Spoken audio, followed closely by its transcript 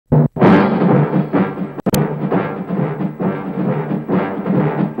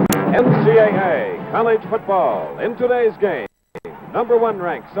NCAA college football. In today's game, #1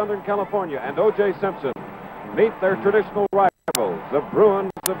 ranked Southern California and O.J. Simpson meet their traditional rivals, the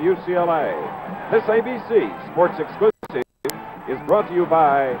Bruins of UCLA. This ABC Sports exclusive is brought to you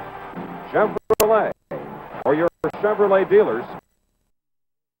by Chevrolet, or your Chevrolet dealers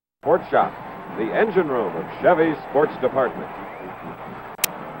Sports Shop, the engine room of Chevy's sports department.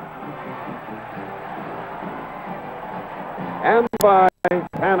 And by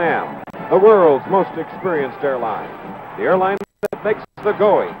Pan Am, the world's most experienced airline, the airline that makes the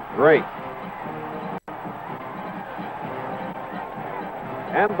going great.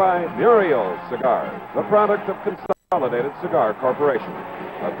 And by Muriel Cigars, the product of Consolidated Cigar Corporation,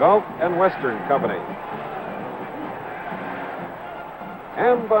 a Gulf and Western company.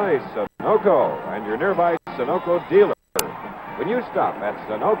 And by Sunoco and your nearby Sunoco dealer. When you stop at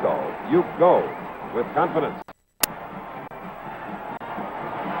Sunoco, you go with confidence.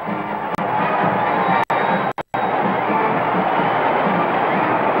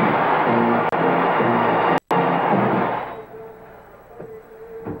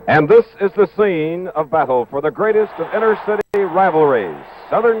 And this is the scene of battle for the greatest of inner-city rivalries.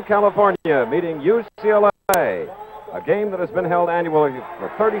 Southern California meeting UCLA, a game that has been held annually for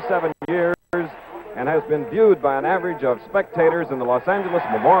 37 years and has been viewed by an average of spectators in the Los Angeles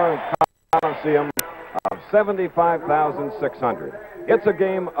Memorial Coliseum of 75,600. It's a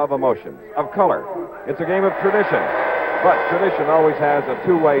game of emotions, of color. It's a game of tradition. But tradition always has a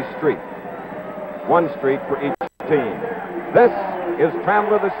two-way street. One street for each team. This is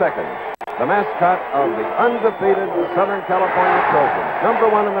Traveler II, the mascot of the undefeated Southern California Trojans,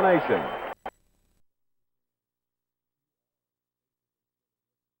 #1 in the nation.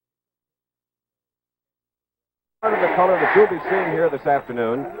 Part of the color that you'll be seeing here this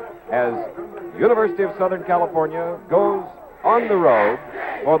afternoon as University of Southern California goes on the road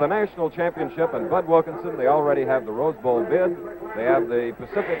for the national championship, and Bud Wilkinson, they already have the Rose Bowl bid, they have the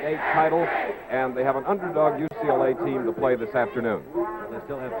Pacific 8 title, and they have an underdog UCLA team to play this afternoon. They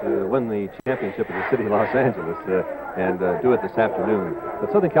still have to win the championship of the city of Los Angeles and do it this afternoon.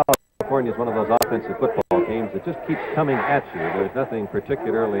 But Southern California is one of those offensive football teams that just keeps coming at you. There's nothing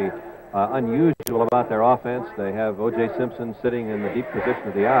particularly unusual about their offense. They have O.J. Simpson sitting in the deep position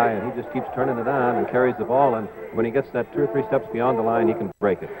of the eye, and he just keeps turning it on and carries the ball, and when he gets that 2 or 3 steps beyond the line, he can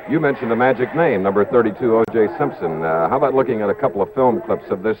break it. You mentioned a magic name, number 32, O.J. Simpson. How about looking at a couple of film clips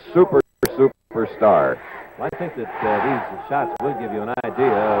of this superstar? Well, I think that these shots will give you an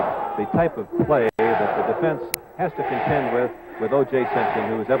idea of the type of play that the defense has to contend with O.J. Simpson,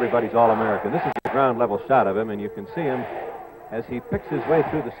 who is everybody's All-American. This is a ground-level shot of him, and you can see him as he picks his way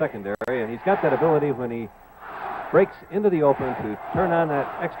through the secondary, and he's got that ability when he breaks into the open to turn on that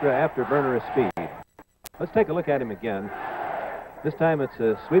extra afterburner of speed. Let's take a look at him again. This time it's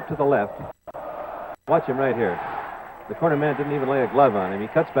a sweep to the left. Watch him right here. The corner man didn't even lay a glove on him. He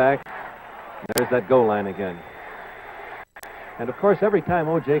cuts back. There's that goal line again. And of course, every time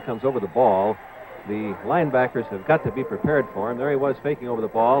O.J. comes over the ball, the linebackers have got to be prepared for him. There he was faking over the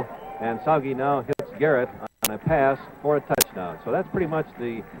ball, and Saugi now hits Garrett on a pass for a touchdown. So that's pretty much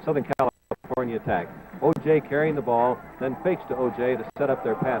the Southern California attack. O.J. carrying the ball, then fakes to O.J. to set up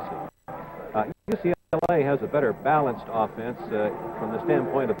their passing. UCLA has a better balanced offense from the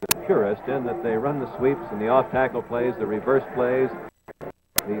standpoint of the purist, in that they run the sweeps and the off-tackle plays, the reverse plays,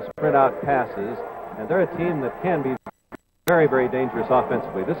 the sprint-out passes, and they're a team that can be very, very dangerous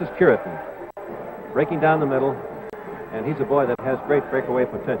offensively. This is Curitin breaking down the middle, and he's a boy that has great breakaway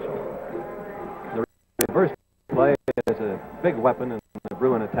potential. The reverse play is a big weapon in the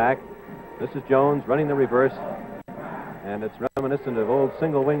Bruin attack. This is Jones running the reverse, and it's reminiscent of old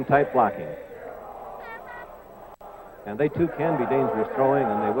single-wing type blocking. And they too can be dangerous throwing,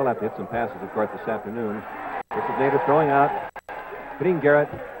 and they will have to hit some passes, of course, this afternoon. This is Nader throwing out, hitting Garrett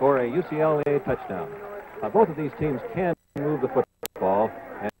for a UCLA touchdown. Both of these teams can move the football,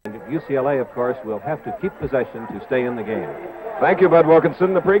 and UCLA, of course, will have to keep possession to stay in the game. Thank you, Bud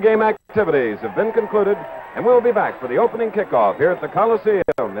Wilkinson. The pregame activities have been concluded, and we'll be back for the opening kickoff here at the Coliseum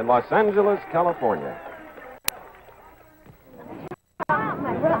in Los Angeles, California.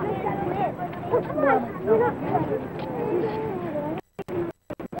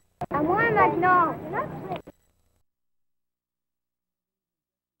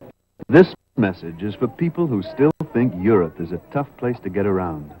 This message is for people who still think Europe is a tough place to get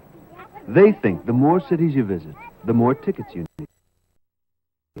around. They think the more cities you visit, the more tickets you need,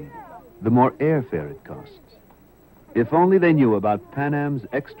 the more airfare it costs. If only they knew about Pan Am's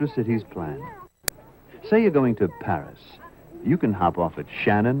Extra Cities plan. Say you're going to Paris. You can hop off at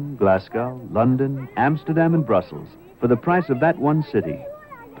Shannon, Glasgow, London, Amsterdam, and Brussels for the price of that one city,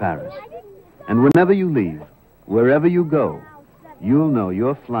 Paris. And whenever you leave, wherever you go, you'll know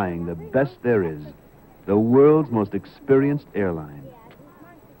you're flying the best there is, the world's most experienced airline.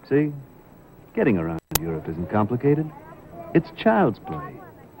 See, getting around Europe isn't complicated. It's child's play.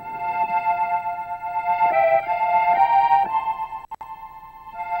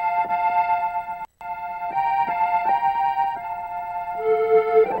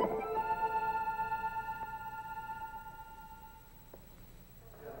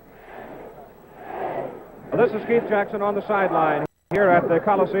 This is Keith Jackson on the sideline here at the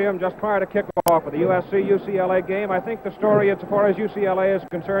Coliseum just prior to kickoff of the USC-UCLA game. I think the story, as far as UCLA is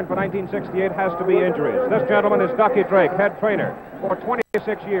concerned, for 1968 has to be injuries. This gentleman is Ducky Drake, head trainer for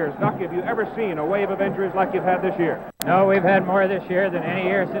 26 years. Ducky, have you ever seen a wave of injuries like you've had this year? No, we've had more this year than any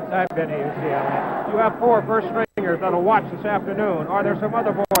year since I've been at UCLA. You have 4 first stringers that'll watch this afternoon. Are there some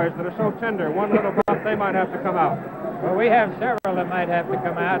other boys that are so tender, one little bump, they might have to come out? Well, we have several that might have to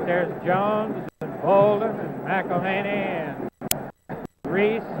come out. There's Jones and Bolden and McElhaney and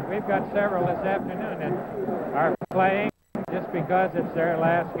Reese. We've got several this afternoon that are playing just because it's their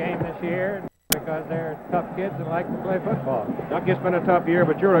last game this year and because they're tough kids and like to play football. Ducky, it's been a tough year,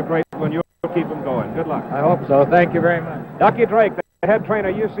 but you're a great one. You'll keep them going. Good luck. I hope so. Thank you very much. Ducky Drake, the head trainer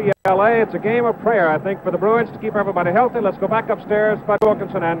at UCLA. It's a game of prayer, I think, for the Bruins to keep everybody healthy. Let's go back upstairs. Bud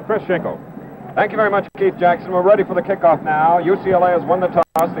Wilkinson and Chris Schenkel. Thank you very much, Keith Jackson. We're ready for the kickoff now. UCLA has won the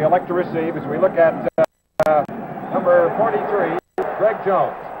toss. They elect to receive as we look at number 43, Greg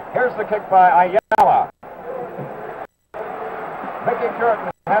Jones. Here's the kick by Ayala. Mickey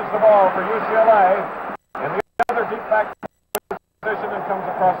Curtin has the ball for UCLA. And the other deep back position and comes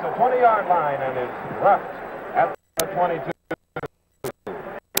across the 20-yard line and is left at the 22.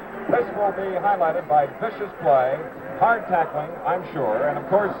 This will be highlighted by vicious play, hard tackling, I'm sure, and of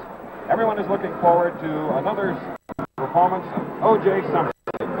course, everyone is looking forward to another performance of O.J. Simpson,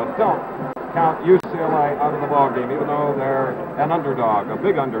 but don't count UCLA out of the ballgame, even though they're an underdog, a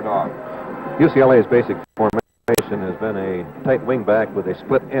big underdog. UCLA's basic formation has been a tight wing back with a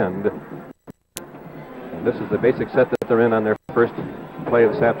split end. And this is the basic set that they're in on their first play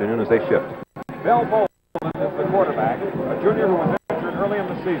this afternoon as they shift. Bill Bolden is the quarterback, a junior who was injured early in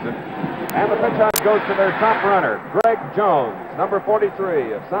the season. And the pitch out goes to their top runner, Greg Jones, number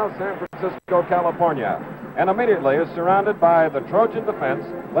 43 of South San Francisco, California. And immediately is surrounded by the Trojan defense,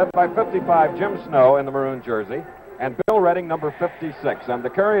 led by 55 Jim Snow in the maroon jersey, and Bill Redding, number 56. And the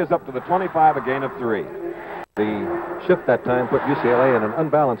carry is up to the 25, a gain of 3. The shift that time put UCLA in an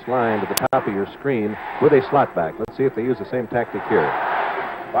unbalanced line to the top of your screen with a slot back. Let's see if they use the same tactic here.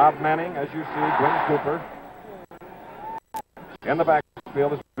 Bob Manning, as you see, Glenn Cooper in the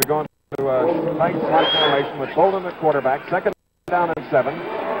backfield as we go into a tight slot formation with Bolden at quarterback. Second down and 7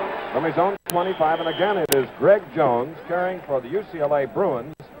 from his own 25. And again, it is Greg Jones carrying for the UCLA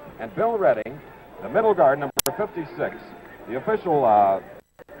Bruins and Bill Redding, the middle guard, number 56. The official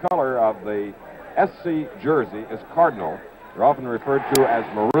color of the SC jersey is cardinal. They're often referred to as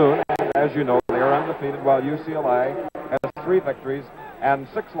maroon. And as you know, they are undefeated while UCLA has 3 victories and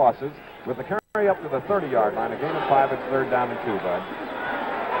 6 losses with the carry up to the 30-yard line. A gain of 5. It's third down and 2, Bud.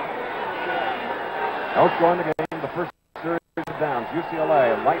 Elsewhere in the game, the first series of downs.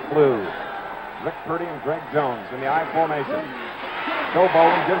 UCLA, light blue. Rick Purdy and Greg Jones in the I formation. Joe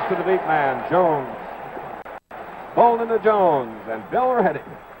Bolden gives to the deep man. Jones. Bolden to Jones. And Bill Redding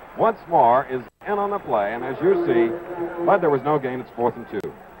once more is in on the play. And as you see, Bud, there was no gain. It's 4th and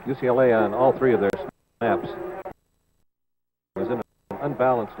 2. UCLA on all 3 of their snaps was in an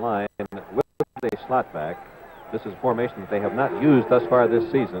unbalanced line with a slot back. This is a formation that they have not used thus far this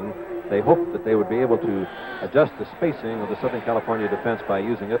season. They hope that they would be able to adjust the spacing of the Southern California defense by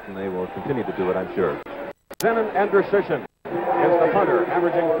using it, and they will continue to do it, I'm sure. Zenon Andrushishin is the punter,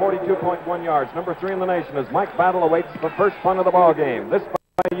 averaging 42.1 yards. Number 3 in the nation as Mike Battle awaits the first punt of the ball game. This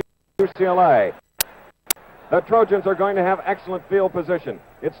by UCLA. The Trojans are going to have excellent field position.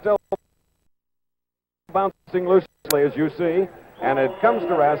 It's still bouncing loosely, as you see, and it comes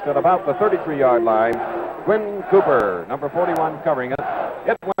to rest at about the 33-yard line. Quinn Cooper, number 41, covering it.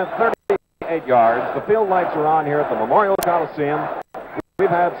 It went 38 yards. The field lights are on here at the Memorial Coliseum. We've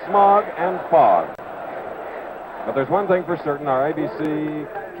had smog and fog. But there's one thing for certain, our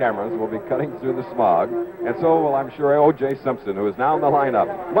ABC cameras will be cutting through the smog, and so will, I'm sure, O.J. Simpson, who is now in the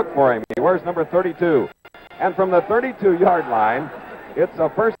lineup. Look for him. He wears number 32. And from the 32-yard line, it's a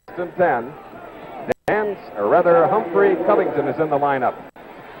 1st and 10. Humphrey Covington is in the lineup.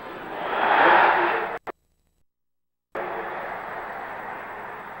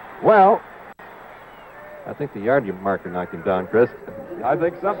 Well, I think the yard marker knocked him down, Chris. I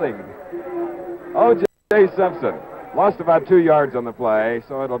think something. O.J. Simpson lost about 2 yards on the play,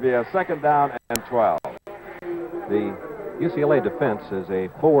 so it'll be a 2nd down and 12. The UCLA defense is a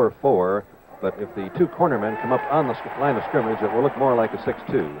 4-4, but if the two cornermen come up on the line of scrimmage, it will look more like a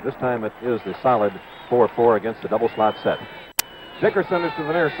 6-2. This time it is the solid 4-4 against the double slot set. Dickerson is to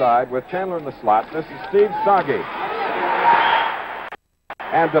the near side with Chandler in the slot. This is Steve Soggy.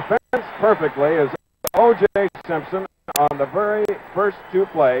 And defense perfectly is O.J. Simpson on the very first 2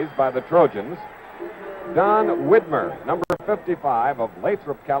 plays by the Trojans. Don Widmer, number 55 of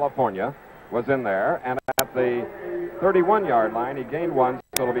Lathrop, California, was in there. And at the 31-yard line, he gained 1,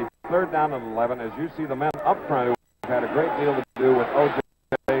 so it'll be 3rd down and 11 as you see the men up front who have had a great deal to do with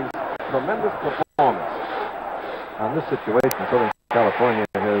O.J.'s tremendous performance. On this situation, Southern California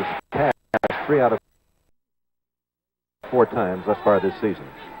has passed 3 out of 4 times thus far this season.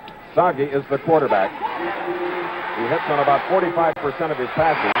 Soggy is the quarterback. He hits on about 45% of his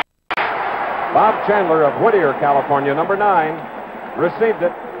passes. Bob Chandler of Whittier, California, number 9, received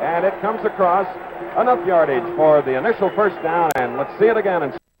it, and it comes across enough yardage for the initial 1st down, and let's see it again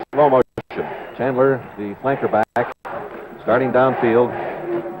in slow motion. Chandler, the flanker back, starting downfield.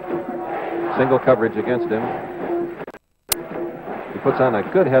 Single coverage against him. He puts on a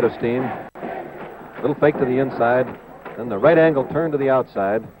good head of steam. Little fake to the inside. Then the right angle turn to the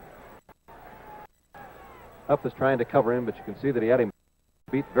outside. Huff is trying to cover him, but you can see that he had him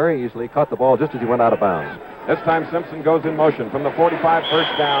beat very easily. Caught the ball just as he went out of bounds. This time Simpson goes in motion from the 45,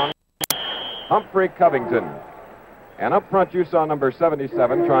 1st down. Humphrey Covington. And up front you saw number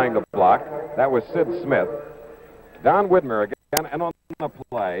 77 trying to block. That was Sid Smith. Don Widmer again and on the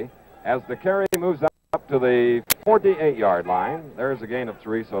play as the carry moves up to the 48-yard line. There's a gain of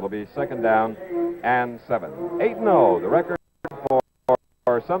 3, so it'll be 2nd down and 7. 8-0, the record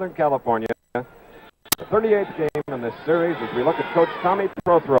for Southern California. The 38th game in this series as we look at Coach Tommy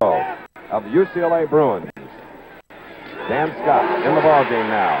Prothro of the UCLA Bruins. Dan Scott in the ball game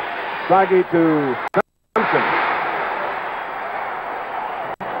now. Soggy to Simpson.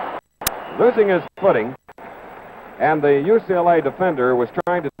 Losing his footing, and the UCLA defender was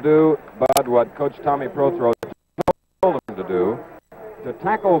trying to do, Bud, what Coach Tommy Prothro told him to do, to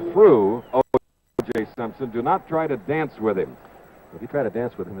tackle through O.J. Simpson. Do not try to dance with him. If you try to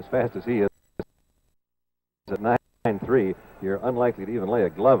dance with him as fast as he is at 9-3, you're unlikely to even lay a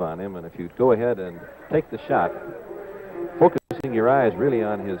glove on him. And if you go ahead and take the shot, focusing your eyes really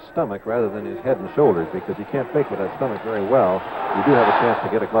on his stomach rather than his head and shoulders, because you can't fake with that stomach very well, you do have a chance to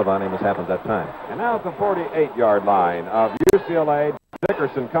get a glove on him, as happened that time. And now at the 48-yard line of UCLA,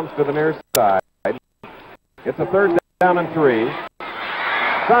 Dickerson comes to the near side. It's a 3rd down and 3.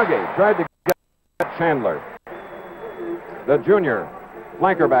 Soggy tried to get Chandler, the junior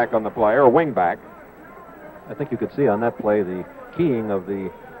flanker back on the play, or wing back. I think you could see on that play the keying of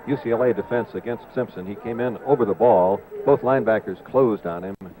the UCLA defense against Simpson. He came in over the ball. Both linebackers closed on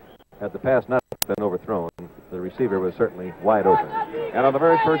him. Had the pass not been overthrown, the receiver was certainly wide open. And on the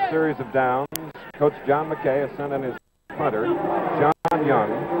very first series of downs, Coach John McKay has sent in his punter, John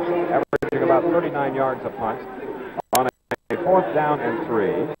Young, averaging about 39 yards a punt on a 4th down and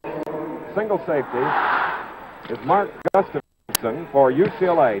 3. Single safety is Mark Gustafson for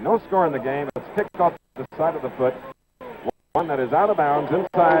UCLA. No score in the game. It's kicked off the side of the foot. One that is out of bounds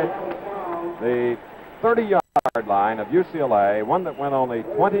inside the 30-yard line of UCLA. One that went only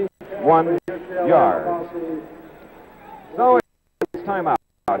 21 yards. So it's time out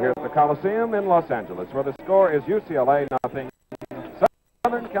here at the Coliseum in Los Angeles, where the score is UCLA nothing,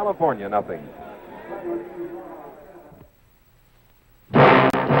 Southern California nothing.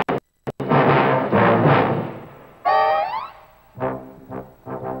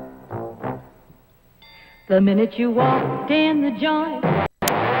 The minute you walked in the joint,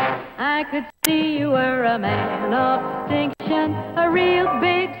 I could see you were a man of distinction, a real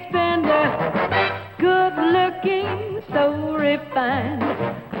big spender, good looking, so refined.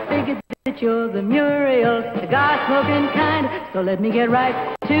 I figured that you're the Muriel, cigar smoking kind, so let me get right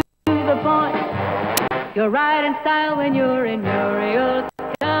to the point. You're right in style when you're in Muriel's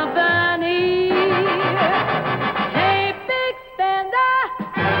company. Hey, big spender,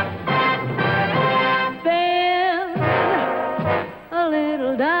 a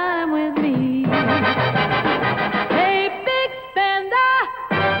little dime with me. Hey, big spender,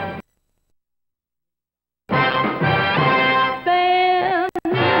 spend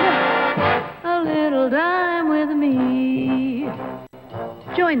a little dime with me.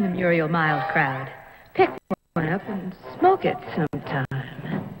 Join the Muriel Miles crowd. Pick one up and smoke it sometime.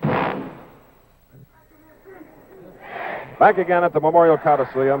 Back again at the Memorial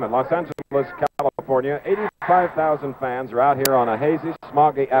Coliseum in Los Angeles, California. 85,000 fans are out here on a hazy,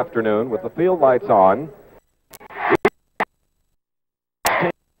 smoggy afternoon with the field lights on.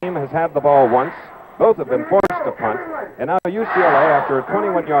 has had the ball once. Both have been forced to punt. And now UCLA, after a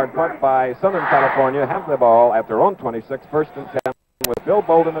 21-yard punt by Southern California, have the ball at their own 26, first and 10, with Bill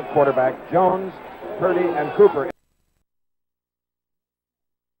Bolden at quarterback, Jones, Purdy, and Cooper.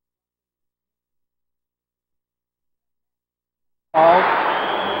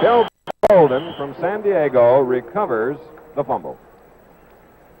 Bill Bolden from San Diego recovers the fumble.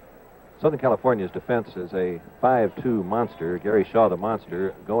 Southern California's defense is a 5-2 monster. Gary Shaw, the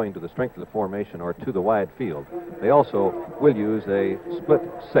monster, going to the strength of the formation or to the wide field. They also will use a split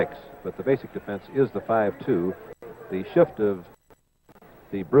 6, but the basic defense is the 5-2. The shift of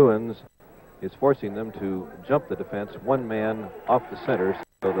the Bruins is forcing them to jump the defense one man off the center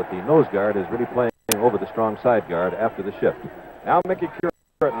so that the nose guard is really playing over the strong side guard after the shift. Now Mickey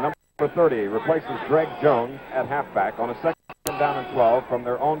Curran, number 30, replaces Greg Jones at halfback on a second down and 12 from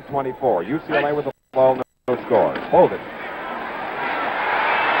their own 24. UCLA with the ball, no score. Hold it.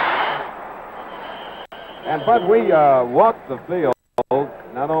 And Bud, we walked the field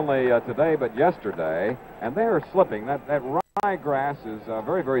not only today but yesterday, and they are slipping. That rye grass is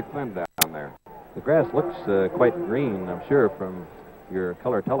very, very thin down there. The grass looks quite green, I'm sure, from your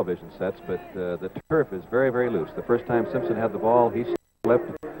color television sets, but the turf is very, very loose. The first time Simpson had the ball, he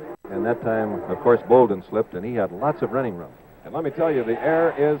slipped, and that time, of course, Bolden slipped, and he had lots of running room. And let me tell you, the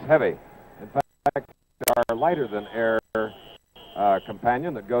air is heavy. In fact, our lighter-than-air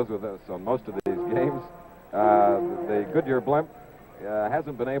companion that goes with us on most of these games, the Goodyear blimp,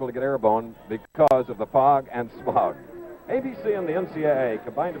 hasn't been able to get airborne because of the fog and smog. ABC and the NCAA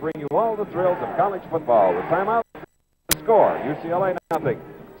combined to bring you all the thrills of college football. The timeout, the score, UCLA nothing,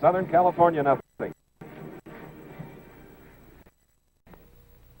 Southern California nothing.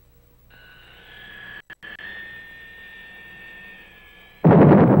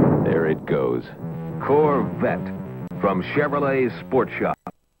 There it goes. Corvette from Chevrolet Sport Shop.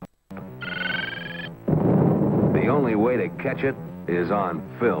 The only way to catch it is on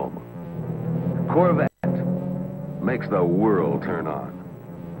film. Corvette makes the world turn on.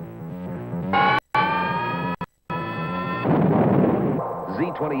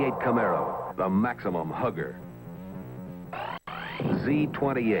 Z28 Camaro, the maximum hugger.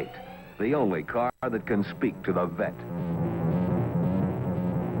 Z28, the only car that can speak to the vet.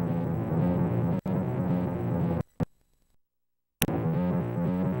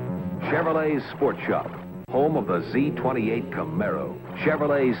 Chevrolet Sport Shop, home of the Z28 Camaro.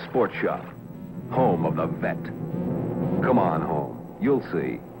 Chevrolet Sport Shop, home of the vet. Come on home. You'll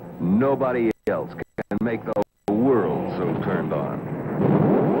see. Nobody else can make the world so turned on.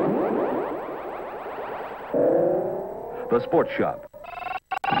 The Sport Shop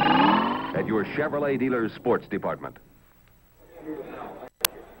at your Chevrolet dealer's sports department.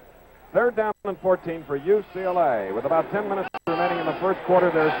 Third down and 14 for UCLA. With about 10 minutes remaining in the first quarter,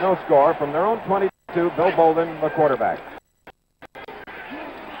 there's no score. From their own 22, Bill Bolden, the quarterback.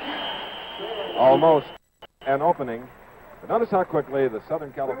 Almost an opening. But notice how quickly the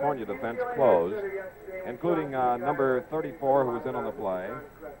Southern California defense closed, including number 34, who was in on the play.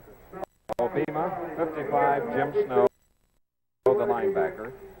 Obima, 55, Jim Snow, the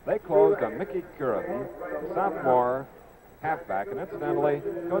linebacker. They closed on Mickey Curran, sophomore halfback, and incidentally,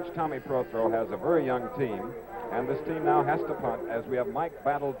 Coach Tommy Prothro has a very young team, and this team now has to punt as we have Mike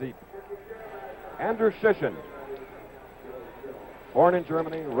Battle deep. Andrew Shishin, born in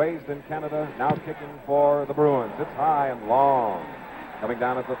Germany, raised in Canada, now kicking for the Bruins. It's high and long, coming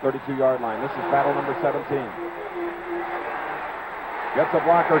down at the 32-yard line. This is battle number 17. Gets a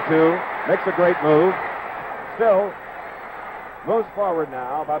block or two, makes a great move, still moves forward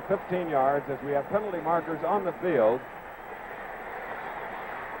now about 15 yards as we have penalty markers on the field.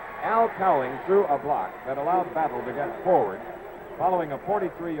 Al Cowling threw a block that allowed Battle to get forward. Following a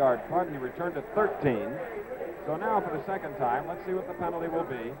 43-yard punt, he returned to 13. So now for the second time, let's see what the penalty will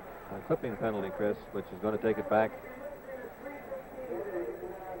be. A clipping penalty, Chris, which is going to take it back.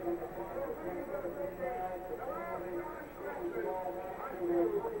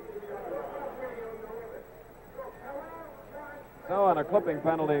 So, and a clipping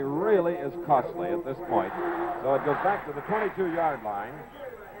penalty really is costly at this point. So it goes back to the 22-yard line.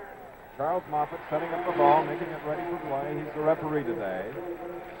 Charles Moffett setting up the ball, making it ready for play. He's the referee today.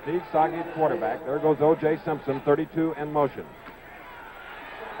 Steve Soggy at quarterback. There goes O.J. Simpson, 32 in motion.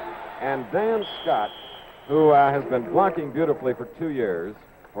 And Dan Scott, who has been blocking beautifully for 2 years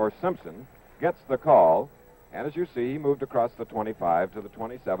for Simpson, gets the call. And as you see, he moved across the 25 to the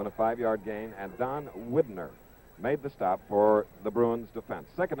 27, a 5-yard gain. And Don Widner made the stop for the Bruins defense.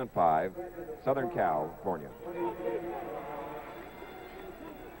 2nd and 5, Southern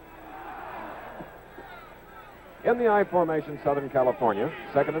In the I formation, Southern California,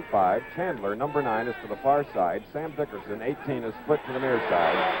 2nd and 5. Chandler, number 9, is to the far side. Sam Dickerson, 18, is split to the near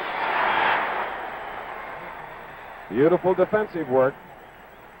side. Beautiful defensive work.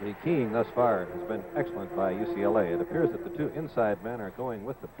 The keying thus far has been excellent by UCLA. It appears that the two inside men are going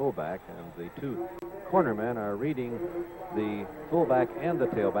with the fullback, and the two corner men are reading the fullback and the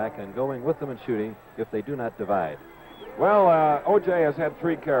tailback and going with them and shooting if they do not divide. Well, O.J. has had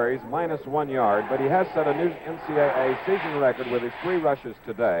 3 carries, minus 1 yard, but he has set a new NCAA season record with his 3 rushes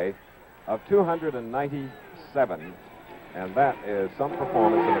today of 297, and that is some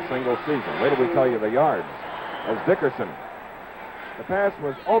performance in a single season. Wait till we tell you the yards. As Dickerson, the pass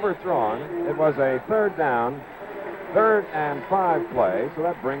was overthrown. It was a 3rd down, 3rd and 5 play, so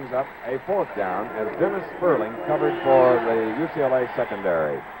that brings up a 4th down as Dennis Sperling covered for the UCLA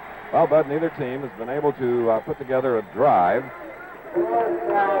secondary. Well, Bud, neither team has been able to put together a drive.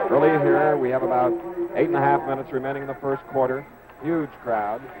 Early here, we have about 8.5 minutes remaining in the first quarter. Huge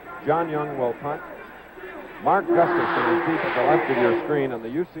crowd. John Young will punt. Mark Gustafson is deep at the left of your screen in the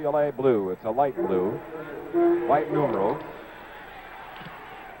UCLA blue. It's a light blue, white numeral.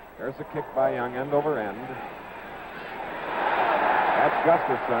 There's a kick by Young, end over end. That's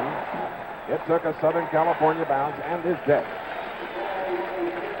Gustafson. It took a Southern California bounce and is dead.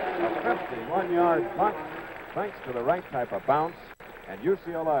 A 51-yard punt, thanks to the right type of bounce, and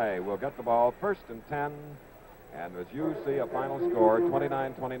UCLA will get the ball 1st and 10, and as you see, a final score,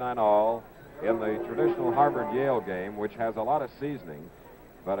 29-29 all, in the traditional Harvard-Yale game, which has a lot of seasoning,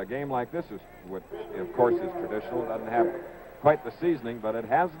 but a game like this, which of course is traditional, doesn't have quite the seasoning, but it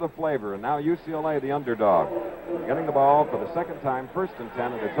has the flavor, and now UCLA, the underdog, getting the ball for the 2nd time, 1st and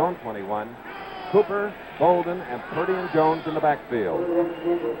 10 at its own 21. Cooper, Bolden, and Purdy and Jones in the backfield.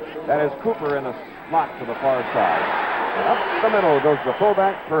 That is Cooper in a slot to the far side. And up the middle goes the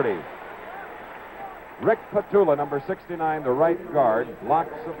fullback, Purdy. Rick Petula, number 69, the right guard,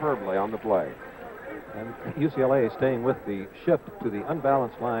 blocked superbly on the play. And UCLA is staying with the shift to the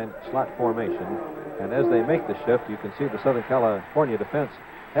unbalanced line slot formation. And as they make the shift, you can see the Southern California defense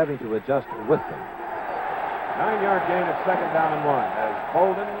having to adjust with them. 9-yard gain at 2nd down and 1 as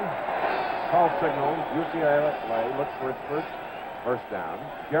Bolden call signals. UCLA looks for its first down.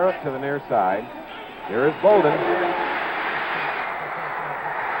 Garrett to the near side. Here is Bolden.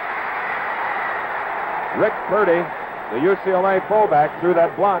 Rick Purdy, the UCLA fullback, threw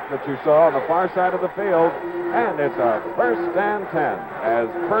that block that you saw on the far side of the field, and it's a 1st and 10 as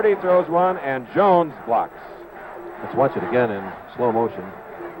Purdy throws one and Jones blocks. Let's watch it again in slow motion.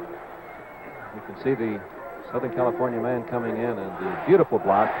 You can see the Southern California man coming in and the beautiful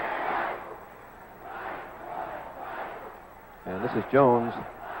block. And this is Jones,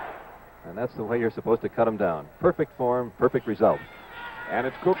 and that's the way you're supposed to cut him down. Perfect form, perfect result. And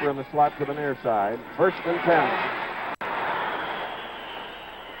it's Cooper in the slot to the near side. 1st and 10.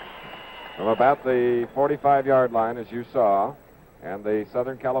 From about the 45-yard line, as you saw, and the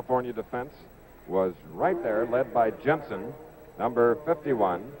Southern California defense was right there, led by Jensen, number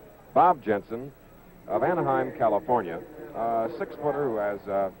 51, Bob Jensen of Anaheim, California, a 6-footer who has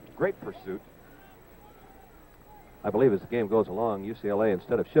great pursuit. I believe as the game goes along, UCLA,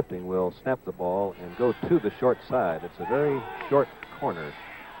 instead of shifting, will snap the ball and go to the short side. It's a very short corner.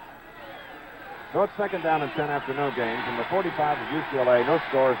 So it's 2nd down and 10 after no gain. From the 45 of UCLA, no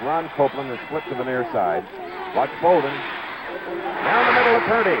scores. Ron Copeland is split to the near side. Watch Bolden. Down the middle of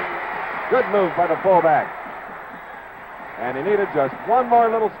Purdy. Good move by the fullback. And he needed just one more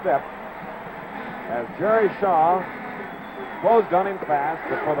little step as Jerry Shaw closed on him fast,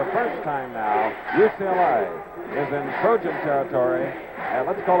 but for the first time now, UCLA is in Trojan territory, and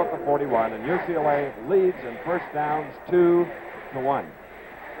let's call it the 41, and UCLA leads in 1st downs 2-1.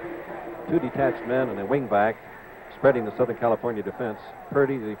 2 detached men and a wingback spreading the Southern California defense.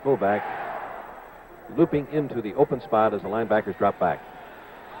 Purdy, the fullback, looping into the open spot as the linebackers drop back.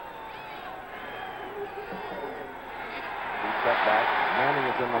 He stepped back. Manning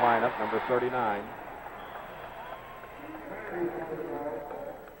is in the lineup, number 39.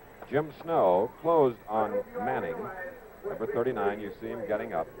 Jim Snow closed on Manning. Number 39, you see him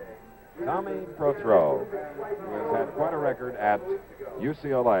getting up. Tommy Prothro, who has had quite a record at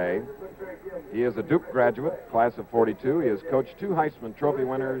UCLA. He is a Duke graduate, class of 42. He has coached 2 Heisman Trophy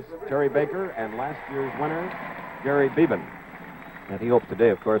winners, Terry Baker, and last year's winner, Gary Beeben. And he hopes today,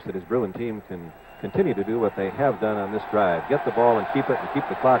 of course, that his Bruin team can continue to do what they have done on this drive. Get the ball and keep it, and keep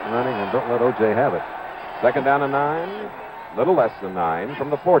the clock running, and don't let O.J. have it. 2nd down and 9. Little less than 9 from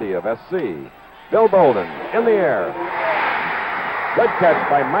the 40 of SC. Bill Bolden in the air. Good catch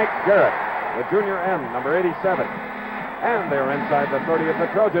by Mike Garrett, the junior end, number 87. And they're inside the 30 of the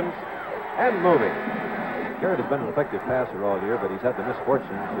Trojans and moving. Garrett has been an effective passer all year, but he's had the misfortune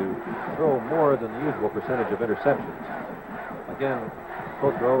to throw more than the usual percentage of interceptions. Again,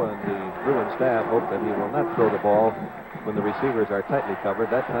 Coach Rowe and the Bruins staff hope that he will not throw the ball when the receivers are tightly covered.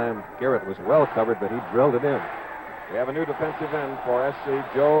 That time, Garrett was well covered, but he drilled it in. We have a new defensive end for SC.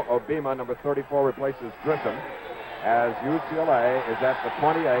 Joe Obima, number 34, replaces Grissom, as UCLA is at the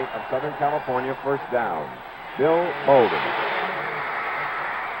 28 of Southern California, first down. Bill Bolden.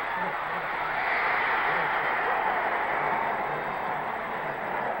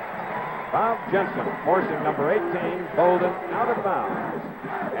 Bob Jensen forcing number 18, Bolden, out of bounds.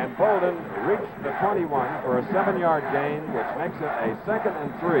 And Bolden reached the 21 for a 7-yard gain, which makes it a 2nd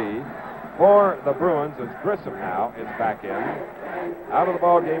and 3 for the Bruins, as Grissom now is back in. Out of the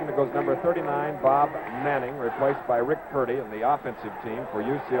ball game goes number 39, Bob Manning, replaced by Rick Purdy in the offensive team for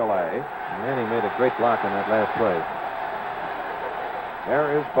UCLA. Manning made a great block on that last play.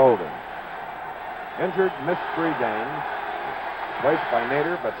 There is Bolden. Injured, missed 3 games. Placed by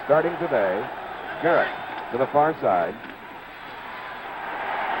Nader, but starting today, Garrett to the far side.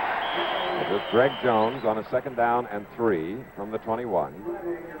 It was Greg Jones on a 2nd down and 3 from the 21.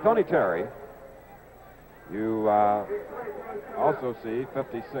 Tony Terry. You also see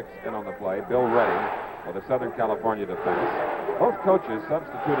 56 in on the play. Bill Redding for the Southern California defense. Both coaches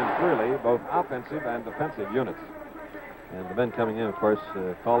substituting freely, both offensive and defensive units. And the men coming in, of course,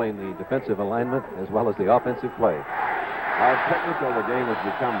 calling the defensive alignment as well as the offensive play. How technical the game has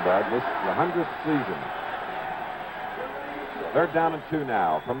become, Bud. This is the 100th season. 3rd down and 2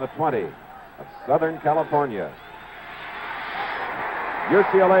 now from the 20 of Southern California.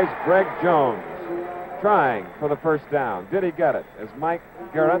 UCLA's Greg Jones trying for the first down. Did he get it? As Mike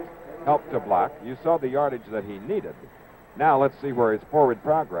Garrett helped to block. You saw the yardage that he needed. Now let's see where his forward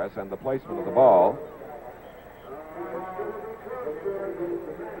progress and the placement of the ball.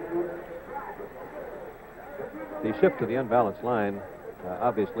 The shift to the unbalanced line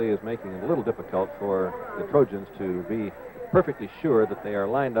obviously is making it a little difficult for the Trojans to be perfectly sure that they are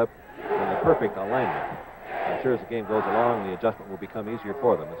lined up in the perfect alignment. I'm sure as the game goes along, the adjustment will become easier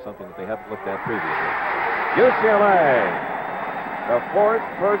for them. It's something that they haven't looked at previously. UCLA, the 4th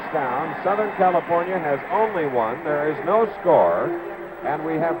first down. Southern California has only one. There is no score, and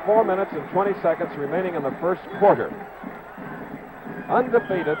we have 4 minutes and 20 seconds remaining in the first quarter.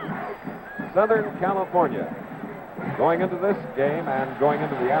 Undefeated Southern California. Going into this game and going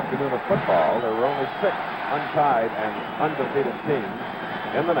into the afternoon of football, there were only 6 untied and undefeated teams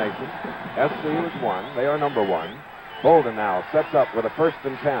in the nation. SC was 1. They are number 1. Bolden now sets up with a 1st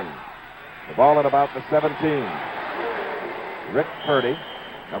and 10. The ball at about the 17. Rick Purdy,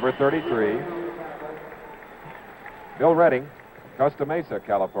 number 33. Bill Redding, Costa Mesa,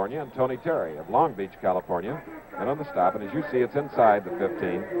 California, and Tony Terry of Long Beach, California. And on the stop, and as you see, it's inside the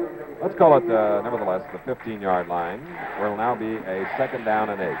 15. Let's call it, nevertheless, the 15-yard line, where it'll now be a 2nd down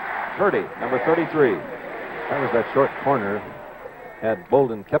and 8. Purdy, number 33. That was that short corner. Had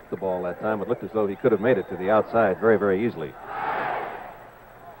Bolden kept the ball that time, it looked as though he could have made it to the outside very, very easily.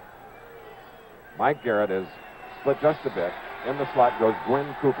 Mike Garrett is split just a bit. In the slot goes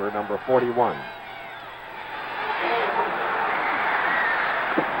Gwen Cooper, number 41.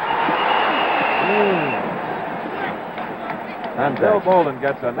 And Bill Bolden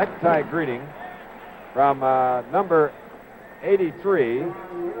gets a necktie greeting from number 83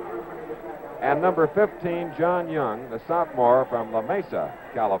 and number 15, John Young, the sophomore from La Mesa,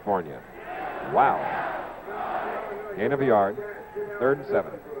 California. Wow. Gain of a yard, 3rd and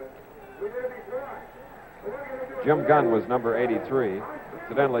 7. Jim Gunn was number 83.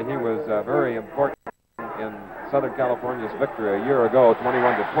 Incidentally, he was very important in Southern California's victory a year ago,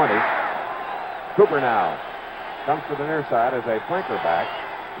 21-20. Cooper now comes to the near side as a flanker back.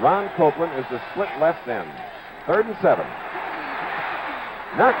 Ron Copeland is the split left end. 3rd and 7.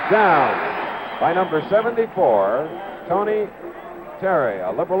 Knocked down by number 74, Tony Terry, a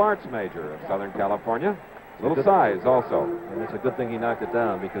liberal arts major of Southern California. Little size also. And it's a good thing he knocked it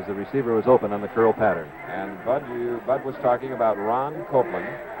down because the receiver was open on the curl pattern. And Bud was talking about Ron Copeland,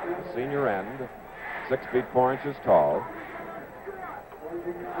 the senior end, 6 feet 4 inches tall.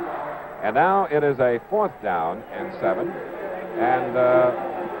 And now it is a 4th down and 7. And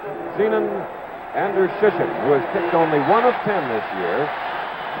Zenon Andershishik, who has kicked only 1 of 10 this year,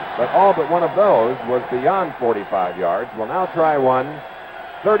 but all but one of those was beyond 45 yards, will now try one,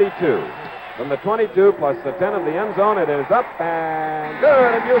 32. From the 22 plus the 10 of the end zone, it is up and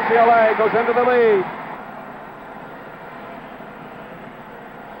good, and UCLA goes into the lead.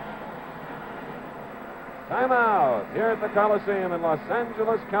 Timeout here at the Coliseum in Los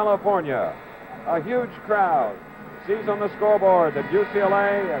Angeles, California. A huge crowd sees on the scoreboard that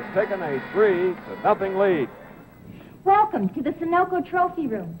UCLA has taken a 3-0 lead. Welcome to the Sunoco Trophy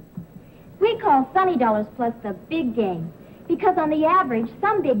Room. We call Sunny Dollars Plus the big game because on the average,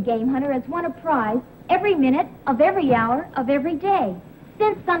 some big game hunter has won a prize every minute of every hour of every day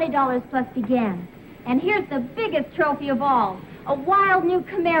since Sunny Dollars Plus began. And here's the biggest trophy of all, a wild new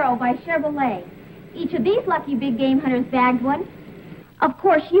Camaro by Chevrolet. Each of these lucky big game hunters bagged one. Of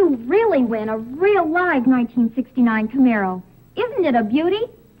course, you really win a real live 1969 Camaro. Isn't it a beauty?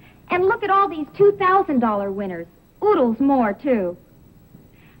 And look at all these $2,000 winners. Oodles more, too.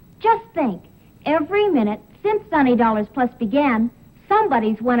 Just think, every minute since Sunny Dollars Plus began,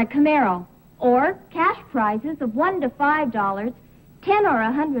 somebody's won a Camaro, or cash prizes of $1 to $5, $10 or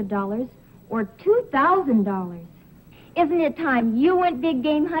 $100, or $2,000. Isn't it time you went big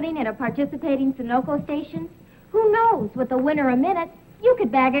game hunting at a participating Sunoco station? Who knows, with a winner a minute, you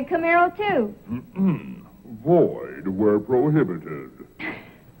could bag a Camaro, too. Void where prohibited.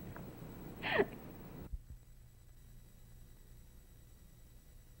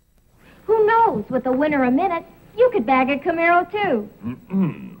 Who knows, with a winner a minute, you could bag a Camaro, too.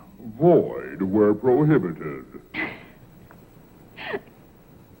 Void where prohibited.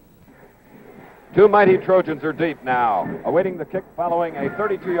 Two mighty Trojans are deep now, awaiting the kick following a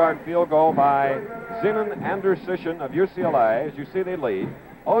 32-yard field goal by Zenon Andersishin of UCLA. As you see, they lead.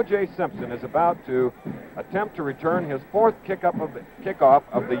 O.J. Simpson is about to attempt to return his fourth kickoff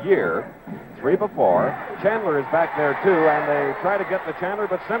of the year. 3 before. Chandler is back there, too, and they try to get to Chandler,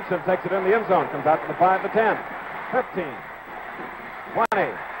 but Simpson takes it in the end zone, comes out to the 5, the 10, 15,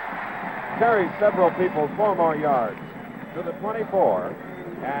 20, carries several people 4 more yards to the 24.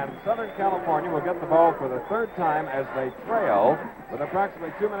 And Southern California will get the ball for the third time as they trail with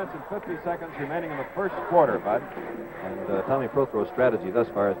approximately 2 minutes and 50 seconds remaining in the first quarter, Bud. And Tommy Prothro's strategy thus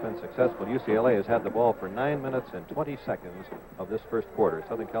far has been successful. UCLA has had the ball for 9 minutes and 20 seconds of this first quarter.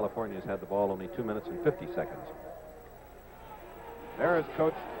 Southern California has had the ball only 2 minutes and 50 seconds. There is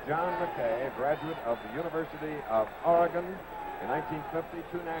Coach John McKay, a graduate of the University of Oregon. In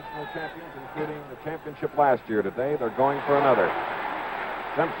 1950, 2 national champions, including the championship last year. Today, they're going for another.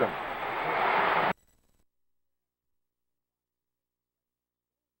 Simpson.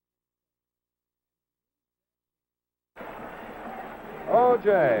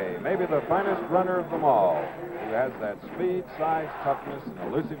 O.J., maybe the finest runner of them all, who has that speed, size, toughness,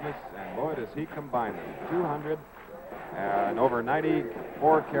 and elusiveness, and boy, does he combine them. 200 and over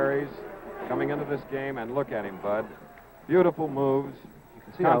 94 carries coming into this game, and look at him, Bud. Beautiful moves, you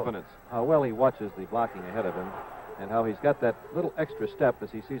can see confidence. How well he watches the blocking ahead of him, and how he's got that little extra step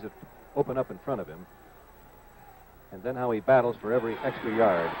as he sees it open up in front of him. And then how he battles for every extra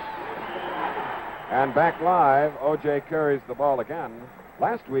yard. And back live, O.J. carries the ball again.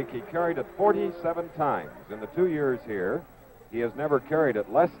 Last week, he carried it 47 times. In the 2 years here, he has never carried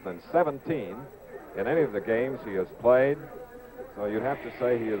it less than 17 in any of the games he has played. So you'd have to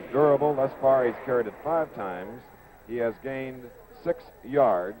say he is durable. Thus far, he's carried it 5 times. He has gained 6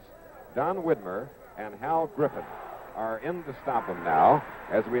 yards. Don Widmer and Hal Griffin are in to stop him now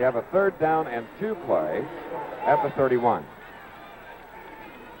as we have a 3rd down and 2 play at the 31.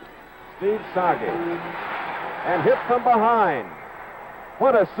 Steve Sagi, and hit from behind.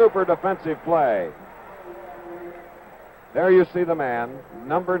 What a super defensive play. There you see the man,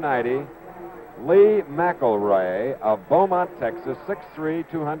 number 90, Lee McElroy of Beaumont, Texas, 6'3",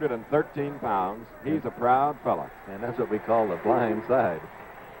 213 pounds. He's a proud fella. And that's what we call the blind side.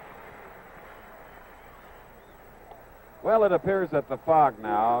 Well, it appears that the fog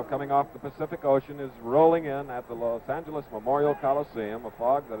now, coming off the Pacific Ocean, is rolling in at the Los Angeles Memorial Coliseum, a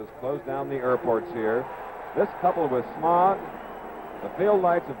fog that has closed down the airports here. This coupled with smog, the field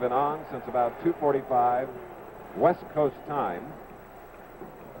lights have been on since about 2:45 West Coast time.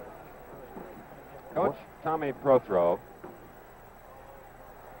 Coach Tommy Prothro.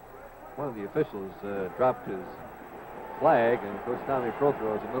 One of the officials dropped his flag, and Coach Tommy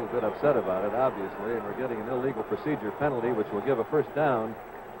Prothro is a little bit upset about it, obviously, and we're getting an illegal procedure penalty, which will give a 1st down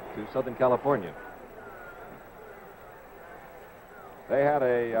to Southern California. They had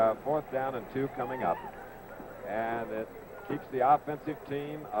a 4th down and 2 coming up, and it keeps the offensive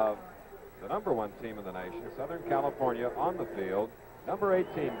team of the number 1 team in the nation, Southern California, on the field. Number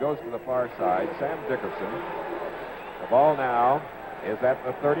 18 goes to the far side, Sam Dickerson. The ball now is at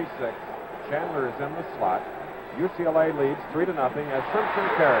the 36. Chandler is in the slot. UCLA leads 3-0 as Simpson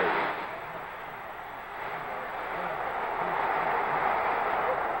carries.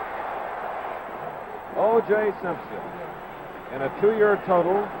 O.J. Simpson, in a 2-year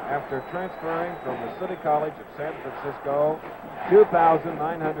total, after transferring from the City College of San Francisco,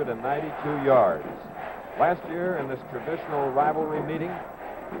 2,992 yards. Last year in this traditional rivalry meeting,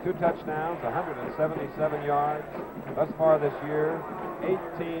 2 touchdowns, 177 yards. Thus far this year,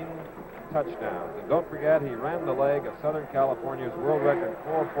 18 touchdowns. And don't forget, he ran the leg of Southern California's world record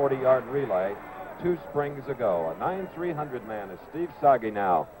 440-yard relay 2 springs ago. A 9-300 man is Steve Sagi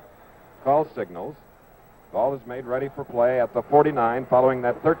now. Call signals. Ball is made ready for play at the 49 following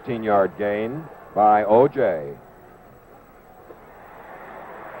that 13-yard gain by O.J.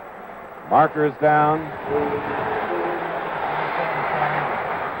 Markers down.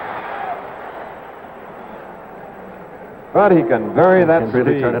 But he can vary that speed.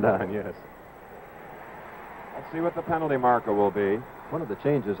 Really turn it on, yes. Let's see what the penalty marker will be. One of the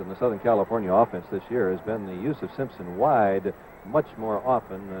changes in the Southern California offense this year has been the use of Simpson wide much more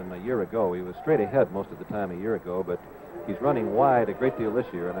often than a year ago. He was straight ahead most of the time a year ago, but he's running wide a great deal this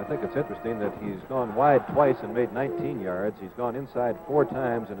year, and I think it's interesting that he's gone wide twice and made 19 yards. He's gone inside 4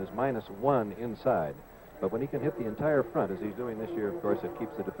 times and is -1 inside. But when he can hit the entire front, as he's doing this year, of course, it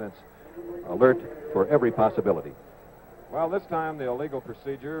keeps the defense alert for every possibility. Well, this time the illegal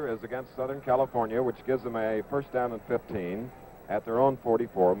procedure is against Southern California, which gives them a first down and 15 at their own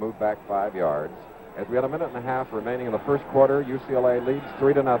 44, move back 5 yards. As we had a minute and a half remaining in the first quarter, UCLA leads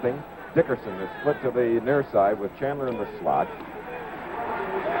 3-0. Dickerson is split to the near side with Chandler in the slot.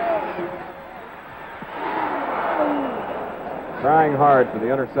 Trying hard for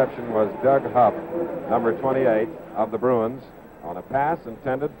the interception was Doug Hupp, number 28 of the Bruins, on a pass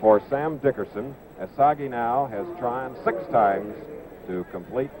intended for Sam Dickerson. Sagi now has tried 6 times to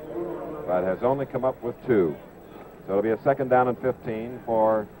complete, but has only come up with 2. So it'll be a second down and 15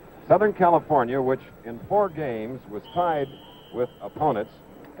 for Southern California, which in 4 games was tied with opponents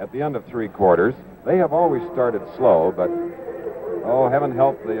at the end of 3 quarters. They have always started slow, but, oh, heaven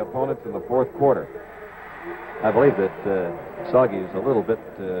help the opponents in the 4th quarter. I believe that Sagi is a little bit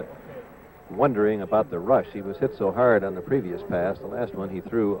wondering about the rush. He was hit so hard on the previous pass. The last one he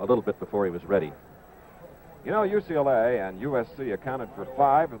threw a little bit before he was ready. You know, UCLA and USC accounted for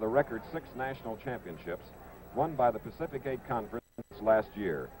 5 of the record 6 national championships won by the Pacific 8 Conference last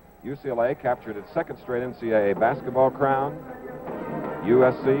year. UCLA captured its 2nd straight NCAA basketball crown.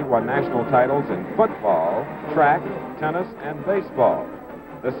 USC won national titles in football, track, tennis, and baseball.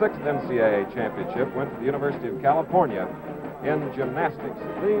 The 6th NCAA championship went to the University of California in gymnastics.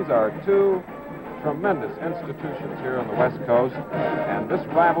 These are 2 tremendous institutions here on the West Coast, and this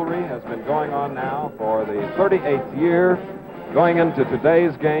rivalry has been going on now for the 38th year. Going into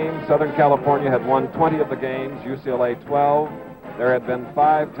today's game, Southern California had won 20 of the games, UCLA 12. There had been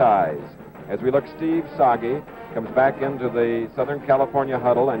 5 ties. As we look, Steve Sagi comes back into the Southern California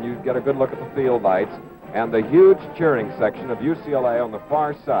huddle, and you get a good look at the field lights and the huge cheering section of UCLA on the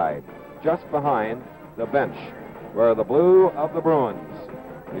far side, just behind the bench, where the blue of the Bruins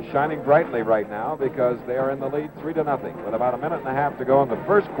is shining brightly right now because they are in the lead 3-0 with about a minute and a half to go in the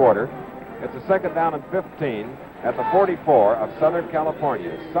first quarter. It's a second down and 15 at the 44 of Southern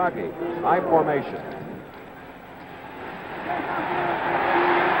California. Sagi, high formation.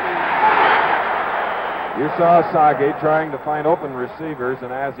 You saw Sagi trying to find open receivers,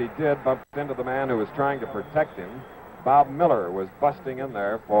 and as he did, bumped into the man who was trying to protect him. Bob Miller was busting in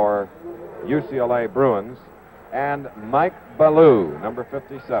there for UCLA Bruins. And Mike Ballou, number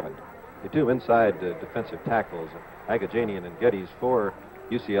 57. The 2 inside defensive tackles, Agajanian and Geddes for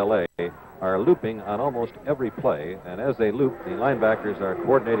UCLA, are looping on almost every play. And as they loop, the linebackers are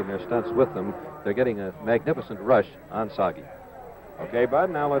coordinating their stunts with them. They're getting a magnificent rush on Sagi. Okay, Bud,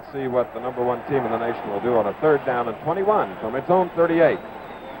 now let's see what the number 1 team in the nation will do on a 3rd down and 21 from its own 38.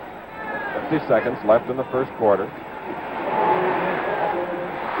 50 seconds left in the first quarter.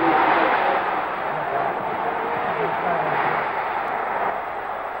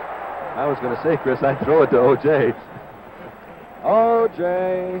 I was going to say, Chris, I'd throw it to O.J.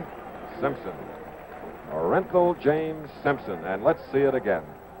 O.J. Simpson. Renthal James Simpson. And let's see it again.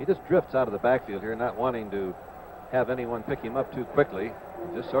 He just drifts out of the backfield here, not wanting to have anyone pick him up too quickly.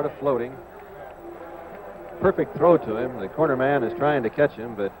 Just sort of floating. Perfect throw to him. The corner man is trying to catch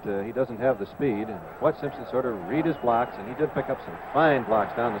him, but he doesn't have the speed. Watch Simpson sort of read his blocks, and he did pick up some fine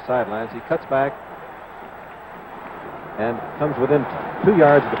blocks down the sidelines. He cuts back and comes within 2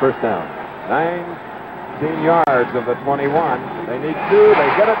 yards of the first down. 19 yards of the 21. They need 2. They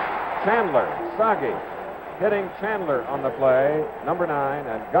get it. Chandler, Sagi, hitting Chandler on the play, number 9,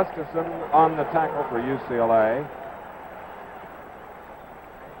 and Gustafson on the tackle for UCLA.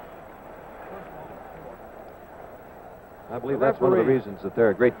 I believe that's one of the reasons that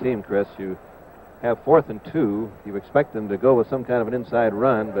they're a great team, Chris. You have 4th and 2. You expect them to go with some kind of an inside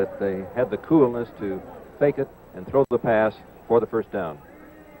run, but they had the coolness to fake it and throw the pass for the first down.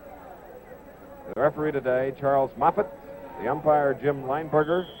 The referee today, Charles Moffett. The umpire, Jim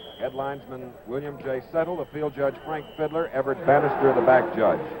Lineberger. Head linesman, William J. Settle. The field judge, Frank Fiddler. Everett Bannister, the back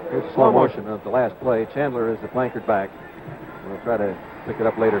judge. Here's slow motion of the last play. Chandler is the flanker back. We'll try to pick it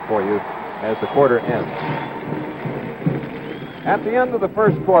up later for you as the quarter ends. At the end of the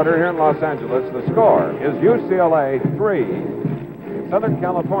first quarter here in Los Angeles, the score is UCLA 3, Southern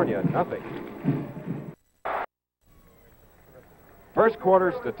California nothing. First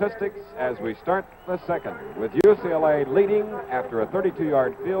quarter statistics as we start the second, with UCLA leading after a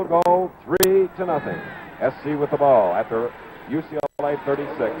 32-yard field goal, 3-0. SC with the ball at the UCLA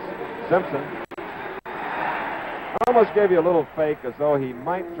 36. Simpson almost gave you a little fake as though he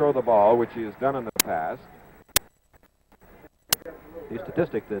might throw the ball, which he has done in the past. The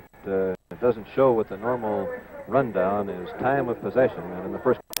statistic that doesn't show with the normal rundown is time of possession. And in the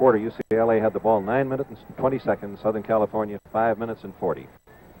first quarter, UCLA had the ball 9 minutes and 20 seconds. Southern California, 5 minutes and 40.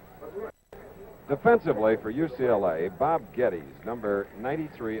 Defensively for UCLA, Bob Geddes, number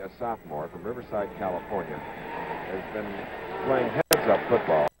 93, a sophomore from Riverside, California, has been playing heads-up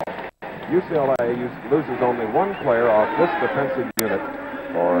football. UCLA loses only one player off this defensive unit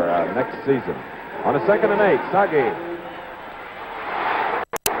for next season. On a 2nd and 8, Sagi.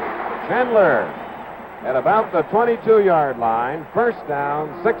 Chandler at about the 22-yard line. First down,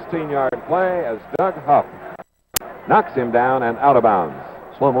 16-yard play as Doug Huff knocks him down and out of bounds.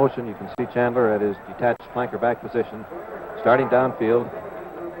 Slow motion, you can see Chandler at his detached flanker back position, starting downfield,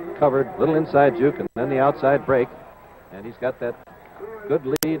 covered, little inside juke, and then the outside break. And he's got that good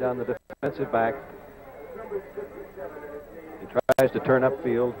lead on the defensive back. He tries to turn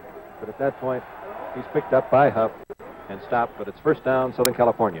upfield, but at that point, he's picked up by Huff and stopped, but it's first down, Southern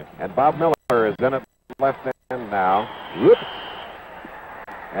California. And Bob Miller is in at left end now. Whoops.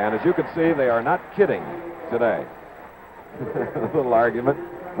 And as you can see, they are not kidding today. A little argument.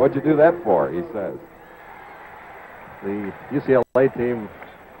 What'd you do that for, he says. The UCLA team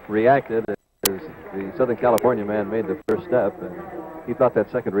reacted as the Southern California man made the first step, and he thought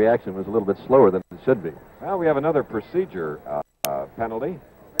that second reaction was a little bit slower than it should be. Well, we have another procedure penalty.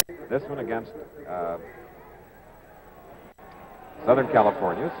 This one against Southern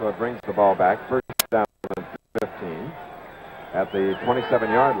California, so it brings the ball back. First down and 15 at the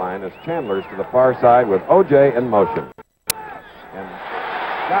 27-yard line as Chandler's to the far side with O.J. in motion. And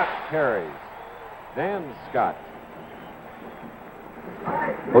Scott carries. Dan Scott.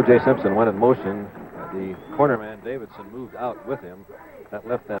 O.J. Simpson went in motion. The corner man, Davidson, moved out with him. That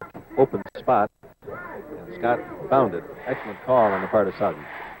left that open spot, and Scott found it. Excellent call on the part of Sagi.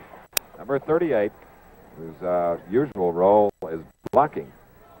 Number 38, whose usual role is blocking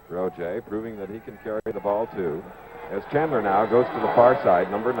for O.J., proving that he can carry the ball too. As Chandler now goes to the far side,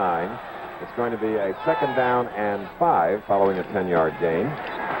 number 9. It's going to be a 2nd down and 5 following a 10-yard gain.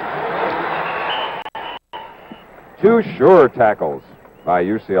 2 sure tackles by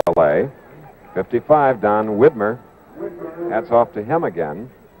UCLA. 55, Don Widmer. Hats off to him again.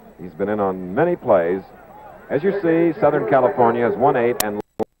 He's been in on many plays. As you see, Southern California has won 8 and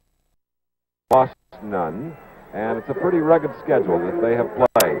lost none. And it's a pretty rugged schedule that they have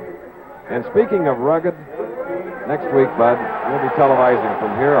played. And speaking of rugged, next week, Bud, we'll be televising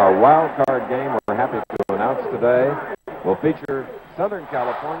from here our wild card game we're happy to announce today. Will feature Southern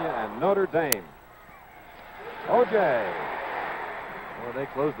California and Notre Dame. O.J. Well, they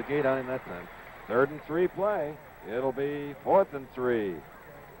closed the gate on him that time. 3rd and 3 play. It'll be 4th and 3.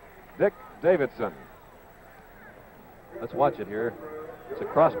 Dick Davidson. Let's watch it here. It's a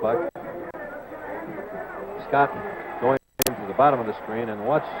crossbuck. Scott going into the bottom of the screen, and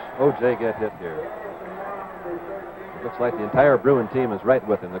watch O.J. get hit here. It looks like the entire Bruin team is right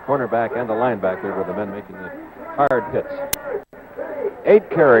with him. The cornerback and the linebacker were the men making the hard hits. 8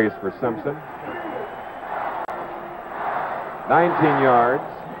 carries for Simpson. 19 yards.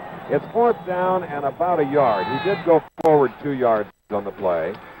 It's 4th down and about a yard. He did go forward 2 yards on the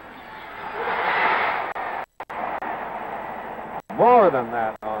play. More than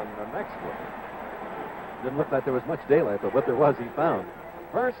that on the next one. Didn't look like there was much daylight, but what there was, he found.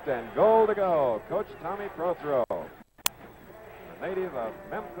 1st and goal to go. Coach Tommy Prothro, a native of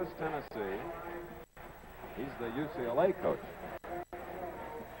Memphis, Tennessee. He's the UCLA coach.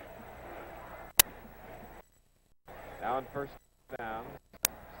 Now in 1st down,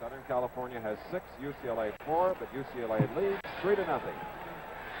 Southern California has 6, UCLA 4, but UCLA leads 3-0.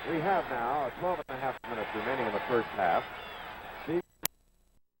 We have now 12.5 minutes remaining in the first half. Steve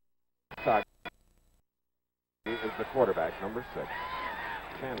Sagi is the quarterback, number 6.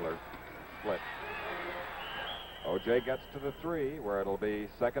 Chandler split. O.J. gets to the 3, where it'll be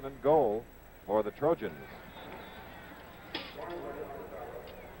 2nd and goal for the Trojans.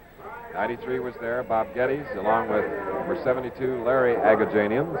 93 was there, Bob Geddes, along with number 72, Larry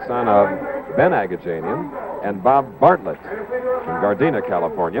Agajanian, son of Ben Agajanian, and Bob Bartlett from Gardena,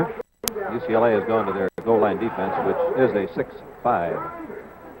 California. UCLA has gone to their goal line defense, which is a 6-5.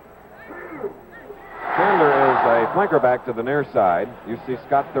 Chandler is a flanker back to the near side. You see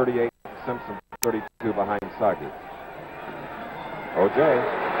Scott 38, Simpson 32 behind Sagi. O.J.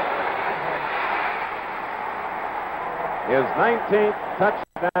 His 19th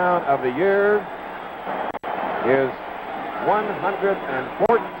touchdown of the year, his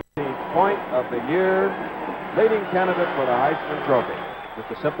 114th point of the year, leading candidate for the Heisman Trophy.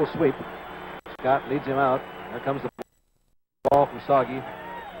 Just a simple sweep. Scott leads him out. Here comes the ball from Sagi.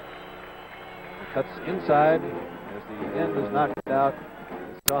 He cuts inside as the end is knocked out.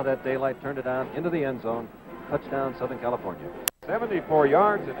 He saw that daylight, turned it down into the end zone. Touchdown, Southern California. 74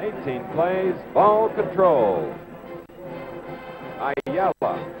 yards in 18 plays, ball control.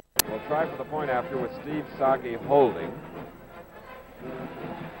 Ayala will try for the point after with Steve Sagi holding.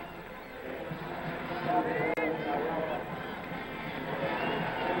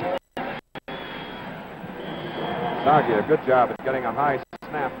 Sagi, a good job at getting a high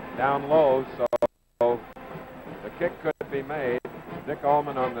snap down low, so the kick could be made. Dick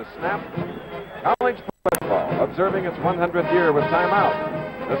Ullman on the snap. College football observing its 100th year with timeout.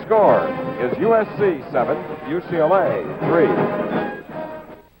 The score is USC 7, UCLA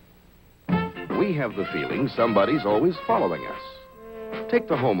 3. We have the feeling somebody's always following us. Take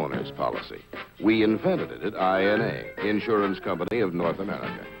the homeowner's policy. We invented it at INA, Insurance Company of North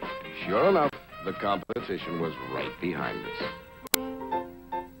America. Sure enough, the competition was right behind us.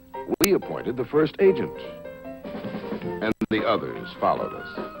 We appointed the first agent, and the others followed us.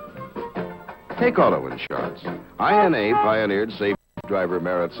 Take auto insurance. INA pioneered safe driver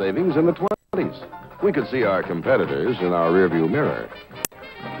merit savings in the 20s. We could see our competitors in our rearview mirror.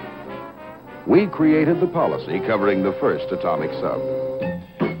 We created the policy covering the first atomic sub.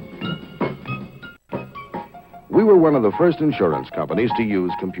 We were one of the first insurance companies to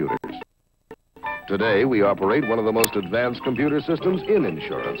use computers. Today, we operate one of the most advanced computer systems in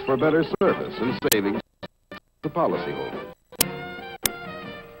insurance for better service and savings to policyholders.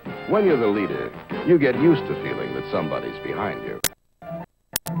 When you're the leader, you get used to feeling that somebody's behind you.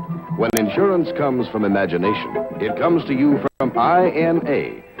 When insurance comes from imagination, it comes to you from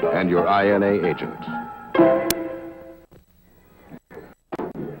INA and your INA agent.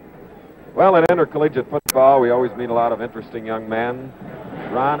 Well, in intercollegiate football, we always meet a lot of interesting young men.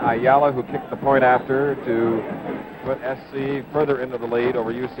 Ron Ayala, who kicked the point after to put SC further into the lead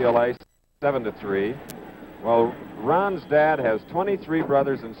over UCLA, 7-3. Well, Ron's dad has 23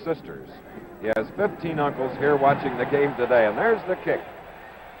 brothers and sisters. He has 15 uncles here watching the game today, and there's the kick.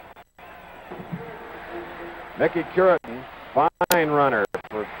 Mickey Curitin, fine runner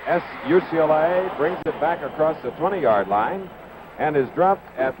for UCLA, brings it back across the 20-yard line and is dropped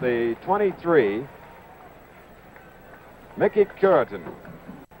at the 23. Mickey Curitin.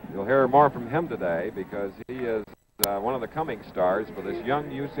 You'll hear more from him today because he is one of the coming stars for this young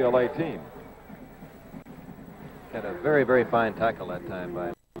UCLA team. Had a very, very fine tackle that time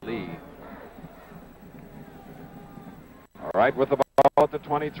by Lee. All right, with the ball at the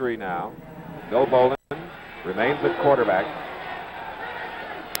 23 now. Bill Bolden remains at quarterback.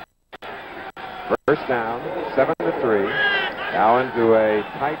 First down, 7-3. Now into a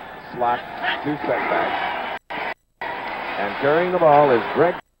tight slot, 2 setbacks. And carrying the ball is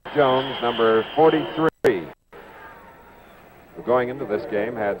Greg Jones, number 43, who going into this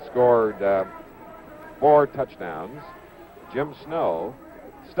game had scored 4 touchdowns. Jim Snow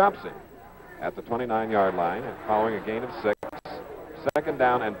stops him at the 29-yard line and following a gain of 6. Second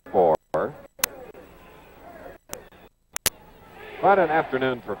down and 4. Quite an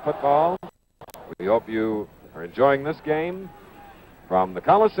afternoon for football. We hope you are enjoying this game from the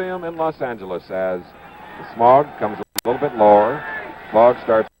Coliseum in Los Angeles as the smog comes a little bit lower. Fog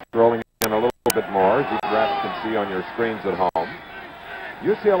starts rolling in a little bit more, as you perhaps can see on your screens at home.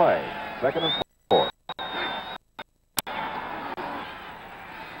 UCLA, 2nd and 4.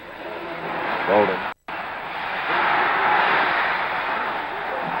 Bolden.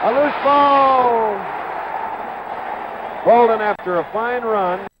 A loose ball! Bolden, after a fine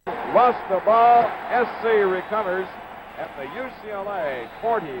run, lost the ball. SC recovers at the UCLA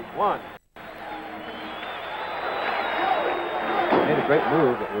 41. Made a great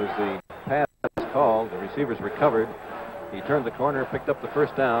move. It was the pass called. The receivers recovered. He turned the corner, picked up the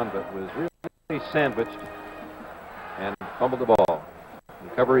first down, but was really sandwiched and fumbled the ball.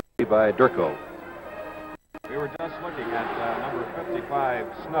 Recovery by Durko. We were just looking at number 55,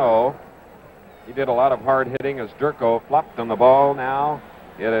 Snow. He did a lot of hard hitting as Durko flopped on the ball now.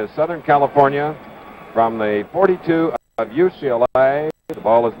 It is Southern California from the 42 of UCLA. The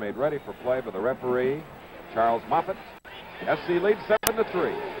ball is made ready for play by the referee, Charles Moffitt. SC leads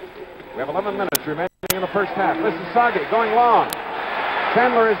 7-3. We have 11 minutes remaining in the first half. This is Sagi going long.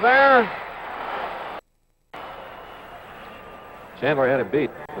 Chandler is there. Chandler had him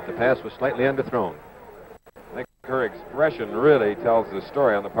beat, but the pass was slightly underthrown. I think her expression really tells the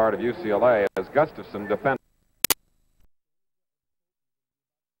story on the part of UCLA as Gustafson defends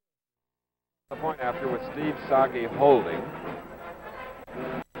the point after with Steve Sagi holding.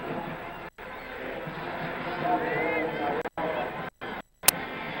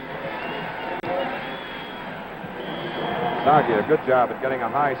 Sagi, a good job at getting a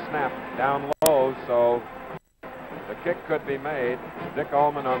high snap down low, so the kick could be made. Dick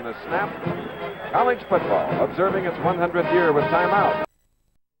Ullman on the snap. College football observing its 100th year with timeout.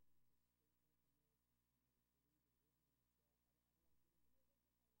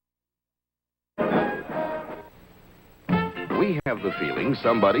 We have the feeling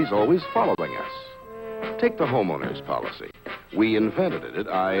somebody's always following us. Take the homeowner's policy. We invented it at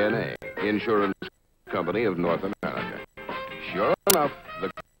INA, Insurance Company of North America. Sure enough,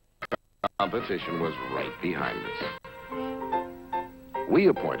 the competition was right behind us. We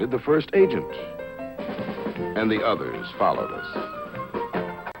appointed the first agent, and the others followed us.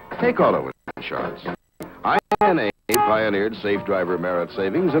 Take auto insurance. INA pioneered safe driver merit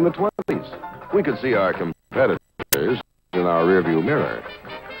savings in the 20s. We could see our competitors in our rearview mirror.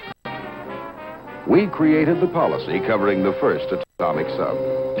 We created the policy covering the first atomic sub.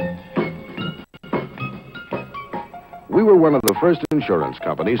 We were one of the first insurance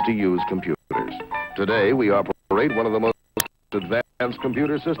companies to use computers. Today, we operate one of the most advanced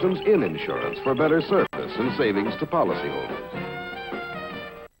computer systems in insurance for better service and savings to policyholders.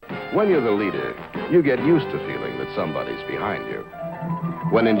 When you're the leader, you get used to feeling that somebody's behind you.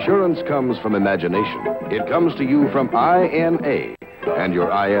 When insurance comes from imagination, it comes to you from INA and your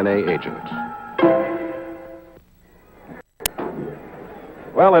INA agent.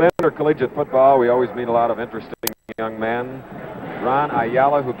 Well, in intercollegiate football, we always meet a lot of interesting young men. Ron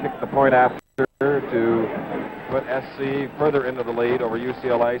Ayala, who kicked the point after to put SC further into the lead over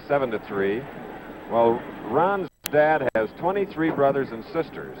UCLA, 7-3. Well, Ron's dad has 23 brothers and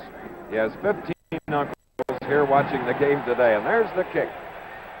sisters. He has 15 uncles here watching the game today, and there's the kick.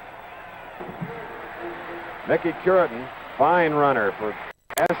 Mickey Curitin, fine runner for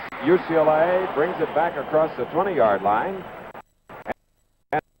UCLA, brings it back across the 20-yard line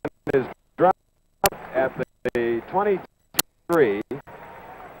and is dropped at the 23.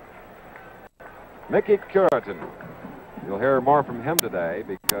 Mickey Curitin. You'll hear more from him today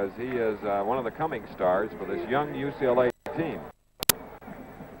because he is one of the coming stars for this young UCLA team.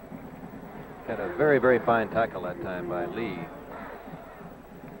 Had a very, very fine tackle that time by Lee.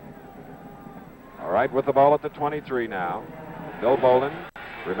 All right, with the ball at the 23 now. Bill Bolden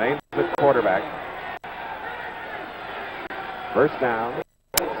remains at quarterback. First down,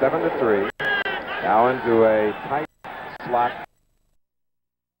 7-3. Now into a tight slot.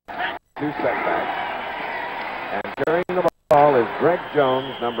 2 setbacks. And carrying the ball is Greg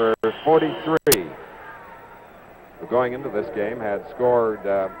Jones, number 43. Who going into this game had scored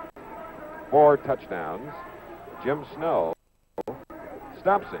 4 touchdowns. Jim Snow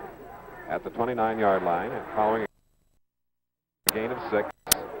stops him at the 29-yard line and following a gain of 6.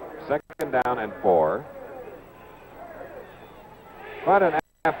 Second down and 4. Quite an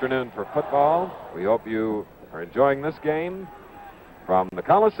afternoon for football. We hope you are enjoying this game from the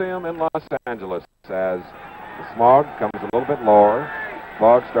Coliseum in Los Angeles as the smog comes a little bit lower.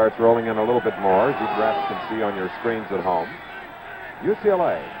 Fog starts rolling in a little bit more, as you perhaps can see on your screens at home.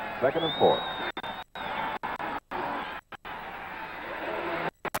 UCLA, 2nd and 4.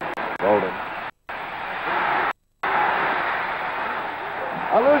 Bolden.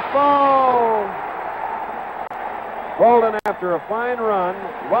 A loose ball! Bolden, after a fine run,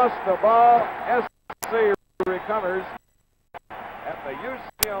 lost the ball. SC recovers at the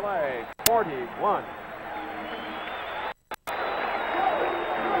UCLA 41.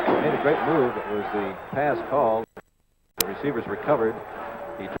 Made a great move. It was the pass called. The receivers recovered.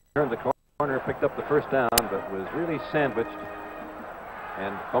 He turned the corner, picked up the first down, but was really sandwiched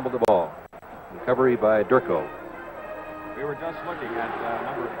and fumbled the ball. Recovery by Durko. We were just looking at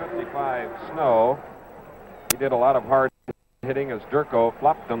number 55, Snow. He did a lot of hard hitting as Durko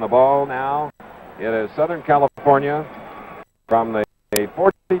flopped on the ball now. It is Southern California from the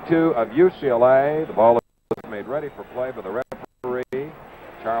 42 of UCLA. The ball is made ready for play by the referee,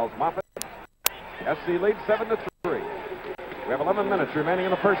 Charles Moffitt. SC leads 7-3. We have 11 minutes remaining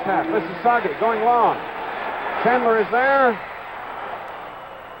in the first half. This is Sagi going long. Chandler is there.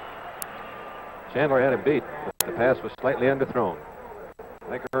 Chandler had him beat, but the pass was slightly underthrown. I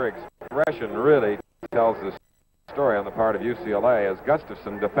think her expression really tells the story on the part of UCLA as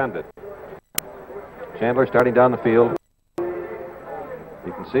Gustafson defended. Chandler starting down the field.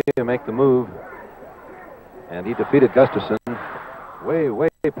 You can see him make the move, and he defeated Gustafson way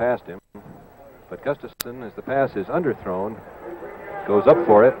past him. But Gustafson, as the pass is underthrown, goes up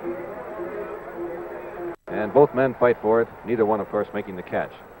for it, and both men fight for it, neither one, of course, making the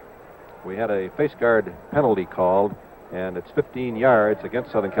catch. We had a face guard penalty called, and it's 15 yards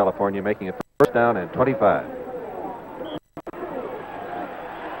against Southern California, making it first down and 25.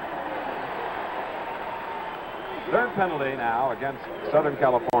 Third penalty now against Southern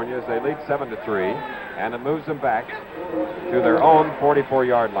California as they lead 7-3, and it moves them back to their own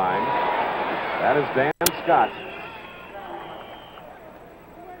 44-yard line. That is Dan Scott.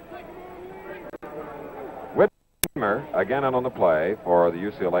 Whitmer again on the play for the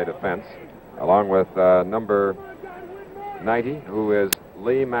UCLA defense, along with number 90, who is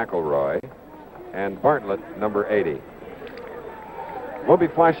Lee McElroy, and Bartlett, number 80. We'll be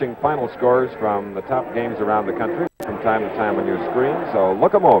flashing final scores from the top games around the country from time to time on your screen, so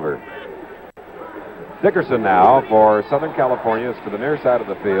look them over. Dickerson now for Southern California is to the near side of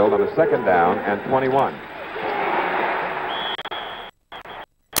the field on a second down and 21.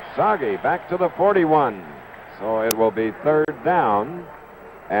 Soggy back to the 41. So it will be third down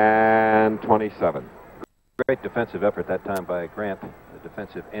and 27. Great defensive effort that time by Grant, the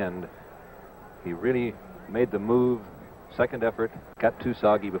defensive end. He really made the move, second effort, got too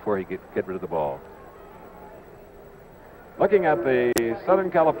soggy before he could get rid of the ball. Looking at the Southern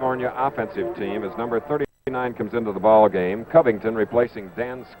California offensive team as number 39 comes into the ball game, Covington replacing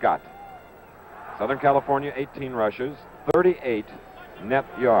Dan Scott. Southern California 18 rushes, 38 net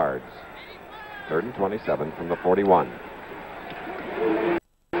yards. Third and 27 from the 41.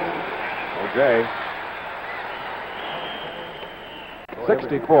 Okay.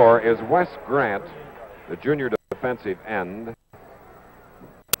 64 is Wes Grant, the junior defensive end.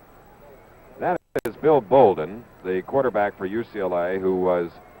 That is Bill Bolden, the quarterback for UCLA, who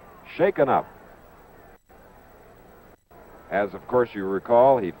was shaken up. As, of course, you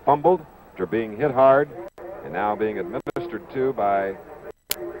recall, he fumbled after being hit hard and now being administered to by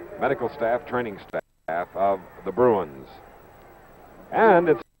medical staff, training staff of the Bruins. And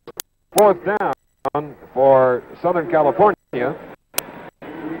it's fourth down for Southern California.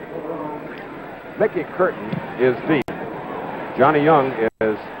 Mickey Curtin is deep. Johnny Young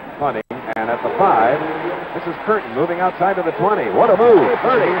is punting, and at the 5, this is Curtin moving outside of the 20. What a move!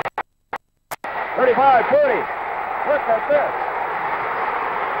 30, 35, 40. Look at this.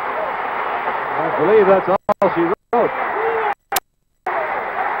 I believe that's all she wrote.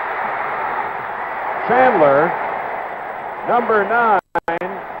 Chandler, number 9,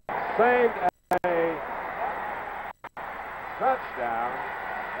 saved a touchdown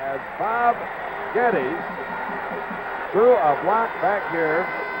as Bob Geddes threw a block back here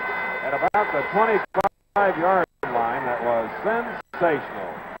at about the 25-yard line that was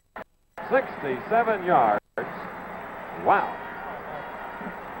sensational. 67 yards. Wow.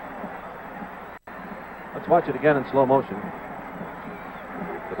 Let's watch it again in slow motion.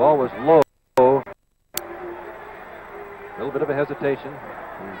 The ball was low. A little bit of a hesitation.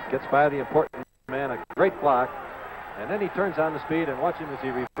 He gets by the important man, a great block. And then he turns on the speed, and watch him as he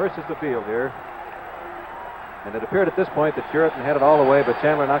reverses the field here. And it appeared at this point that Puritan had it all the way, but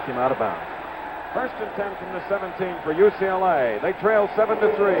Chandler knocked him out of bounds. First and 10 from the 17 for UCLA. They trail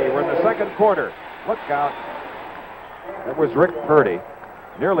 7-3. We're in the second quarter. Look out. That was Rick Purdy.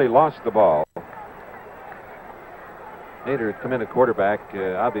 Nearly lost the ball. Nader had come in at quarterback.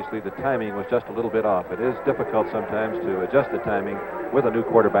 Obviously, the timing was just a little bit off. It is difficult sometimes to adjust the timing with a new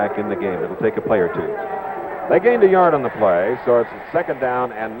quarterback in the game. It'll take a play or two. They gained a yard on the play, so it's second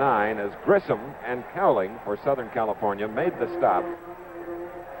down and 9 as Grissom and Cowling for Southern California made the stop.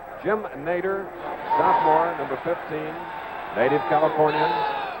 Jim Nader, sophomore, number 15, native Californian,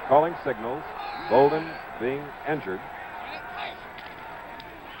 calling signals. Bolden being injured.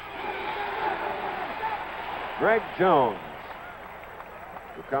 Greg Jones,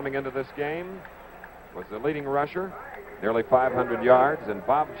 who coming into this game was the leading rusher, nearly 500 yards, and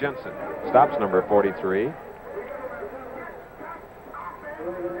Bob Jensen stops number 43.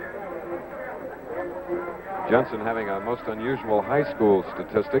 Jensen having a most unusual high school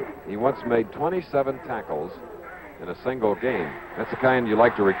statistic. He once made 27 tackles in a single game. That's the kind you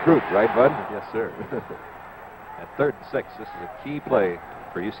like to recruit, right, Bud? Yes, sir. At 3rd and 6, this is a key play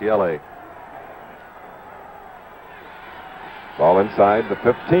for UCLA. Ball inside the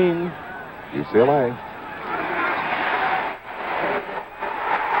 15, UCLA.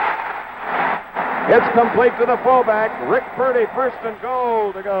 It's complete to the fullback. Rick Purdy, first and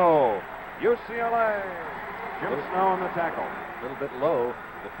goal to go. UCLA. Jim Snow on the tackle. A little bit low,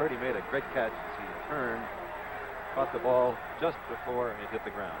 but Purdy made a great catch as he turned, caught the ball just before it hit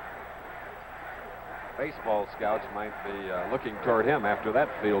the ground. Baseball scouts might be looking toward him after that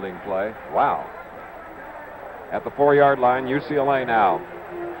fielding play. Wow. At the 4-yard line, UCLA now.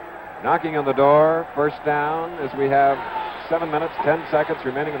 Knocking on the door, first down as we have 7 minutes, 10 seconds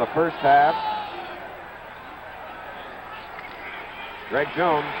remaining in the first half. Greg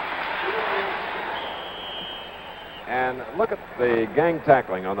Jones. And look at the gang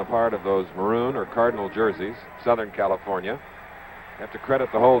tackling on the part of those maroon or cardinal jerseys, Southern California. Have to credit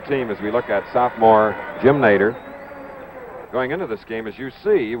the whole team as we look at sophomore Jim Nader. Going into this game, as you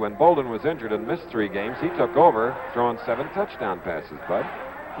see, when Bolden was injured and missed 3 games, he took over, throwing 7 touchdown passes, Bud.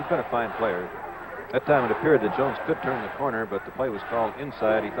 He's been a fine player. That time it appeared that Jones could turn the corner, but the play was called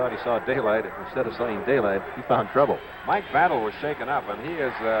inside. He thought he saw daylight. Instead of seeing daylight, he found trouble. Mike Battle was shaken up, and he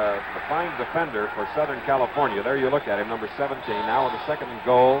is a fine defender for Southern California. There you look at him, number 17. Now with a second and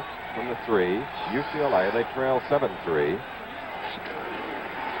goal from the 3. UCLA, they trail 7-3.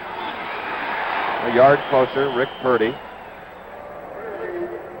 A yard closer, Rick Purdy.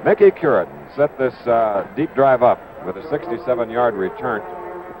 Mickey Curitin set this deep drive up with a 67-yard return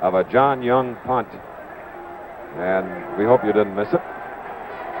of a John Young punt. And we hope you didn't miss it.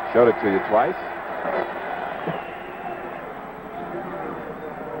 Showed it to you twice.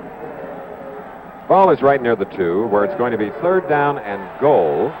 Ball is right near the 2, where it's going to be 3rd down and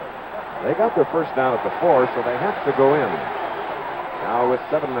goal. They got their first down at the 4, so they have to go in. Now with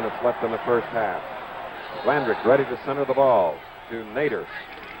 7 minutes left in the first half. Landrick ready to center the ball to Nader.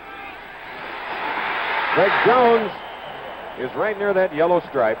 Greg Jones is right near that yellow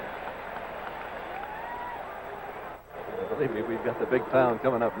stripe. Believe me, we've got the big town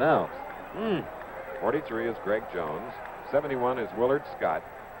coming up now. 43 is Greg Jones. 71 is Willard Scott.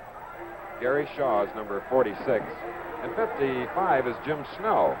 Gary Shaw is number 46. And 55 is Jim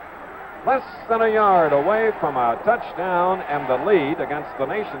Snow. Less than a yard away from a touchdown and the lead against the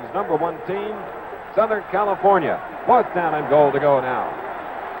nation's number 1 team, Southern California. 4th down and goal to go now.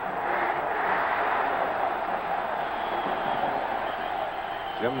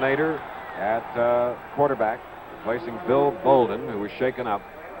 Jim Nader at quarterback, replacing Bill Bolden, who was shaken up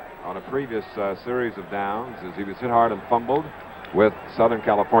on a previous series of downs as he was hit hard and fumbled, with Southern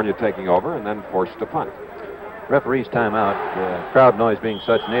California taking over and then forced to punt. Referee's timeout. The crowd noise being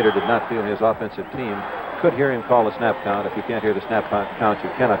such, Nader did not feel his offensive team could hear him call the snap count. If you can't hear the snap count,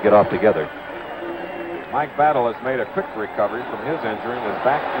 you cannot get off together. Mike Battle has made a quick recovery from his injury and is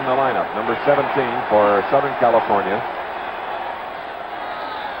back in the lineup. Number 17 for Southern California.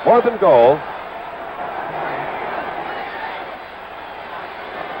 4th and goal.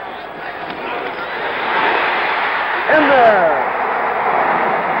 In there!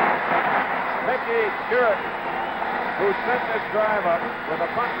 Mickey Curitin, who set this drive up with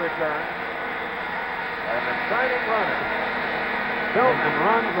a punt return. An exciting runner. Built and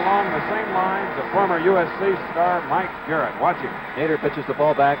runs along the same lines of former USC star Mike Garrett. Watch him. Nader pitches the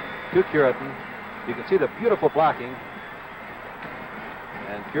ball back to Curitin. You can see the beautiful blocking.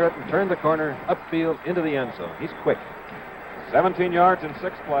 And Curitin turned the corner upfield into the end zone. He's quick. 17 yards in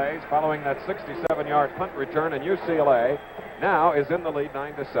 6 plays following that 67-yard punt return, and UCLA now is in the lead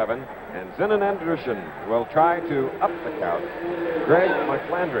 9-7. And Zinnen Andruschen will try to up the count. Greg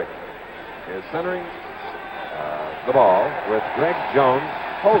McLandrick is centering the ball with Greg Jones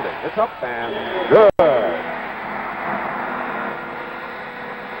holding. It's up and good.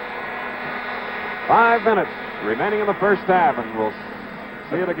 5 minutes remaining in the first half, and we'll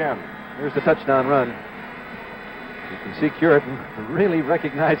see it again. Here's the touchdown run. You can see Curitin really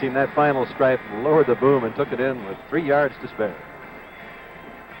recognizing that final stripe, lowered the boom and took it in with 3 yards to spare.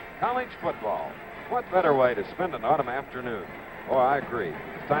 College football. What better way to spend an autumn afternoon? Oh, I agree.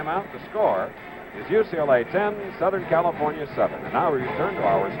 Timeout. The score is UCLA 10, Southern California 7. And now we return to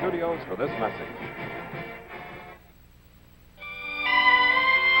our studios for this message.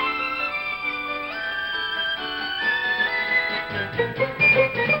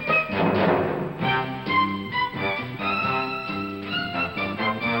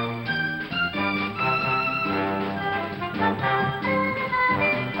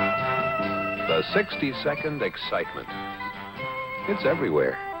 The 60-second excitement. It's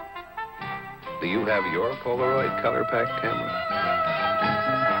everywhere. Do you have your Polaroid color pack camera?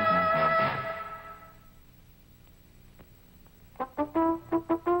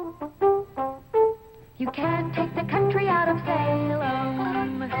 You can't take the country out of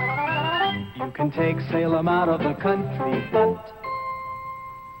Salem. You can take Salem out of the country, but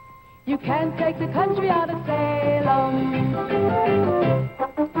You can't take the country out of Salem.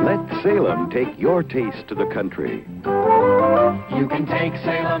 Let Salem take your taste to the country. You can take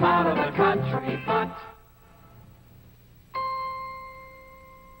Salem out of the country, but...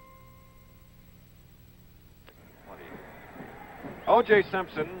 O.J.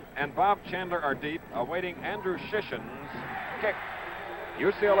 Simpson and Bob Chandler are deep, awaiting Andrew Shishin's kick.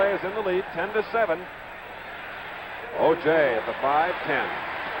 UCLA is in the lead, 10-7. O.J. at the 5-10,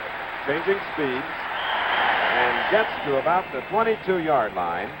 changing speeds, and gets to about the 22-yard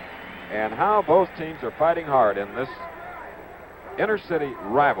line. And how both teams are fighting hard in this inter-city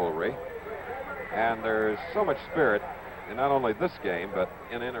rivalry. And there's so much spirit in not only this game, but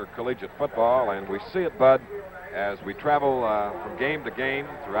in intercollegiate football. And we see it, Bud, as we travel from game to game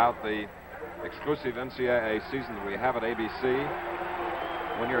throughout the exclusive NCAA season that we have at ABC.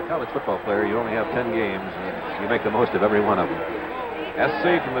 When you're a college football player, you only have 10 games, and you make the most of every one of them.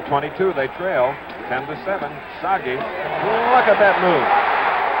 SC from the 22, they trail 10-7. Sagi, look at that move.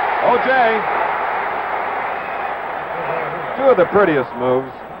 O.J. Two of the prettiest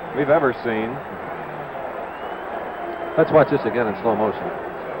moves we've ever seen. Let's watch this again in slow motion.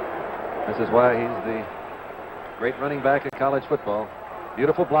 This is why he's the great running back of college football.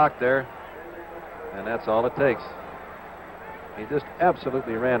 Beautiful block there, and that's all it takes. He just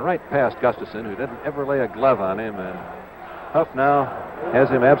absolutely ran right past Gustafson, who didn't ever lay a glove on him, and Huff now has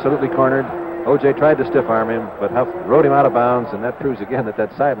him absolutely cornered. O.J. tried to stiff arm him, but Huff rode him out of bounds, and that proves again that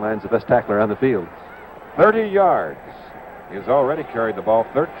sideline's the best tackler on the field. 30 yards. He's already carried the ball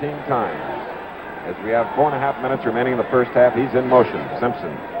 13 times. As we have 4.5 minutes remaining in the first half, he's in motion. Simpson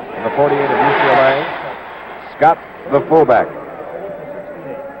in the 48 of UCLA. Scott, the fullback.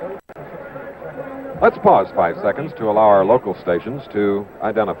 Let's pause 5 seconds to allow our local stations to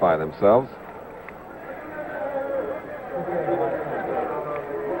identify themselves.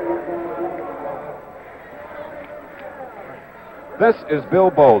 This is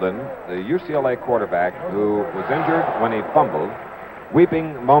Bill Bolden, the UCLA quarterback who was injured when he fumbled,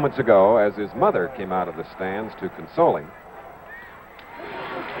 weeping moments ago as his mother came out of the stands to console him.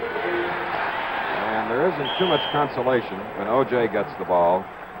 And there isn't too much consolation when O.J. gets the ball.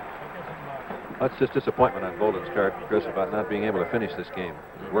 That's just disappointment on Bolden's part, Chris, about not being able to finish this game.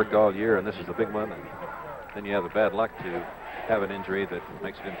 He's worked all year, and this is the big one, and then you have the bad luck to have an injury that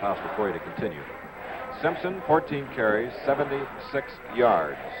makes it impossible for you to continue. Simpson, 14 carries, 76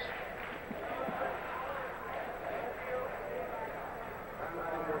 yards.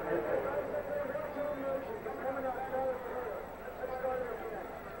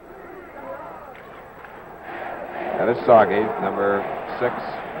 That is Sagi, number 6.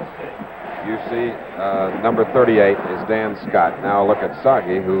 UC, number 38 is Dan Scott. Now look at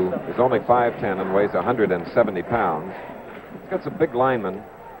Sagi, who is only 5'10" and weighs 170 pounds. He's got some big linemen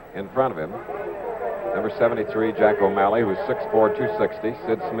in front of him. Number 73, Jack O'Malley, who's 6'4", 260.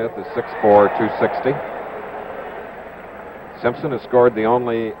 Sid Smith is 6'4", 260. Simpson has scored the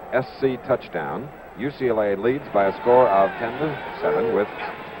only SC touchdown. UCLA leads by a score of 10-7 with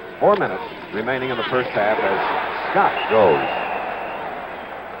 4 minutes remaining in the first half as Scott goes.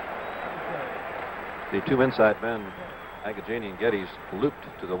 The two inside men, Agajani and Geddes, looped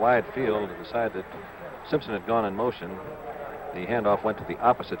to the wide field to the side that Simpson had gone in motion. The handoff went to the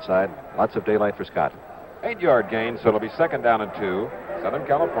opposite side. Lots of daylight for Scott. 8-yard gain, so it'll be 2nd down and 2. Southern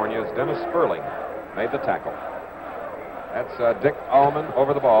California's Dennis Sperling made the tackle. That's Dick Allman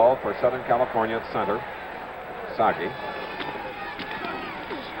over the ball for Southern California at center. Sagi.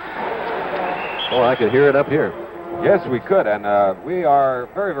 Oh, I could hear it up here. Yes, we could, and we are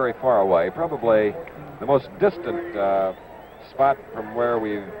very, very far away, probably the most distant spot from where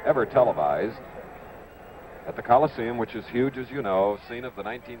we've ever televised, at the Coliseum, which is huge, as you know, scene of the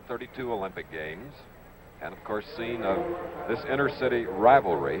 1932 Olympic Games, and of course scene of this inter-city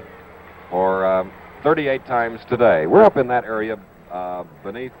rivalry for 38 times today. We're up in that area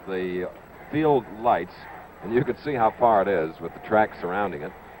beneath the field lights, and you can see how far it is with the track surrounding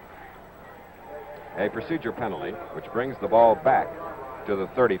it. A procedure penalty, which brings the ball back to the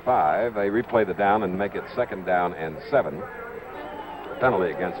 35. They replay the down and make it 2nd down and 7.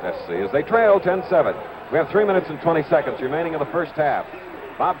 Penalty against SC as they trail 10-7. We have 3 minutes and 20 seconds remaining in the first half.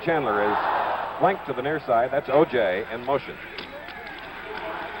 Bob Chandler is flanked to the near side. That's O.J. in motion.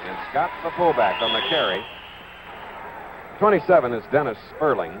 And Scott, the fullback, on the carry. 27 is Dennis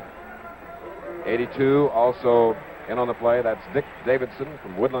Sperling. 82 also in on the play. That's Dick Davidson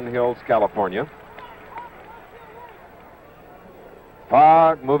from Woodland Hills, California.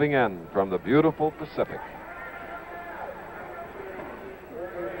 Fog moving in from the beautiful Pacific.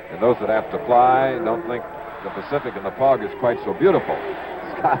 And those that have to fly don't think the Pacific and the fog is quite so beautiful.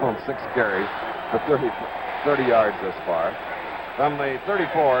 Collins, 6 carries for 30 yards thus far. From the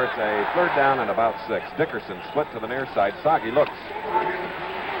 34, it's a 3rd down and about 6. Dickerson split to the near side. Sagi looks.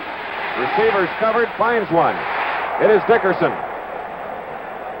 Receivers covered, finds one. It is Dickerson.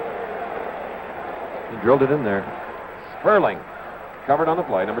 He drilled it in there. Sperling covered on the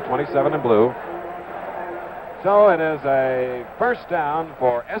play, number 27 in blue. So it is a 1st down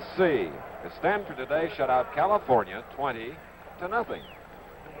for SC. As Stanford today shut out California 20-0.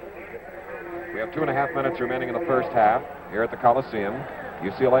 We have 2.5 minutes remaining in the first half here at the Coliseum.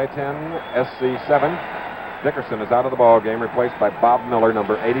 UCLA 10, SC 7. Dickerson is out of the ball game, replaced by Bob Miller,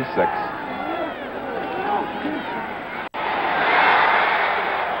 number 86.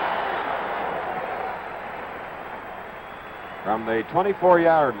 From the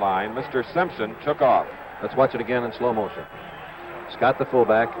 24-yard line, Mr. Simpson took off. Let's watch it again in slow motion. Scott, the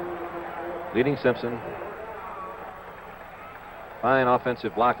fullback, leading Simpson. Fine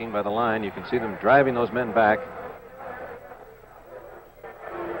offensive blocking by the line. You can see them driving those men back.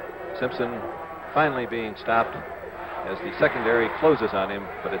 Simpson finally being stopped as the secondary closes on him,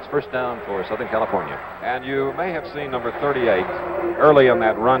 but it's 1st down for Southern California. And you may have seen number 38 early in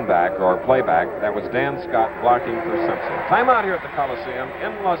that run back or playback. That was Dan Scott blocking for Simpson. Timeout here at the Coliseum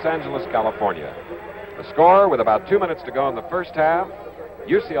in Los Angeles, California. The score with about 2 minutes to go in the first half,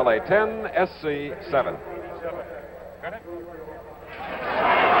 UCLA 10, SC 7.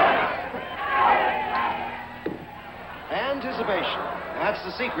 Anticipation. That's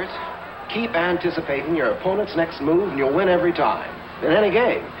the secret. Keep anticipating your opponent's next move and you'll win every time. In any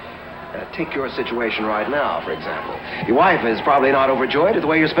game. Take your situation right now, for example. Your wife is probably not overjoyed at the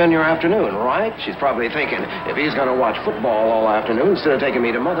way you spend your afternoon, right? She's probably thinking, if he's going to watch football all afternoon, instead of taking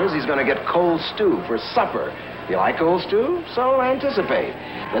me to Mother's, he's going to get cold stew for supper. You like cold stew? So anticipate.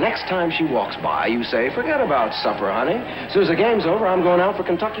 The next time she walks by, you say, forget about supper, honey. As soon as the game's over, I'm going out for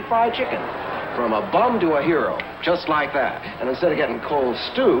Kentucky Fried Chicken. From a bum to a hero, just like that. And instead of getting cold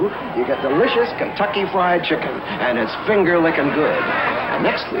stew, you get delicious Kentucky Fried Chicken, and it's finger-licking good. And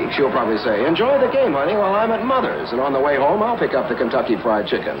next week, she'll probably say, enjoy the game, honey, while I'm at Mother's. And on the way home, I'll pick up the Kentucky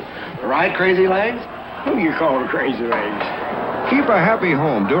Fried Chicken. Right, Crazy Legs? Who you call Crazy Legs? Keep a happy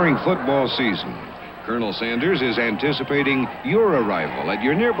home during football season. Colonel Sanders is anticipating your arrival at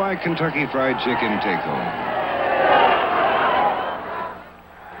your nearby Kentucky Fried Chicken take-home.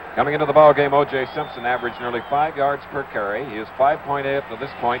 Coming into the ball game, O.J. Simpson averaged nearly 5 yards per carry. He is 5.8 to this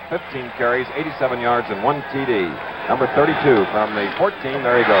point, 15 carries, 87 yards, and 1 TD. Number 32 from the 14.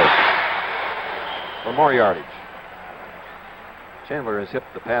 There he goes for more yardage. Chandler has hit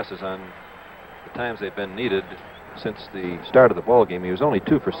the passes on the times they've been needed since the start of the ball game. He was only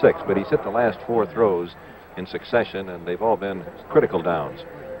 2 for 6, but he's hit the last 4 throws in succession, and they've all been critical downs.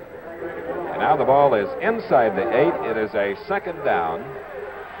 And now the ball is inside the 8. It is a 2nd down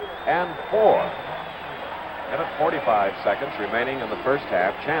and 4. Minute 45 seconds remaining in the first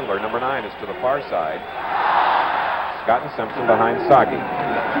half. Chandler, number 9, is to the far side. Scott and Simpson behind Sagi.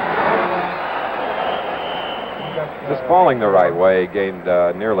 Just falling the right way, gained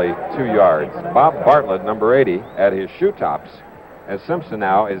nearly 2 yards. Bob Bartlett, number 80, at his shoe tops, as Simpson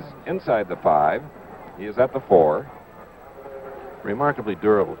now is inside the 5. He is at the 4. Remarkably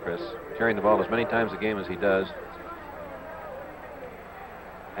durable, Chris, carrying the ball as many times a game as he does.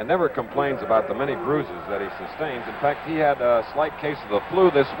 And never complains about the many bruises that he sustains. In fact, he had a slight case of the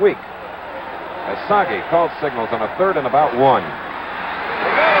flu this week, as Sagi called signals on a 3rd and about 1.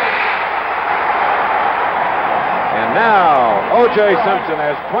 And now, O.J. Simpson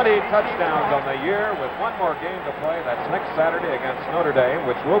has 20 touchdowns on the year with 1 more game to play. That's next Saturday against Notre Dame,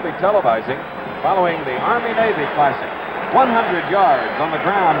 which we'll be televising following the Army-Navy Classic. 100 yards on the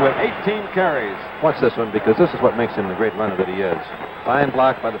ground with 18 carries. Watch this one, because this is what makes him the great runner that he is. Fine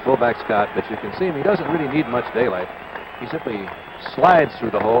block by the fullback Scott, but you can see him. He doesn't really need much daylight. He simply slides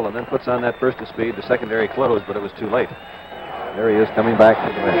through the hole and then puts on that burst of speed. The secondary closed, but it was too late. There he is coming back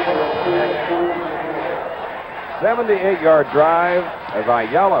to the bench. 78-yard drive as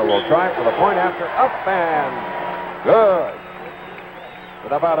Ayala will try for the point after. Up and good.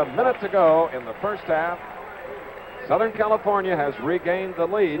 With about a minute to go in the first half, Southern California has regained the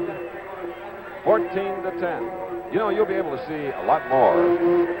lead, 14-10. You know, you'll be able to see a lot more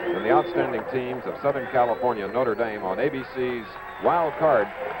than the outstanding teams of Southern California and Notre Dame on ABC's wild card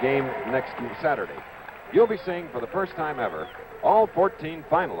game next Saturday. You'll be seeing for the first time ever all 14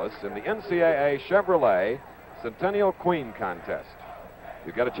 finalists in the NCAA Chevrolet Centennial Queen Contest.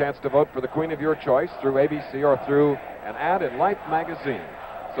 You get a chance to vote for the queen of your choice through ABC or through an ad in Life magazine.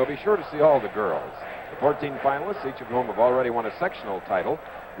 So be sure to see all the girls. The 14 finalists, each of whom have already won a sectional title,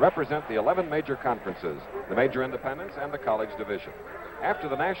 represent the 11 major conferences, the major independents, and the college division. After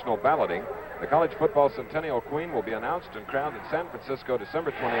the national balloting, the college football Centennial Queen will be announced and crowned in San Francisco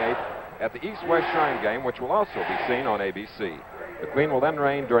December 28th at the East-West Shrine Game, which will also be seen on ABC. The Queen will then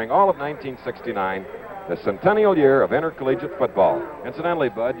reign during all of 1969, the centennial year of intercollegiate football. Incidentally,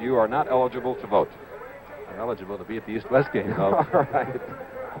 Bud, you are not eligible to vote. I'm eligible to be at the East-West game, though. All right.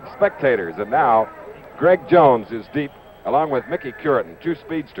 Spectators, and now Greg Jones is deep, along with Mickey Curitin, two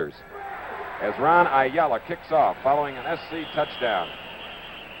speedsters, as Ron Ayala kicks off following an SC touchdown.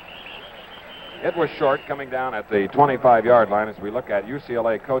 It was short, coming down at the 25-yard line as we look at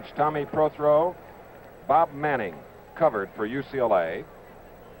UCLA coach Tommy Prothro. Bob Manning covered for UCLA.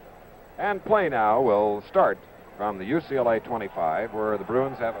 And play now will start from the UCLA 25, where the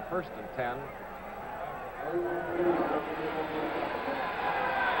Bruins have a 1st and 10.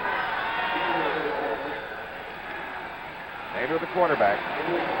 Nader, the quarterback.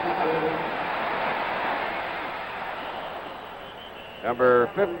 Number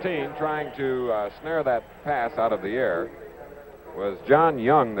 15, trying to snare that pass out of the air, was John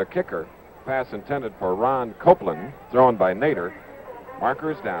Young, the kicker. Pass intended for Ron Copeland, thrown by Nader.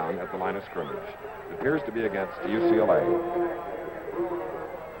 Markers down at the line of scrimmage. It appears to be against UCLA.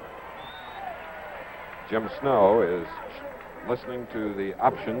 Jim Snow is listening to the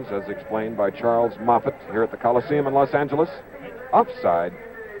options as explained by Charles Moffett here at the Coliseum in Los Angeles. Offside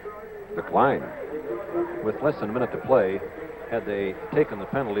decline. With less than a minute to play, had they taken the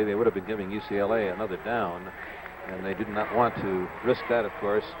penalty, they would have been giving UCLA another down, and they did not want to risk that, of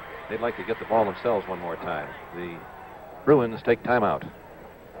course. They'd like to get the ball themselves one more time. The Bruins take timeout.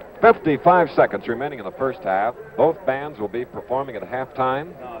 55 seconds remaining in the first half. Both bands will be performing at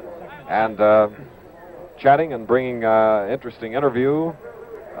halftime and chatting and bringing interesting interview.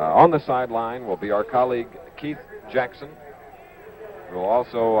 On the sideline will be our colleague Keith Jackson, who will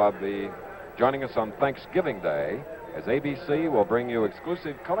also be joining us on Thanksgiving Day, as ABC will bring you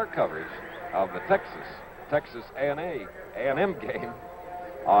exclusive color coverage of the Texas A&M game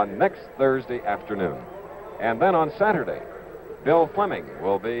on next Thursday afternoon. And then on Saturday, Bill Fleming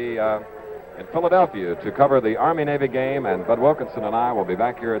will be in Philadelphia to cover the Army-Navy game, and Bud Wilkinson and I will be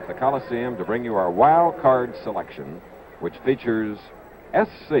back here at the Coliseum to bring you our wild card selection, which features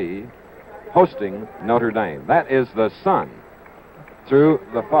SC hosting Notre Dame. That is the sun through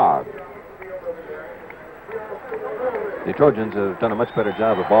the fog. The Trojans have done a much better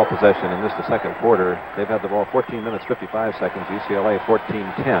job of ball possession in this, the second quarter. They've had the ball 14 minutes, 55 seconds. UCLA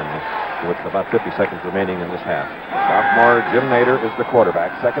 14-10, with about 50 seconds remaining in this half. Sophomore Jim Nader is the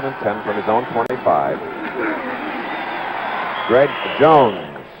quarterback, 2nd and 10 from his own 25. Greg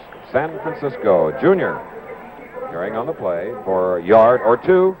Jones, San Francisco, junior, carrying on the play for a yard or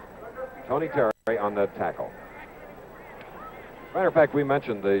two. Tony Terry on the tackle. Matter of fact, we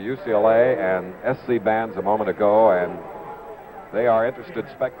mentioned the UCLA and SC bands a moment ago, and they are interested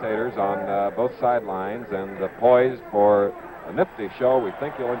spectators on both sidelines and poised for a nifty show. We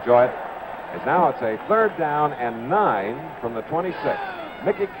think you'll enjoy it. As now it's a 3rd down and 9 from the 26.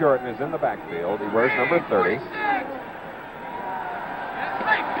 Mickey Curitin is in the backfield. He wears number 30.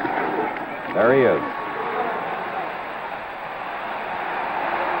 There he is.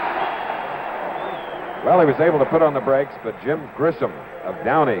 Well, he was able to put on the brakes, but Jim Grissom of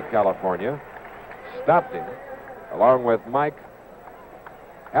Downey, California, stopped him, along with Mike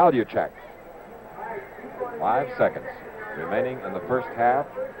Haluchak. 5 seconds remaining in the first half.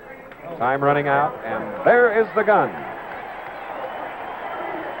 Time running out, and there is the gun.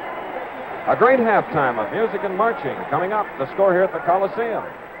 A great halftime of music and marching coming up. The score here at the Coliseum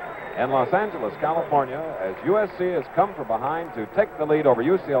in Los Angeles, California, as USC has come from behind to take the lead over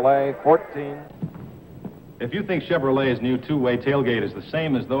UCLA 14. If you think Chevrolet's new two-way tailgate is the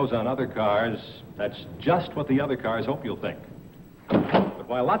same as those on other cars, that's just what the other cars hope you'll think. But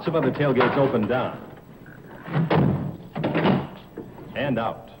while lots of other tailgates open down and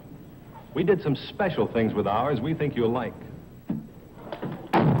out, we did some special things with ours we think you'll like.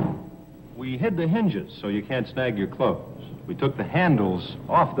 We hid the hinges so you can't snag your clothes. We took the handles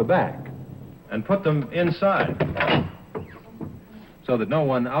off the back and put them inside so that no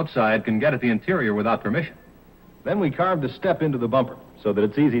one outside can get at the interior without permission. Then we carved a step into the bumper so that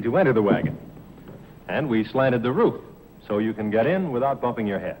it's easy to enter the wagon. And we slanted the roof so you can get in without bumping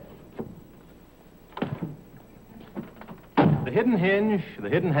your head. The hidden hinge, the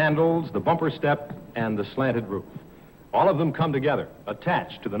hidden handles, the bumper step, and the slanted roof. All of them come together,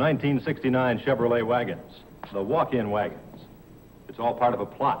 attached to the 1969 Chevrolet wagons, the walk-in wagons. It's all part of a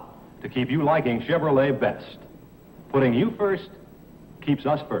plot to keep you liking Chevrolet best. Putting you first keeps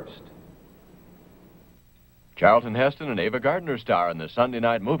us first. Charlton Heston and Ava Gardner star in the Sunday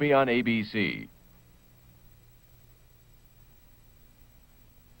night movie on ABC.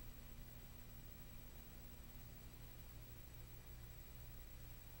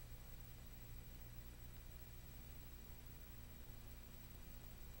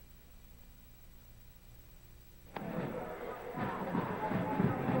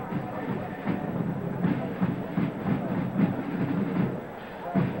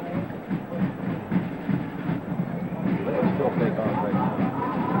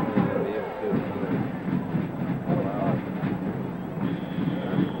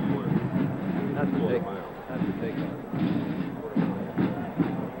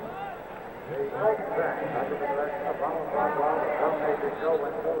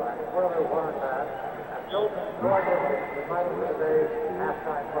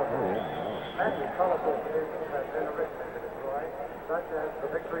 Such as the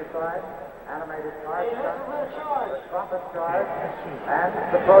victory side, animated card, the trumpet card, and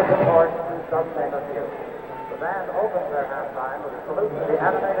the Trojan horse of famous youth. The band opens their halftime with a salute to the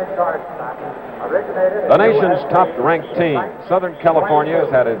animated card stock, originated The nation's top-ranked team, Southern California,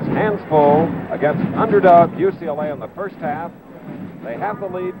 has had its hands full against underdog UCLA in the first half. They have the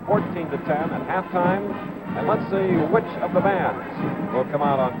lead 14-10 at halftime, and let's see which of the bands will come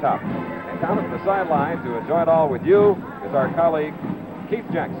out on top. And down at the sideline to enjoy it all with you is our colleague, Keith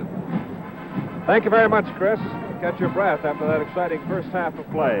Jackson. Thank you very much, Chris. Catch your breath after that exciting first half of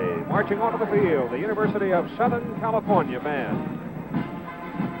play. Marching onto the field, the University of Southern California band.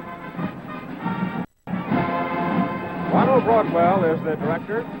 Ronald Broadwell is the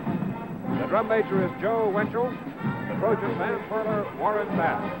director. The drum major is Joe Winchell. The Trojan band twirler, Warren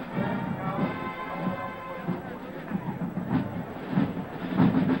Bass.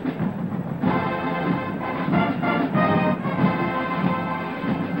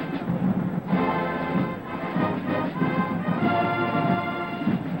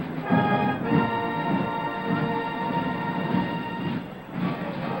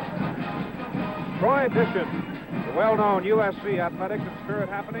 Edition, the well-known USC athletic and spirit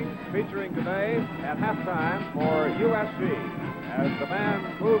happenings featuring today at halftime for USC as the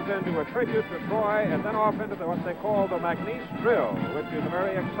band moves into a tribute to Troy and then off into what they call the McNeese Drill, which is a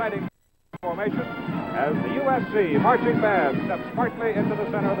very exciting formation as the USC marching band steps smartly into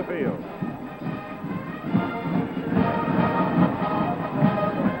the center of the field.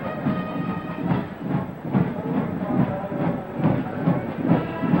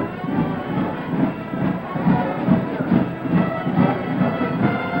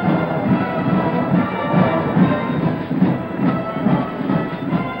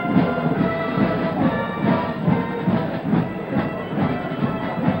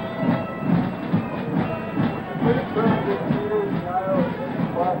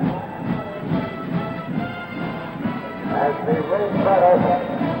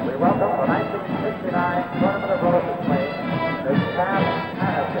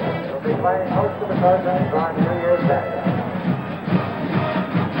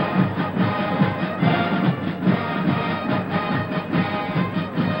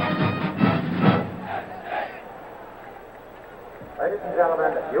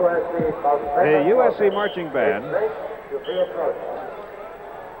 The USC marching band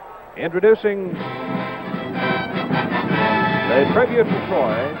introducing the tribute to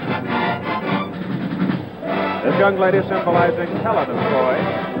Troy. This young lady symbolizing Helen of Troy.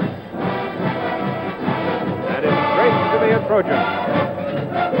 And it's great to be a Trojan.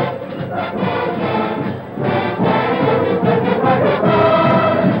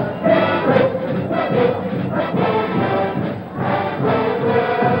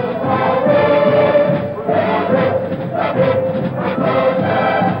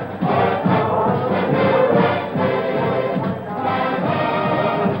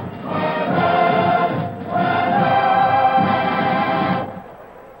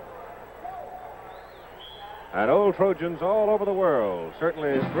 Trojans all over the world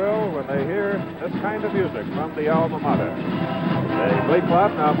certainly thrill when they hear this kind of music from the alma mater. The Glee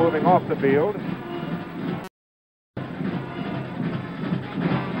Club now moving off the field.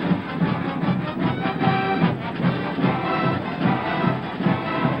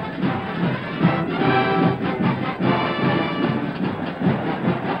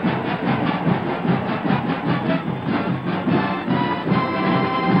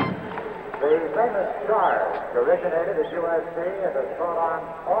 Originated at USC and has gone on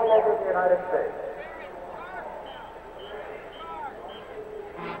all over the United States.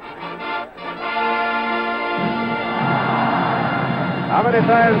 How many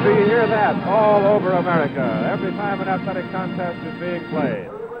times do you hear that all over America? Every time an athletic contest is being played.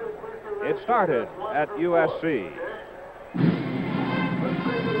 It's started at USC.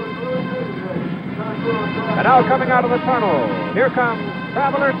 And now coming out of the tunnel, here comes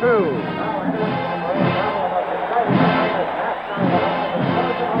Traveler 2.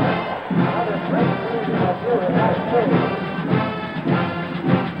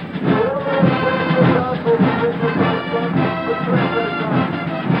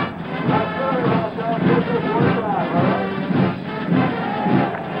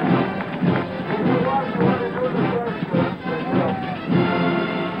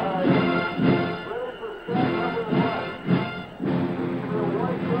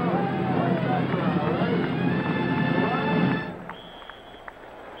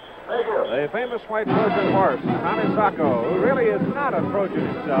 The famous white Trojan horse, Hanisako, who really is not a Trojan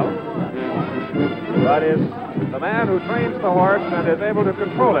himself, but is the man who trains the horse and is able to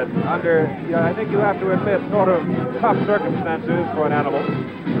control it under, I think you have to admit, sort of tough circumstances for an animal.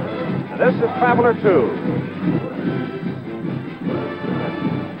 And this is Traveler 2.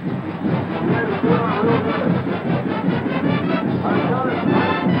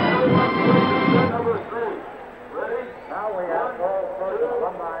 Now we have all Trojan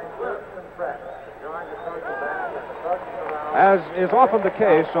alumni, and friends, to join the Trojan band and the Trojans around. As is often the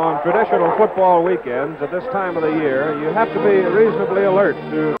case on traditional football weekends at this time of the year, you have to be reasonably alert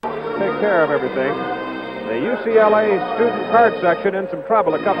to take care of everything. The UCLA student card section in some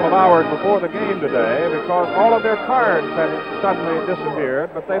trouble a couple of hours before the game today because all of their cards had suddenly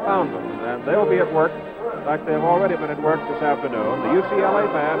disappeared, but they found them, and they'll be at work. In fact, they've already been at work this afternoon. The UCLA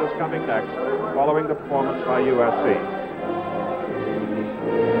band is coming next, following the performance by USC.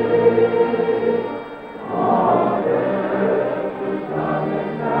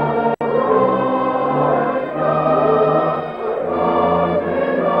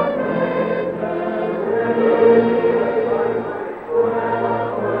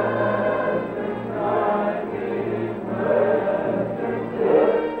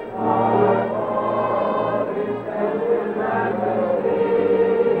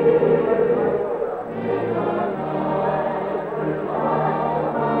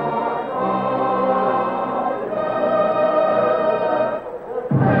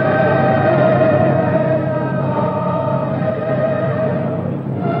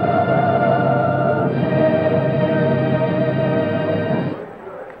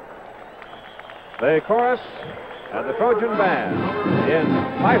 The chorus and the Trojan band in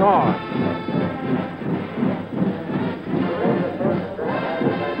Fight On.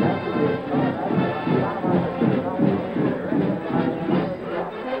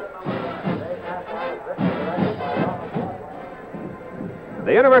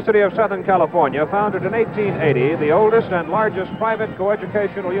 The University of Southern California, founded in 1880, the oldest and largest private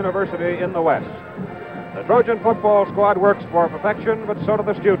coeducational university in the West. The Trojan football squad works for perfection, but so do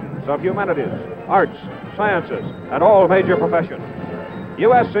the students of humanities, arts, sciences, and all major professions.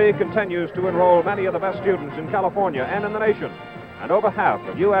 USC continues to enroll many of the best students in California and in the nation, and over half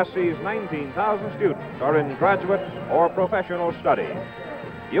of USC's 19,000 students are in graduate or professional study.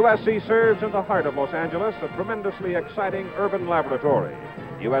 USC serves in the heart of Los Angeles, a tremendously exciting urban laboratory.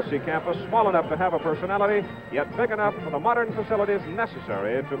 USC campus small enough to have a personality, yet big enough for the modern facilities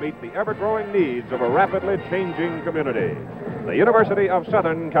necessary to meet the ever-growing needs of a rapidly changing community. The University of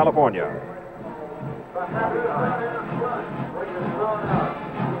Southern California.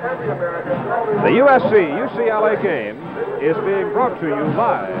 The USC-UCLA game is being brought to you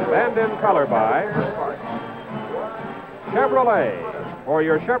live and in color by Chevrolet, for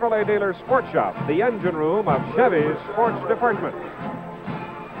your Chevrolet dealer sports shop, the engine room of Chevy's sports department.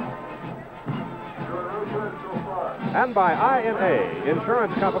 And by INA,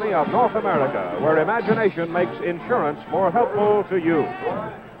 Insurance Company of North America, where imagination makes insurance more helpful to you.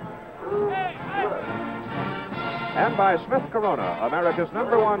 And by Smith Corona, America's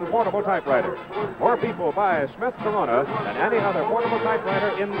 #1 portable typewriter. More people buy Smith Corona than any other portable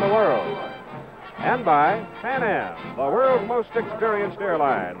typewriter in the world. And by Pan Am, the world's most experienced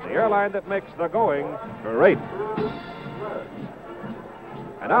airline, the airline that makes the going great.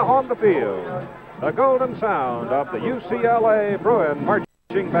 And now on the field, the golden sound of the UCLA Bruin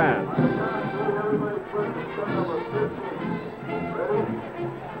marching band.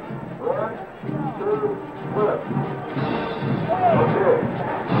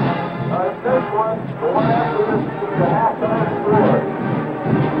 This one, the one after this is the halftime score.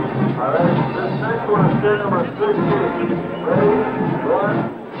 All right, this next one is game number 16. Ready? 1,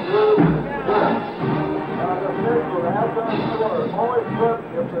 2, 3. Now the next one, the halftime score. Always flip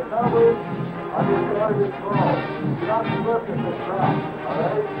if the numbers on your card is wrong. Do not flip if it's wrong. All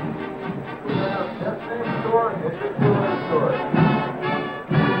right? We have that same score and this score.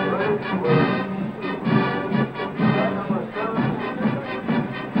 Ready?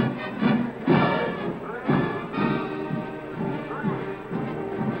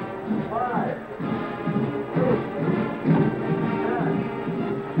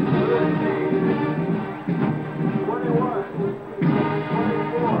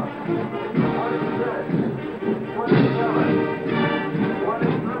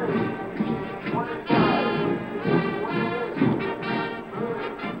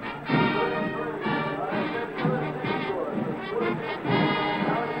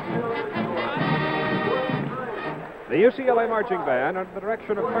 The UCLA marching band, under the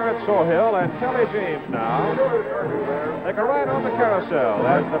direction of Clarence Sohill and Kelly James now, take a ride on the carousel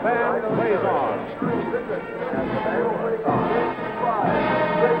as the band plays on.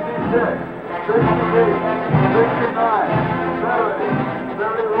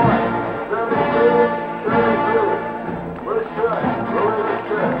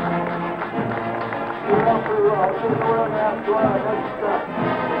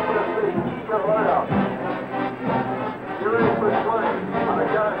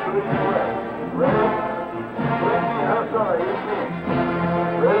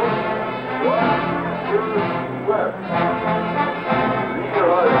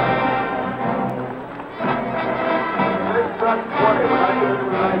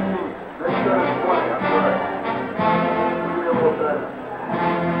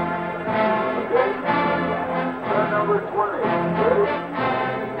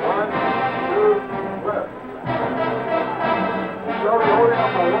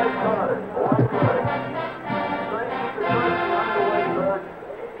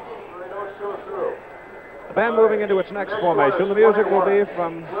 'The band moving into its next formation. The music will be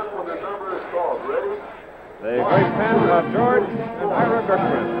from the great pen of George and Ira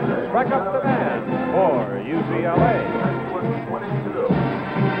Gershwin. Strike up the band for UCLA.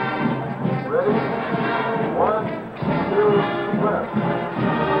 Ready? 1, 2, left.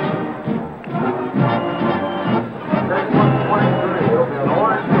 Next one, 23. It'll be an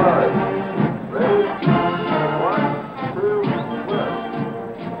orange card. Ready? 1, 2, left.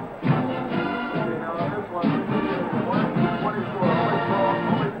 Okay, now on this one, 24.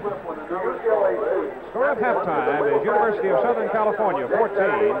 Only flip when the UCLA. Score at halftime is University of Southern California 14,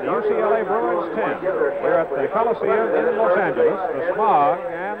 the UCLA Bruins 10. We're at the Coliseum in Los Angeles. The smog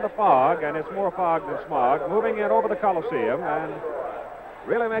and the fog, and it's more fog than smog, moving in over the Coliseum and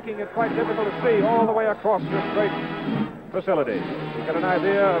really making it quite difficult to see all the way across this great facility. You get an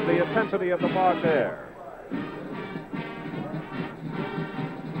idea of the intensity of the fog there.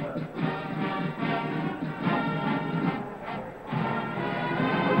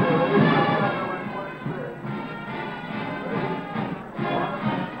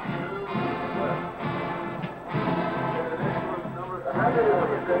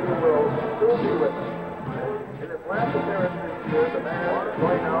 In its last appearance this year, the band is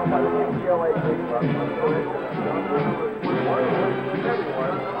joined now by the UCLA Glee Club.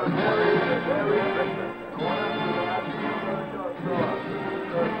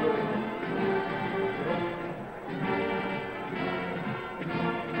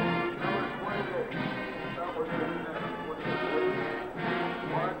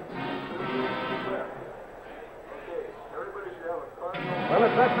 Well,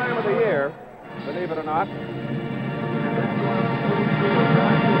 it's that time of the year, believe it or not.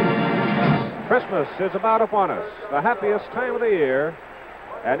 Christmas is about upon us, the happiest time of the year.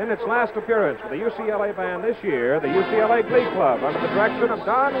 And in its last appearance with the UCLA band this year, the UCLA Glee Club, under the direction of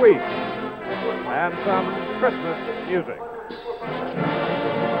Don Weeks, and some Christmas music.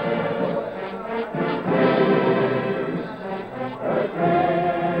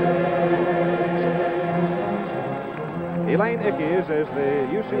 Elaine Ickes is the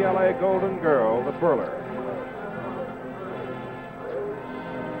UCLA Golden Girl, the twirler.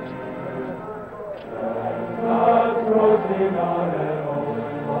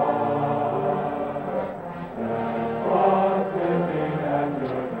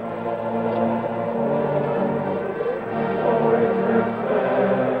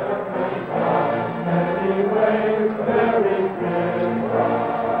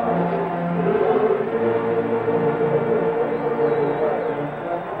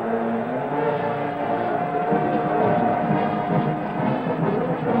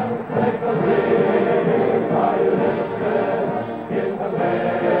 In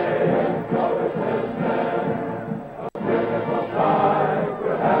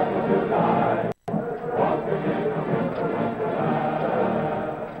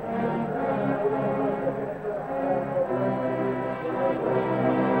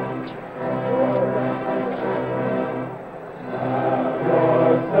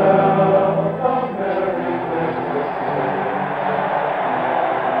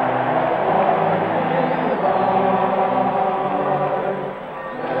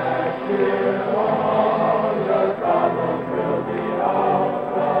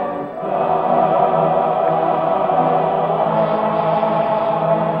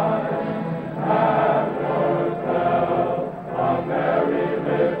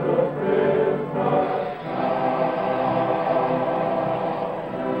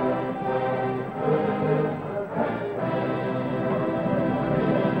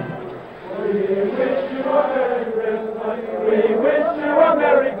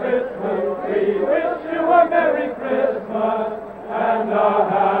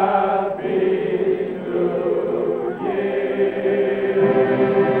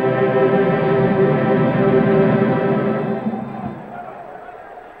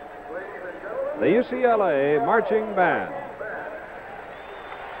The UCLA Marching Band.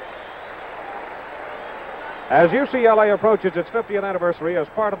 As UCLA approaches its 50th anniversary as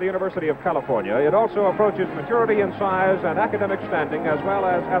part of the University of California, it also approaches maturity in size and academic standing as well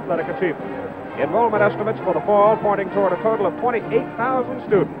as athletic achievement. Enrollment estimates for the fall pointing toward a total of 28,000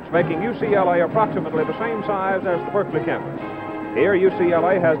 students, making UCLA approximately the same size as the Berkeley campus. Here,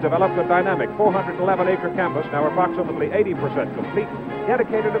 UCLA has developed a dynamic 411-acre campus, now approximately 80% complete,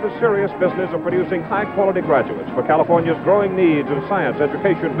 dedicated to the serious business of producing high-quality graduates for California's growing needs in science,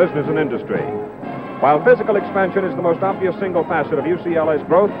 education, business, and industry. While physical expansion is the most obvious single facet of UCLA's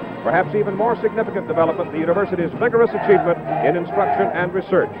growth, perhaps even more significant development, the university's vigorous achievement in instruction and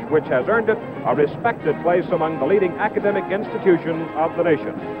research, which has earned it a respected place among the leading academic institutions of the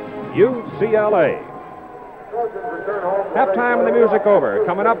nation. UCLA. Halftime and the music over.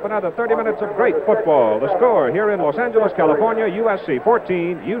 Coming up, another 30 minutes of great football. The score here in Los Angeles, California, USC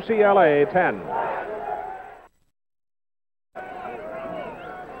 14, UCLA 10.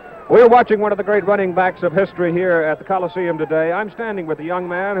 We're watching one of the great running backs of history here at the Coliseum today. I'm standing with a young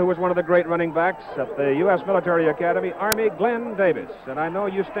man who was one of the great running backs at the U.S. Military Academy, Army, Glenn Davis. And I know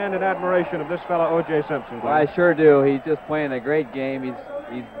you stand in admiration of this fellow, O.J. Simpson. Well, I sure do. He's just playing a great game.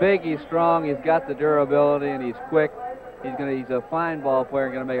 He's big, he's strong, he's got the durability, and he's quick. He's a fine ball player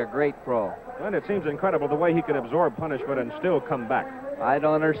and going to make a great pro. And it seems incredible the way he can absorb punishment and still come back. I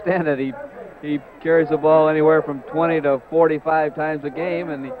don't understand it. He carries the ball anywhere from 20 to 45 times a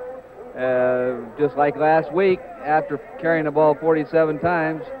game, and just like last week, after carrying the ball 47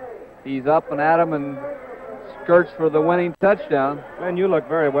 times, he's up and at him and skirts for the winning touchdown. Glenn, you look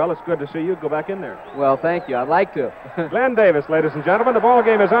very well. It's good to see you. Go back in there. Well, thank you. I'd like to. Glenn Davis, ladies and gentlemen. The ball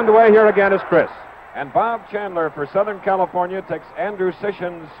game is underway. Here again is Chris. And Bob Chandler for Southern California takes Andrew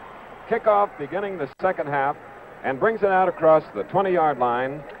Sission's kickoff beginning the second half and brings it out across the 20-yard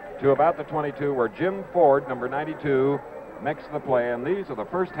line to about the 22, where Jim Ford, number 92, makes the play. And these are the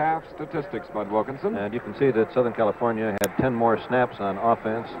first half statistics, Bud Wilkinson. And you can see that Southern California had 10 more snaps on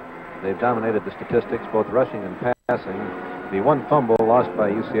offense. They've dominated the statistics, both rushing and passing. The one fumble lost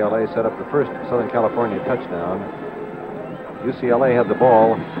by UCLA set up the first Southern California touchdown. UCLA had the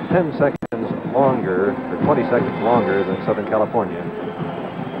ball 10 seconds longer, or 20 seconds longer than Southern California.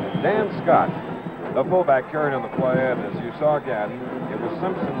 Dan Scott, the fullback, carried on the play, and as you saw again, it was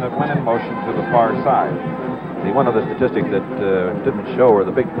Simpson that went in motion to the far side. The one other statistic that didn't show, or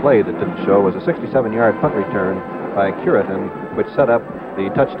the big play that didn't show, was a 67-yard punt return by Curitin, which set up the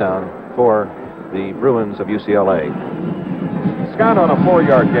touchdown for the Bruins of UCLA. Scott on a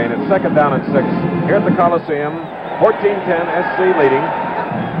 4-yard gain. It's second down and 6 here at the Coliseum. 14-10, SC leading.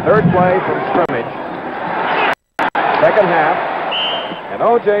 Third play from scrimmage. Second half. And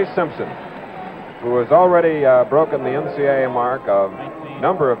O.J. Simpson, who has already broken the NCAA mark of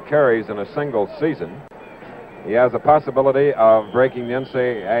number of carries in a single season. He has a possibility of breaking the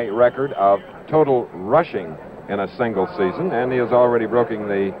NCAA record of total rushing in a single season, and he is already broken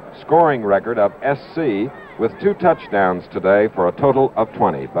the scoring record of SC with 2 touchdowns today for a total of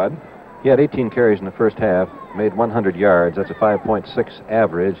 20. Bud? He had 18 carries in the first half, made 100 yards. That's a 5.6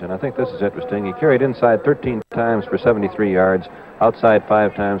 average, and I think this is interesting. He carried inside 13 times for 73 yards, outside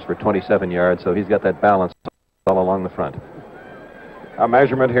 5 times for 27 yards, so he's got that balance all along the front. A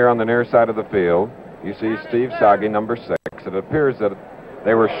measurement here on the near side of the field. You see Steve Sagi, number 6. It appears that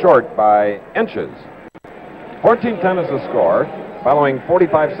they were short by inches. 14-10 is the score, following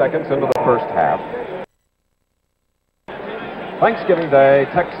 45 seconds into the first half. Thanksgiving Day,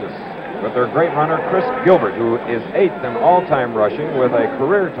 Texas, with their great runner, Chris Gilbert, who is 8th in all-time rushing with a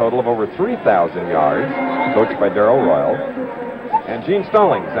career total of over 3,000 yards, coached by Darrell Royal. And Gene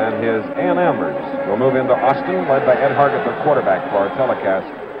Stallings and his A&Mers will move into Austin, led by Ed Hargett, the quarterback, for our telecast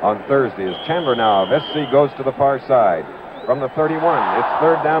on Thursday. As Chandler now of SC goes to the far side. From the 31, it's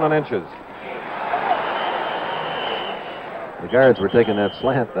third down and inches. The guards were taking that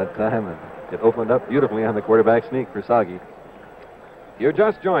slant that time, and it opened up beautifully on the quarterback sneak for Sagi. You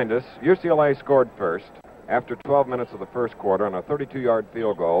just joined us. UCLA scored first after 12 minutes of the first quarter on a 32-yard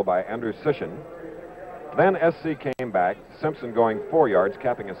field goal by Andrew Sission. Then SC came back, Simpson going 4 yards,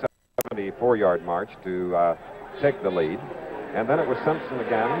 capping a 74-yard march to take the lead. And then it was Simpson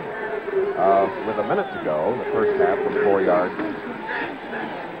again with a minute to go, the first half, from 4 yards.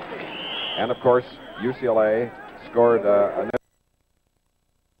 And, of course, UCLA scored a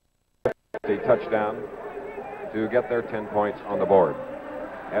touchdown to get their 10 points on the board.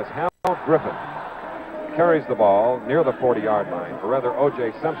 As Hal Griffin carries the ball near the 40-yard line, or rather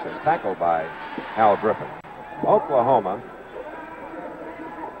O.J. Simpson, tackled by Al Griffin. Oklahoma,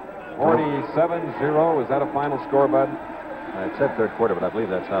 47-0. Is that a final score, Bud? It said third quarter, but I believe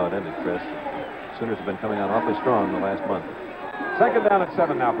that's how it ended, Chris. Sooners have been coming on awfully strong the last month. Second down at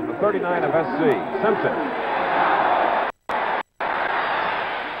 7 now from the 39 of SC. Simpson.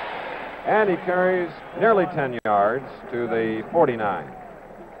 And he carries nearly 10 yards to the 49.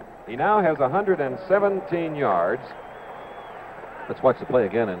 He now has 117 yards. Let's watch the play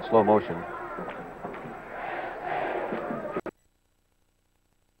again in slow motion.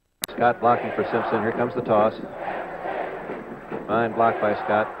 Scott blocking for Simpson. Here comes the toss. Fine block by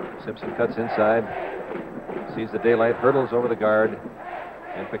Scott. Simpson cuts inside. Sees the daylight, hurdles over the guard,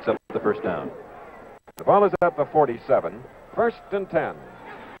 and picks up the first down. The ball is at the 47. First and 10.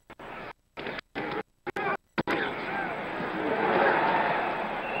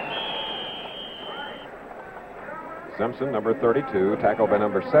 Simpson, number 32, tackled by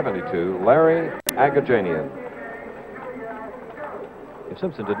number 72, Larry Agajanian. If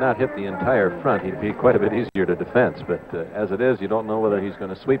Simpson did not hit the entire front, he'd be quite a bit easier to defense. But as it is, you don't know whether he's going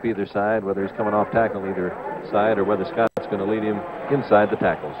to sweep either side, whether he's coming off tackle either side, or whether Scott's going to lead him inside the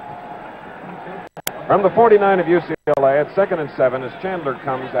tackles. From the 49 of UCLA, at 2nd and 7, as Chandler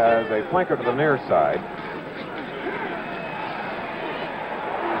comes as a flanker to the near side.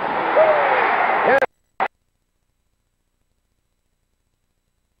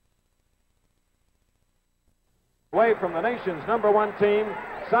 Away from the nation's number 1 team.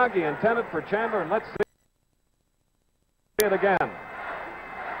 Sagi intended for Chandler, and let's see it again.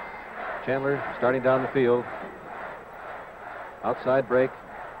 Chandler starting down the field. Outside break.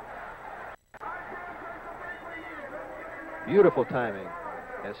 Beautiful timing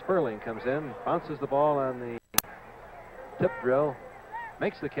as Sperling comes in, bounces the ball on the tip drill,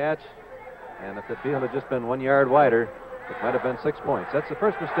 makes the catch, and if the field had just been 1 yard wider, it might have been 6 points. That's the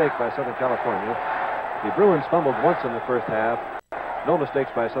first mistake by Southern California. The Bruins fumbled once in the first half. No mistakes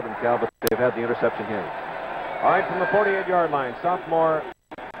by Southern Cal, but they've had the interception here. All right, from the 48-yard line, sophomore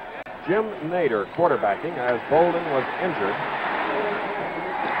Jim Nader quarterbacking as Bolden was injured.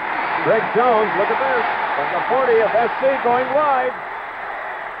 Greg Jones, look at this, from the 40 of SC going wide.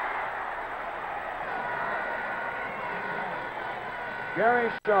 Gary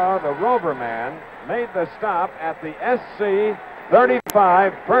Shaw, the Rover man, made the stop at the SC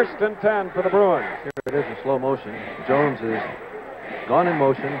 35, first and 10 for the Bruins. Here it is in slow motion. Jones is gone in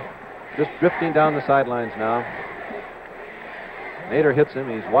motion, just drifting down the sidelines now. Nader hits him.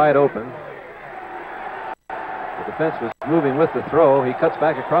 He's wide open. The defense was moving with the throw. He cuts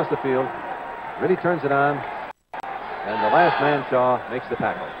back across the field, really turns it on, and the last man, Shaw, makes the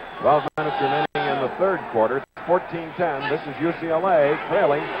tackle. 12 minutes remaining in the third quarter. 14-10. This is UCLA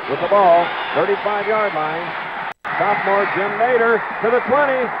trailing with the ball, 35-yard line. Sophomore Jim Nader to the 20,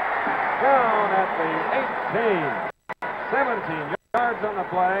 down at the 18. 17 yards on the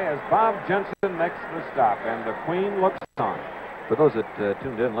play as Bob Jensen makes the stop, and the Queen looks on. For those that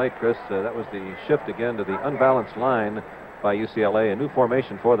tuned in late, Chris, that was the shift again to the unbalanced line by UCLA, a new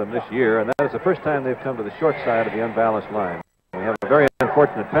formation for them this year, and that is the first time they've come to the short side of the unbalanced line. We have a very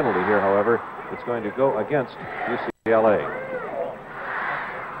unfortunate penalty here, however. It's going to go against UCLA.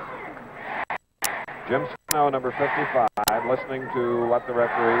 Jim Snow, number 55, listening to what the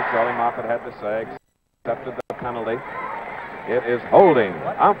referee, Charlie Moffitt, had to say, accepted the penalty. It is holding,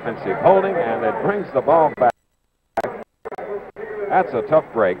 offensive holding, and it brings the ball back. That's a tough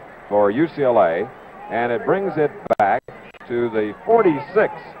break for UCLA, and it brings it back to the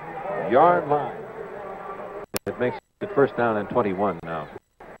 46-yard line. It makes it first down and 21 now.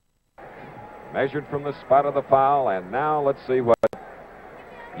 Measured from the spot of the foul, and now let's see what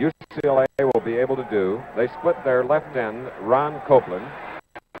UCLA will be able to do. They split their left end, Ron Copeland.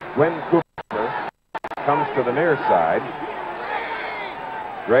 Gwen Cooper comes to the near side.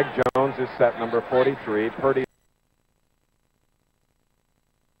 Greg Jones is set, number 43. Purdy.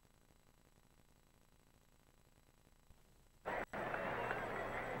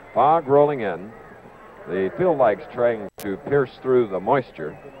 Fog rolling in. The field lights trying to pierce through the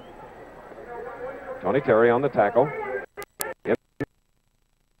moisture. Tony Terry on the tackle.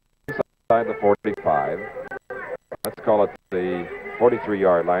 Inside the 45. Let's call it the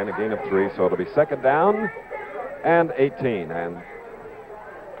 43-yard line, a gain of 3, so it'll be second down and 18. And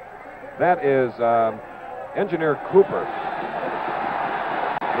that is Engineer Cooper,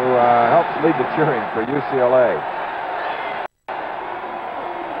 who helps lead the cheering for UCLA.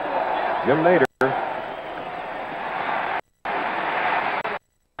 Jim Nader.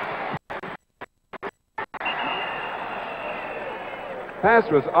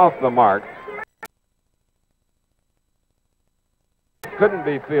 Pass was off the mark. couldn't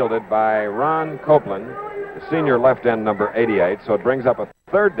be fielded by Ron Copeland, the senior left end, number 88, so it brings up a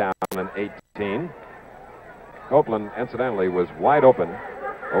third down and 18. Copeland, incidentally, was wide open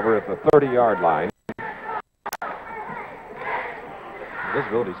over at the 30-yard line.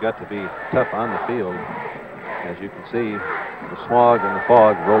 Visibility's got to be tough on the field. As you can see, the smog and the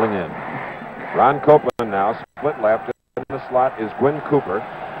fog rolling in. Ron Copeland now split left. In the slot is Gwynn Cooper,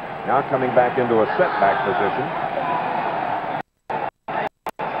 now coming back into a setback position.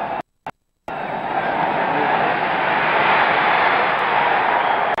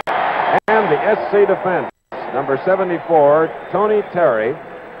 And the SC defense, number 74, Tony Terry,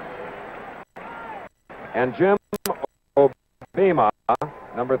 and Jim Obima,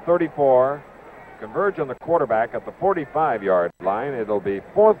 number 34, converge on the quarterback at the 45-yard line. It'll be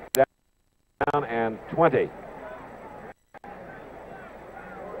 4th down and 20.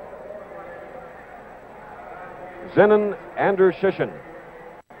 Zenon Andershishin,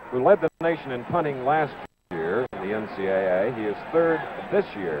 who led the nation in punting last year in the NCAA. He is 3rd this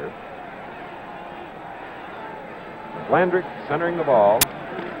year. Landrick centering the ball.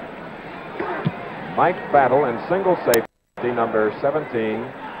 Mike Battle in single safety, number 17,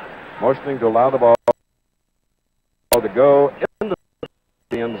 motioning to allow the ball to go into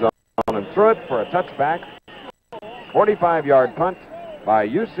the end zone and throw it for a touchback. 45-yard punt by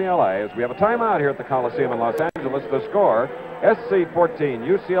UCLA as we have a timeout here at the Coliseum in Los Angeles. The score, SC 14,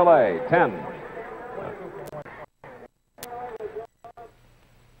 UCLA 10.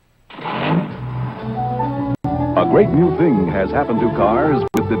 A great new thing has happened to cars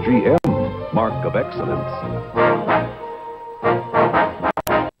with the GM mark of excellence.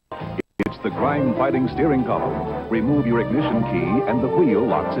 It's the crime-fighting steering column. Remove your ignition key and the wheel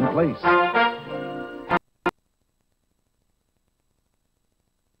locks in place.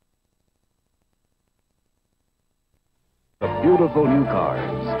 The beautiful new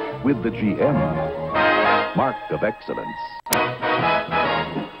cars with the GM mark of excellence.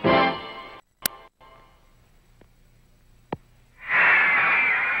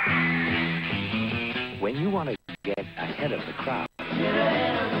 When you want to get ahead of the crowd,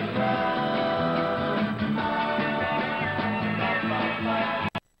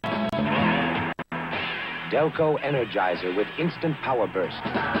 Delco Energizer with instant power burst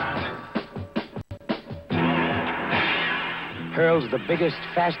hurls the biggest,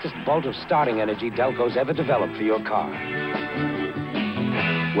 fastest bolt of starting energy Delco's ever developed for your car.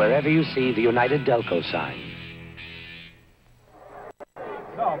 Wherever you see the United Delco sign.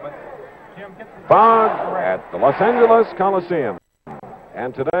 Fog at the Los Angeles Coliseum.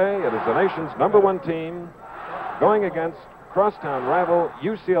 And today it is the nation's #1 team going against crosstown rival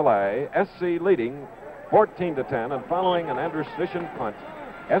UCLA. SC leading 14-10 and following an Andershishin punt.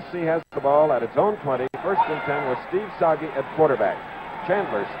 SC has the ball at its own 20, 1st and 10 with Steve Soggy at quarterback.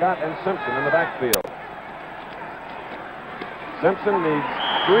 Chandler, Scott, and Simpson in the backfield. Simpson needs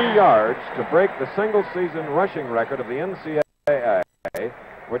 3 yards to break the single-season rushing record of the NCAA,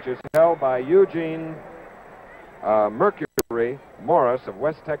 which is held by Eugene Mercury Morris of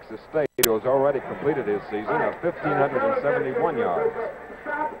West Texas State, who has already completed his season of 1,571 yards.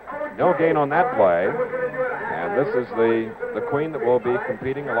 No gain on that play, and this is the queen that will be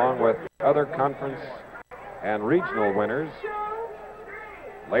competing along with other conference and regional winners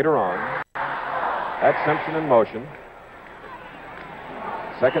later on. That's Simpson in motion.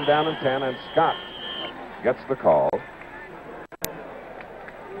 2nd down and 10, and Scott gets the call.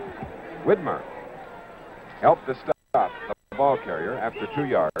 Widmer helped to stop the ball carrier after 2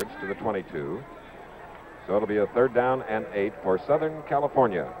 yards to the 22. So it'll be a 3rd down and 8 for Southern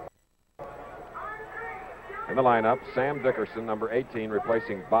California. In the lineup, Sam Dickerson, number 18,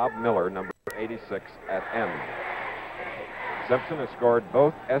 replacing Bob Miller, number 86 at end. Simpson has scored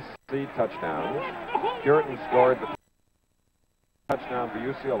both SC touchdowns. Puritan scored the touchdown for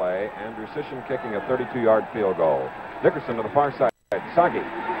UCLA. Andershishin kicking a 32-yard field goal. Dickerson to the far side. Soggy.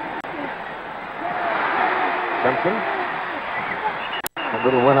 Simpson. A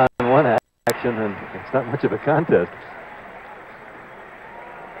little one-on-one action, and it's not much of a contest.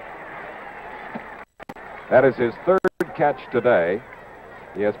 That is his 3rd catch today.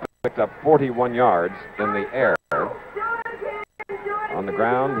 He has picked up 41 yards in the air. On the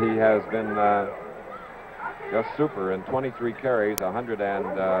ground, he has been just super in 23 carries,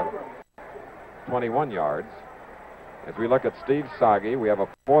 121 yards. As we look at Steve Soggy, we have a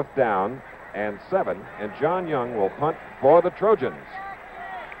 4th down and 7, and John Young will punt for the Trojans.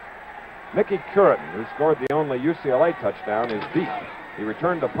 Mickey Curitin, who scored the only UCLA touchdown, is deep. He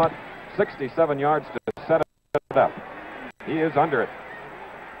returned a punt 67 yards to set it up. He is under it.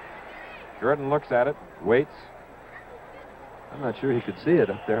 Curitin looks at it, waits, I'm not sure he could see it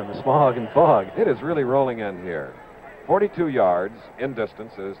up there in the smog and fog. It is really rolling in here. 42 yards in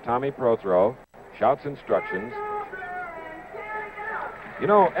distance as Tommy Prothrow shouts instructions. You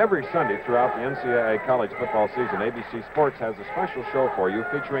know, every Sunday throughout the NCAA college football season, ABC Sports has a special show for you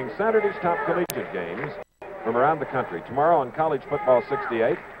featuring Saturday's top collegiate games from around the country. Tomorrow on College Football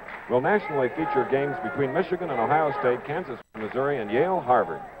 68, we'll nationally feature games between Michigan and Ohio State, Kansas, Missouri, and Yale,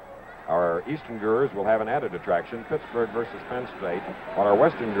 Harvard. Our Eastern Jurors will have an added attraction, Pittsburgh versus Penn State, while our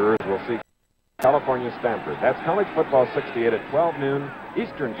Western Jurors will see California, Stanford. That's College Football 68 at 12 noon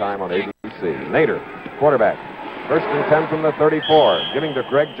Eastern Time on ABC. Nader, quarterback. First and 10 from the 34. Giving to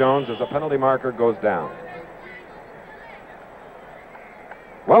Greg Jones as a penalty marker goes down.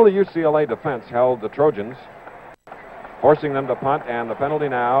 Well, the UCLA defense held the Trojans, forcing them to punt, and the penalty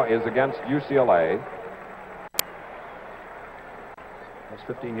now is against UCLA.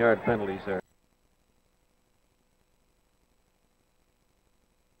 Those 15-yard penalties there.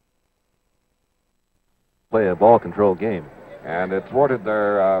 Play a ball control game. And it thwarted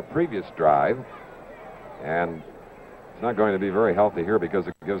their previous drive. And it's not going to be very healthy here because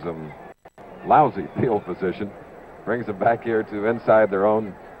it gives them lousy field position. Brings them back here to inside their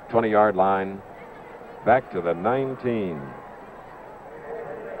own 20-yard line. Back to the 19.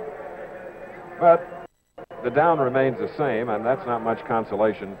 But the down remains the same, and that's not much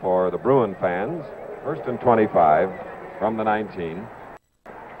consolation for the Bruin fans. First and 25 from the 19.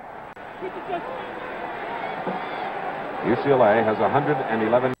 UCLA has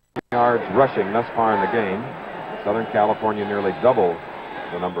 111 yards rushing thus far in the game. Southern California nearly double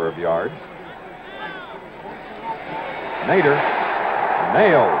the number of yards. Nader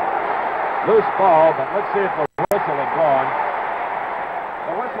nailed. Loose ball, but let's see if the whistle had gone.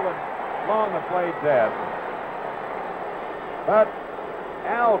 The whistle had blown the play dead. But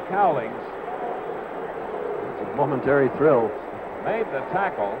Al Cowlings, it's a momentary thrill, made the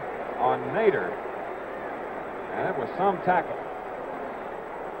tackle on Nader, and it was some tackle.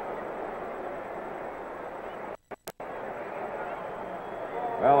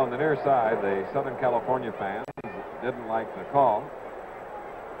 Well, on the near side, the Southern California fans didn't like the call.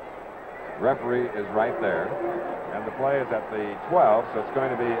 Referee is right there, and the play is at the 12, so it's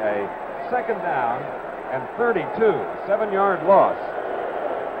going to be a second down and 32, 7-yard loss.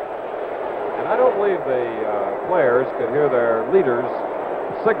 And I don't believe the players could hear their leaders'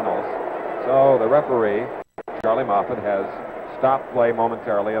 signals, so the referee, Charlie Moffitt, has stopped play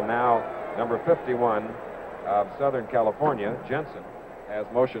momentarily, and now number 51 of Southern California, Jensen, has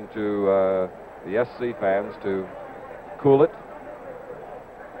motioned to the SC fans to cool it.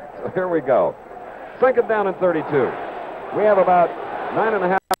 So here we go. Second down and 32. We have about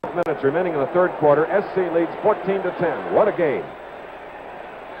 9.5 minutes remaining in the third quarter. SC leads 14-10. What a game.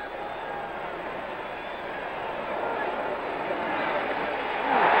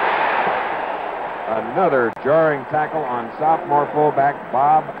 Another jarring tackle on sophomore fullback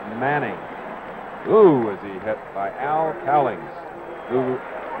Bob Manning. Ooh, was he hit by Al Cowlings, who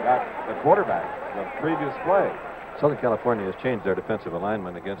got the quarterback the previous play. Southern California has changed their defensive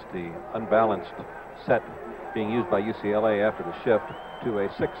alignment against the unbalanced set being used by UCLA after the shift to a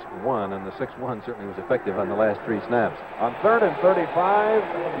 6-1, and the 6-1 certainly was effective on the last 3 snaps. On third and 35,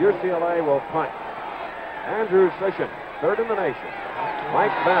 UCLA will punt. Andrew Sishin, third in the nation.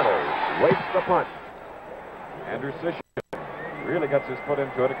 Mike Battles waits the punt. Andrew Sishin really gets his foot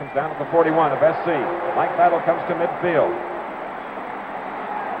into it. It comes down at the 41 of SC. Mike Battle comes to midfield.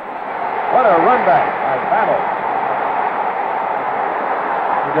 What a run back by Battle.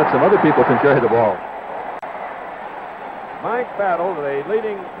 We've got some other people can carry the ball. Mike Battle, the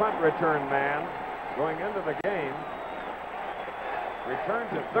leading punt return man going into the game, returned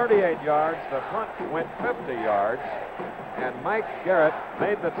to 38 yards. The punt went 50 yards, and Mike Garrett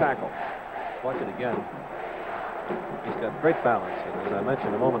made the tackle. Watch it again. He's got great balance, and as I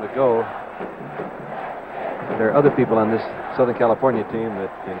mentioned a moment ago, there are other people on this Southern California team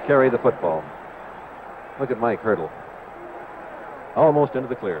that can carry the football. Look at Mike hurdle. Almost into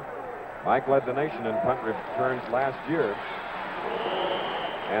the clear. Mike led the nation in punt returns last year,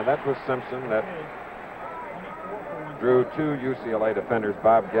 and that was Simpson that drew 2 UCLA defenders,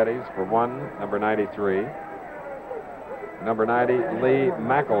 Bob Geddes for one, number 93. Number 90, Lee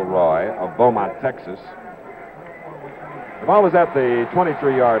McElroy of Beaumont, Texas. The ball was at the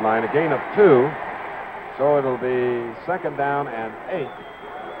 23-yard line, a gain of 2, so it'll be second down and 8.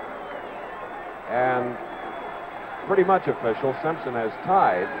 And pretty much official, Simpson has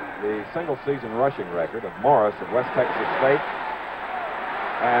tied the single-season rushing record of Morris of West Texas State,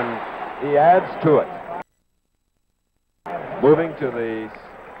 and he adds to it, moving to the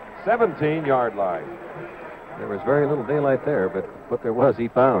 17-yard line. There was very little daylight there, but what there was, he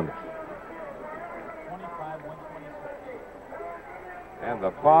found. And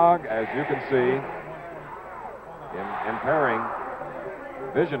the fog, as you can see, impairing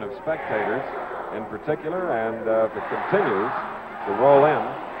vision of spectators in particular, and if it continues to roll in,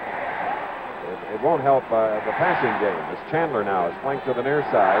 it won't help the passing game, as Chandler now is flanked to the near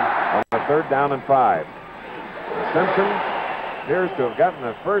side on the 3rd down and 5. Simpson appears to have gotten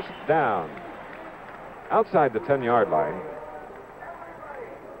the first down outside the 10-yard line,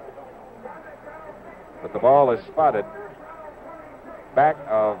 but the ball is spotted back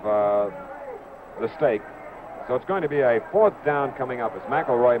of the stake. So it's going to be a 4th down coming up as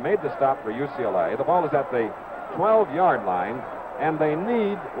McElroy made the stop for UCLA. The ball is at the 12-yard line, and they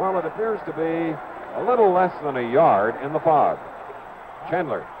need, well, it appears to be a little less than a yard in the fog.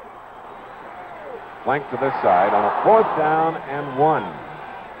 Chandler flanked to this side on a 4th down and 1.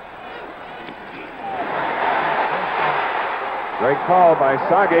 Great call by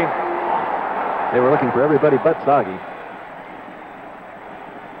Sagi. They were looking for everybody but Sagi.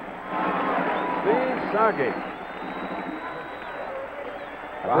 Steve Sagi.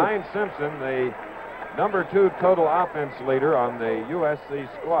 Behind Simpson, the number 2 total offense leader on the USC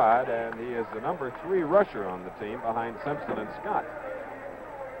squad, and he is the number 3 rusher on the team behind Simpson and Scott.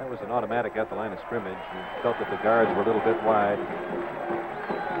 That was an automatic at the line of scrimmage. He felt that the guards were a little bit wide.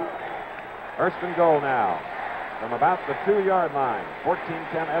 1st and goal now from about the 2-yard line.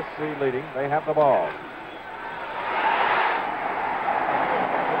 14-10 SC leading. They have the ball.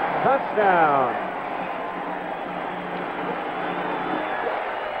 Touchdown.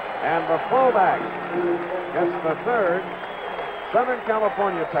 And the fullback gets the 3rd Southern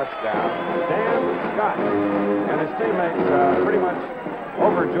California touchdown. Dan Scott and his teammates pretty much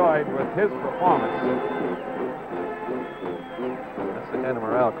overjoyed with his performance. That's the kind of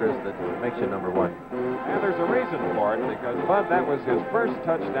morale, Chris, that makes you number 1. And there's a reason for it, because, Bud, that was his first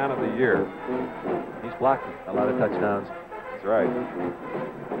touchdown of the year. He's blocked a lot of touchdowns. That's right.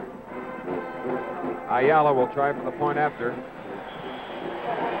 Ayala will try for the point after.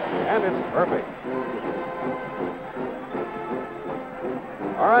 And it's perfect.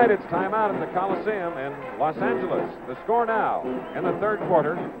 All right, it's time out at the Coliseum in Los Angeles. The score now in the 3rd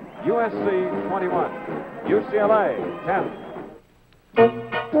quarter, USC 21, UCLA 10.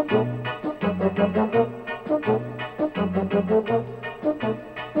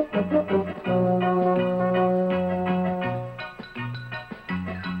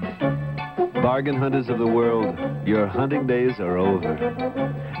 Bargain hunters of the world, your hunting days are over.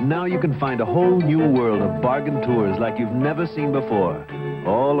 Now you can find a whole new world of bargain tours like you've never seen before,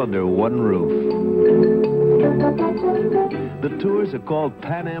 all under one roof. The tours are called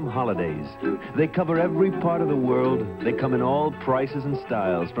Pan Am Holidays. They cover every part of the world. They come in all prices and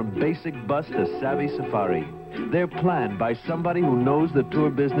styles, from basic bus to savvy safari. They're planned by somebody who knows the tour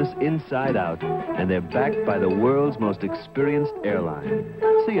business inside out, and they're backed by the world's most experienced airline.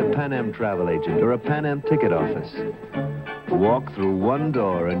 See a Pan Am travel agent or a Pan Am ticket office. Walk through one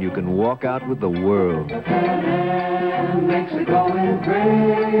door and you can walk out with the world. Pan Am makes the going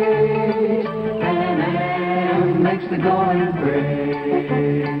great. Pan Am makes the going great.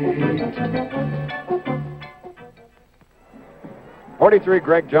 43,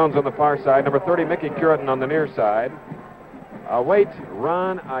 Greg Jones on the far side. Number 30, Mickey Curitin on the near side. Await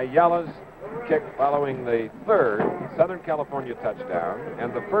Ron Ayala's kick following the 3rd Southern California touchdown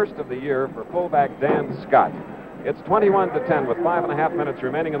and the 1st of the year for fullback Dan Scott. It's 21-10 with 5.5 minutes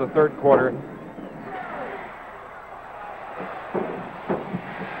remaining in the 3rd quarter. It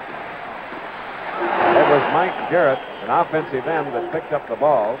was Mike Garrett, an offensive end, that picked up the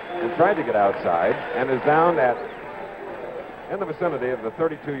ball and tried to get outside and is down in the vicinity of the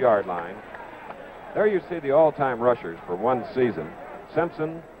 32-yard line. There you see the all-time rushers for one season.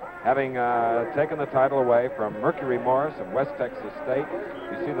 Simpson having taken the title away from Mercury Morris of West Texas State.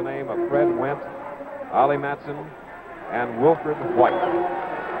 You see the name of Fred Wendt, Ollie Matson, and Wilfred White.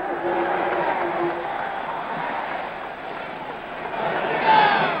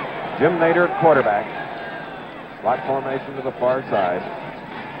 Jim Nader at quarterback. Slot formation to the far side.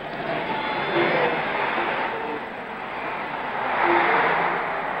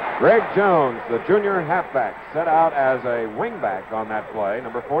 Greg Jones, the junior halfback, set out as a wingback on that play.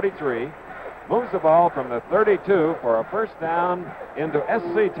 Number 43 moves the ball from the 32 for a 1st down into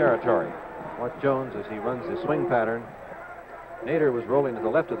SC territory. Watch Jones as he runs his swing pattern. Nader was rolling to the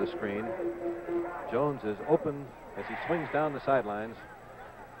left of the screen. Jones is open as he swings down the sidelines.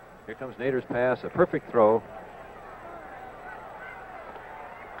 Here comes Nader's pass, a perfect throw.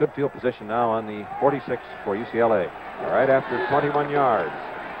 Good field position now on the 46 for UCLA. All right, after 21 yards,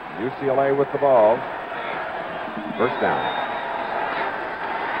 UCLA with the ball. First down.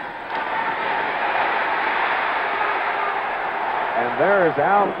 And there's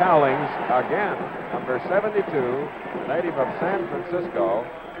Al Cowlings again, number 72, native of San Francisco,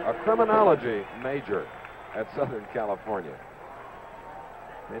 a criminology major at Southern California.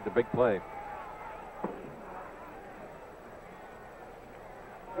 Made the big play.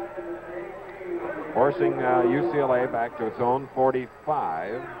 Forcing UCLA back to its own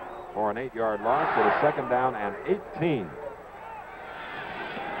 45 for an 8-yard loss with a second down and 18.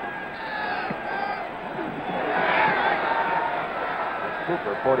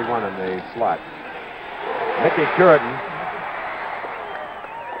 Cooper, 41 in the slot. Mickey Curitin.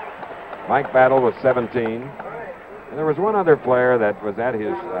 Mike Battle with 17. And there was one other player that was at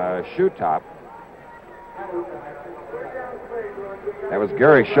his shoe top. That was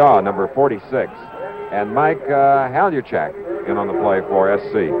Gary Shaw, number 46. And Mike Haluchak in on the play for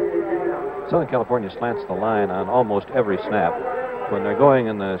SC. Southern California slants the line on almost every snap. When they're going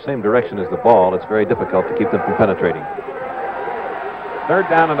in the same direction as the ball, it's very difficult to keep them from penetrating. Third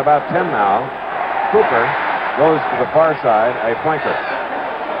down and about 10 now. Cooper goes to the far side, a flanker.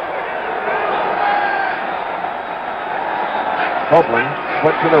 Copeland,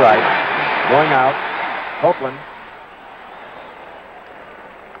 split to the right, going out. Copeland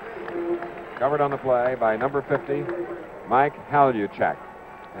covered on the play by number 50, Mike Haluchak.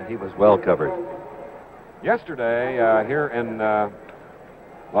 And he was well covered. Yesterday, here in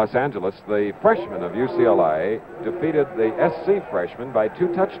Los Angeles, the freshman of UCLA defeated the SC freshman by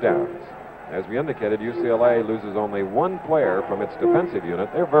 2 touchdowns. As we indicated, UCLA loses only one player from its defensive unit.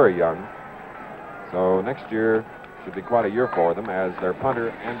 They're very young. So next year should be quite a year for them, as their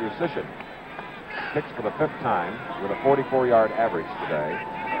punter, Andrew Sishin, kicks for the 5th time with a 44-yard average today.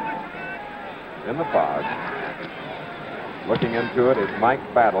 In the fog. Looking into it is Mike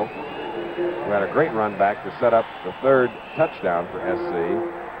Battle, who had a great run back to set up the 3rd touchdown for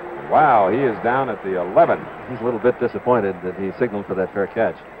SC. Wow, he is down at the 11. He's a little bit disappointed that he signaled for that fair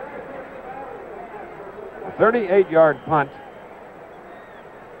catch. A 38-yard punt.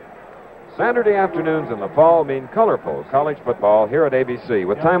 Saturday afternoons in the fall mean colorful college football here at ABC.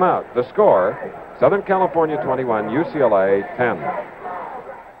 With timeout, the score, Southern California 21, UCLA 10.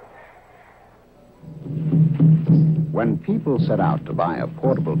 When people set out to buy a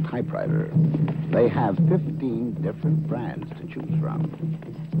portable typewriter, they have 15 different brands to choose from.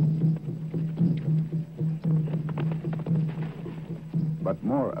 But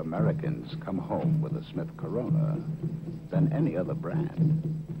more Americans come home with a Smith Corona than any other brand.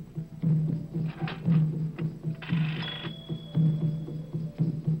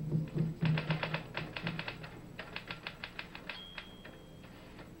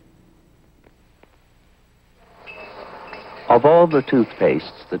 Of all the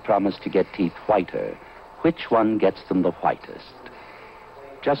toothpastes that promise to get teeth whiter, which one gets them the whitest?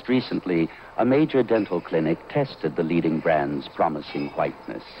 Just recently, a major dental clinic tested the leading brand's promising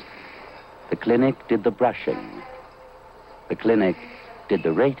whiteness. The clinic did the brushing. The clinic did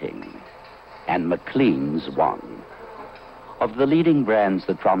the rating. And McLean's won. Of the leading brands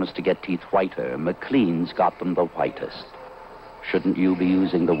that promise to get teeth whiter, McLean's got them the whitest. Shouldn't you be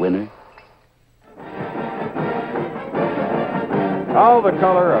using the winner? All the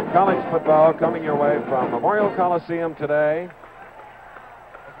color of college football coming your way from Memorial Coliseum today.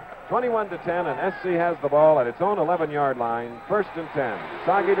 21-10, and SC has the ball at its own 11-yard line. 1st and 10.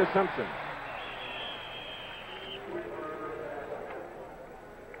 Sagi to Simpson.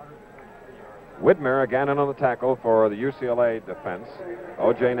 Widmer again in on the tackle for the UCLA defense.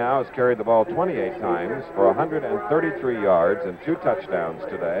 O.J. now has carried the ball 28 times for 133 yards and 2 touchdowns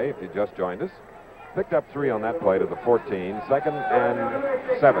today, if you just joined us. Picked up 3 on that play to the 14. 2nd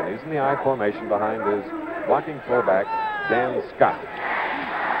and 7. He's in the I formation behind his blocking fullback, Dan Scott.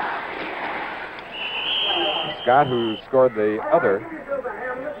 Scott, who scored the other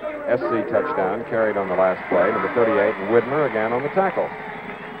SC touchdown, carried on the last play, number 38, and Widmer again on the tackle.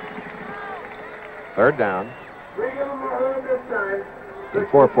 3rd down. The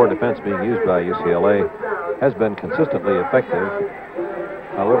 4-4 defense being used by UCLA has been consistently effective.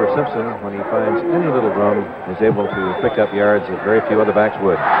 However, Simpson, when he finds any little room, is able to pick up yards that very few other backs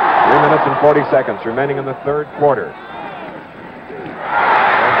would. 3 minutes and 40 seconds remaining in the 3rd quarter. 3rd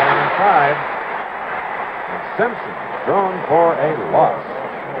down and 5. And Simpson thrown for a loss.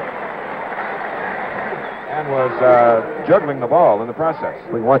 And was juggling the ball in the process.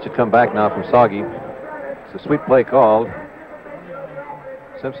 We can watch it come back now from Sagi. It's a sweet play called.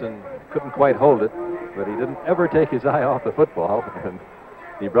 Simpson couldn't quite hold it, but he didn't ever take his eye off the football. And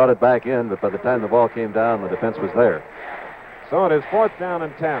he brought it back in, but by the time the ball came down, the defense was there. So it is 4th down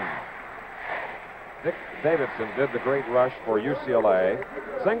and 10. Dick Davidson did the great rush for UCLA.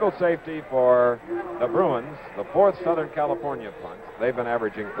 Single safety for the Bruins, the fourth Southern California punt. They've been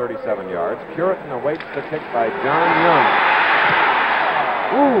averaging 37 yards. Curitin awaits the kick by John Young.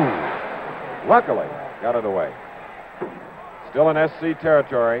 Ooh! Luckily, got it away. Still in SC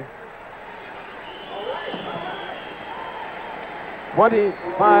territory.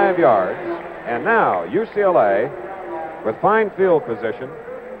 25 yards. And now UCLA, with fine field position,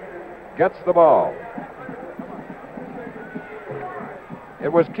 gets the ball.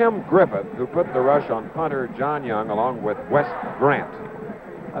 It was Kim Griffith who put the rush on punter John Young along with Wes Grant.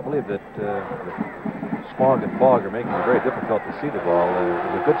 I believe that Smog and Fogg are making it very difficult to see the ball. It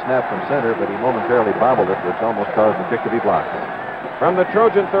was a good snap from center, but he momentarily bobbled it, which almost caused the kick to be blocked. From the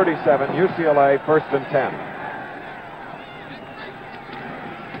Trojan 37, UCLA 1st and 10.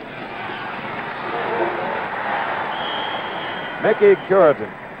 Mickey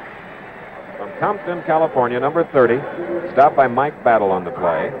Curitin from Compton, California, number 30, stopped by Mike Battle on the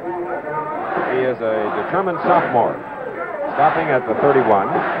play. He is a determined sophomore, stopping at the 31,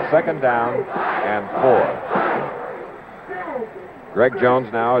 second down and 4. Greg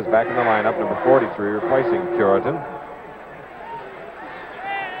Jones now is back in the lineup, number 43, replacing Curitin.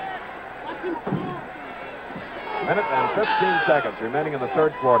 Minute and 15 seconds remaining in the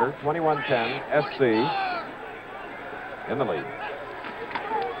third quarter, 21-10, SC in the lead.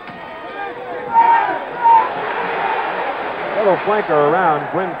 Little flanker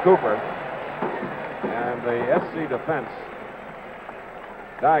around Glenn Cooper, and the SC defense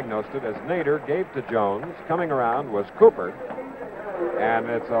diagnosed it as Nader gave to Jones. Coming around was Cooper, and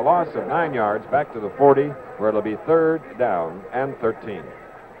it's a loss of 9 yards back to the 40, where it'll be third down and 13.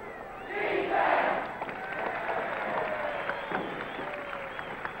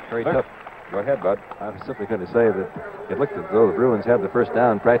 Very tough. Go ahead, Bud. I was simply going to say that it looked as though the Bruins had the first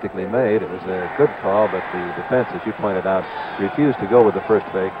down practically made. It was a good call, but the defense, as you pointed out, refused to go with the first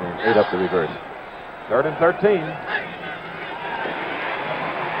fake and ate up the reverse. Third and 13.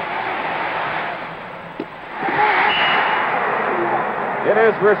 It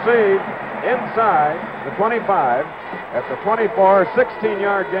is received inside the 25 at the 24,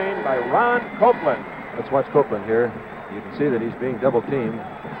 16-yard gain by Ron Copeland. Let's watch Copeland here. You can see that he's being double-teamed.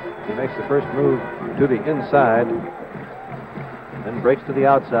 He makes the first move to the inside, then breaks to the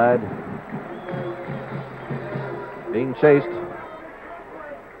outside. Being chased,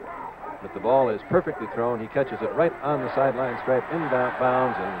 but the ball is perfectly thrown. He catches it right on the sideline stripe,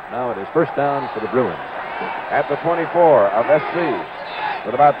 inbounds, and now it is first down for the Bruins. At the 24 of SC,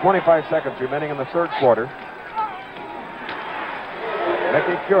 with about 25 seconds remaining in the third quarter,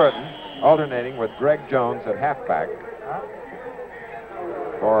 Mickey Curitin alternating with Greg Jones at halfback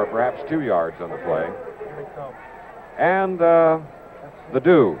for perhaps 2 yards on the play. And the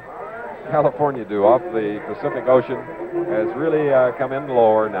dew, California dew off the Pacific Ocean, has really come in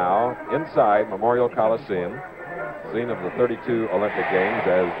lower now inside Memorial Coliseum, scene of the 32 Olympic Games,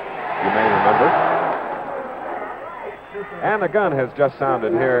 as you may remember. And the gun has just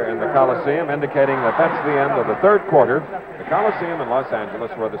sounded here in the Coliseum, indicating that that's the end of the third quarter. The Coliseum in Los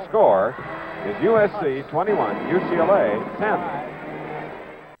Angeles, where the score is USC 21, UCLA 10.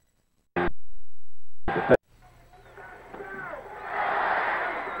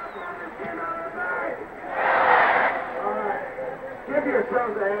 Give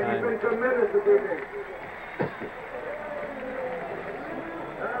yourselves a hand. You've been tremendous this evening.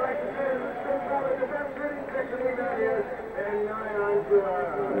 I'd like to say this is the best shooting technique out here, and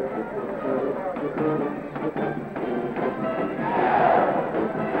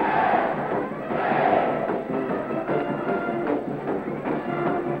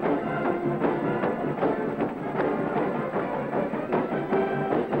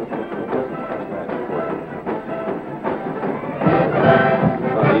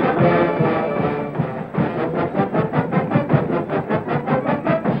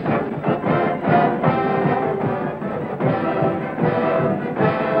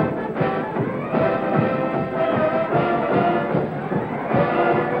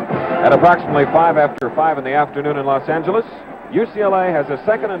At approximately 5 after 5 in the afternoon in Los Angeles, UCLA has a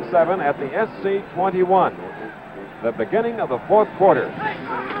 2nd and 7 at the SC 21, the beginning of the fourth quarter.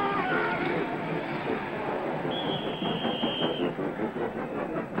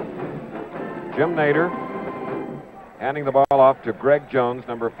 Jim Nader handing the ball off to Greg Jones,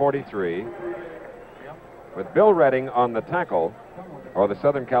 number 43, with Bill Redding on the tackle for the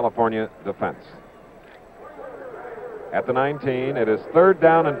Southern California defense. At the 19, it is third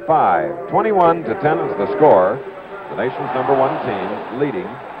down and 5. 21-10 is the score. The nation's number 1 team leading.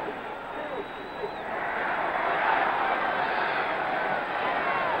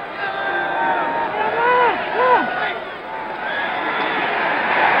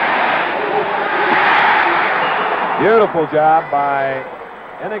 Beautiful job by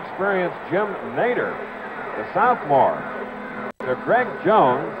inexperienced Jim Nader, the sophomore, to Greg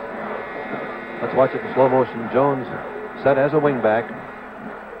Jones. Let's watch it in slow motion. Jones set as a wingback.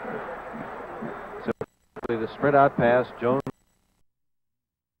 Simply the spread out pass. Jones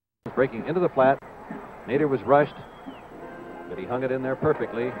breaking into the flat. Nader was rushed, but he hung it in there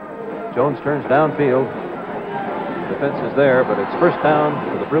perfectly. Jones turns downfield. Defense is there, but it's first down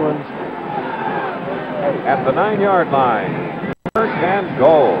for the Bruins. At the 9-yard line, first and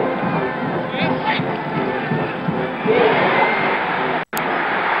goal.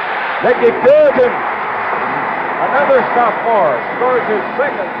 Nicky Curtin, another sophomore, scores his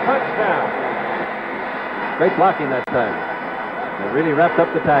second touchdown. Great blocking that time. They really wrapped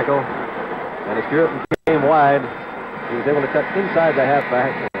up the tackle, and as Curtin came wide, he was able to cut inside the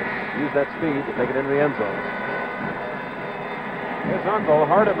halfback and use that speed to take it into the end zone. His uncle,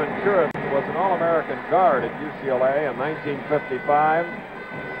 Hardeman Curtin, was an All-American guard at UCLA in 1955,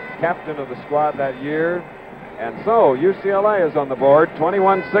 captain of the squad that year. And so UCLA is on the board,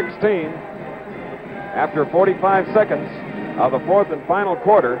 21-16, after 45 seconds of the fourth and final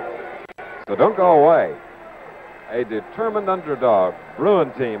quarter. So don't go away. A determined underdog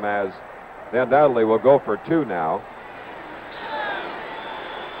Bruin team, as they undoubtedly will go for two now.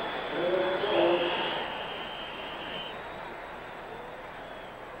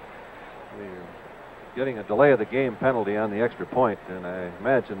 Getting a delay of the game penalty on the extra point, and I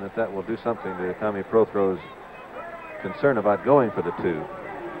imagine that that will do something to Tommy Prothrow's concern about going for the two.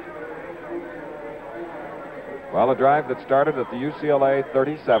 Well, a drive that started at the UCLA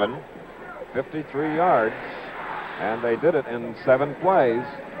 37, 53 yards, and they did it in 7 plays.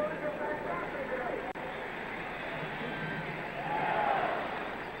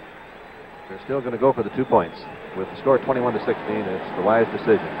 They're still going to go for the 2 points. With the score 21-16, it's the wise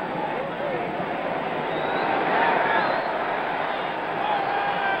decision.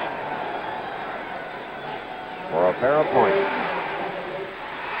 For a pair of points.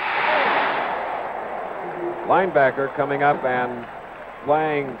 Linebacker coming up and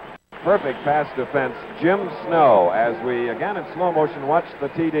playing perfect pass defense, Jim Snow, as we again in slow motion watch the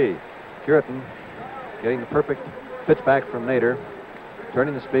TD. Curtin getting the perfect pitch back from Nader,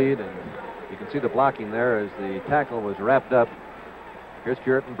 turning the speed, and you can see the blocking there as the tackle was wrapped up. Here's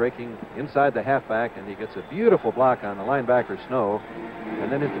Curtin breaking inside the halfback, and he gets a beautiful block on the linebacker Snow,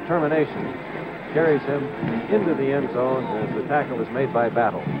 and then his determination carries him into the end zone as the tackle is made by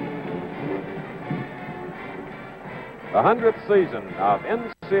Battle. The 100th season of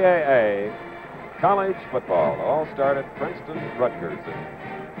NCAA college football all started Princeton, Rutgers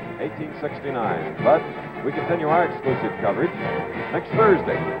in 1869. But we continue our exclusive coverage next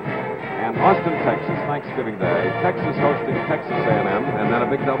Thursday. And Austin, Texas, Thanksgiving Day. Texas hosting Texas A&M, and then a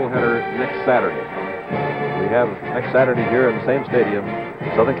big doubleheader next Saturday. We have next Saturday here in the same stadium,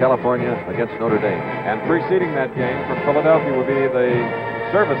 Southern California against Notre Dame. And preceding that game from Philadelphia will be the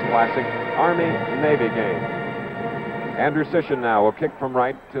Service Classic Army-Navy game. Andrew Sishin now will kick from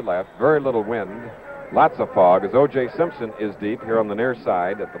right to left. Very little wind. Lots of fog as O.J. Simpson is deep here on the near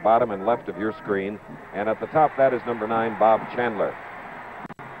side at the bottom and left of your screen. And at the top, that is number 9, Bob Chandler.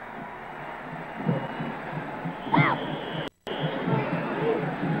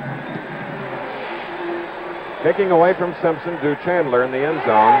 Kicking away from Simpson to Chandler in the end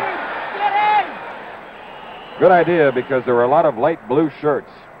zone. Good idea, because there were a lot of light blue shirts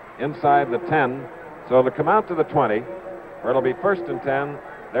inside the 10. So it'll come out to the 20, where it'll be first and 10.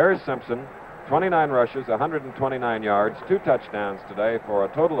 There's Simpson, 29 rushes, 129 yards, 2 touchdowns today for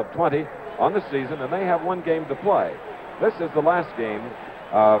a total of 20 on the season, and they have 1 game to play. This is the last game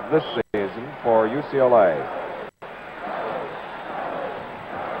of this season for UCLA.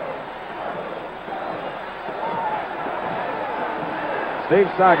 Steve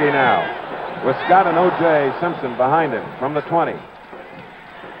Sagi now with Scott and O.J. Simpson behind him from the 20.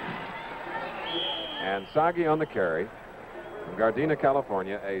 And Sagi on the carry from Gardena,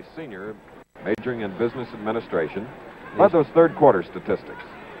 California, a senior majoring in business administration. How about those third quarter statistics?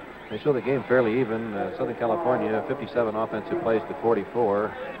 They show the game fairly even. Southern California, 57 offensive plays to 44,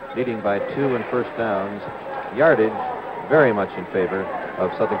 leading by 2 in first downs. Yardage very much in favor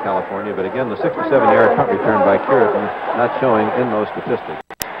of Southern California, but again, the 67-yard punt return by Curtin not showing in those statistics.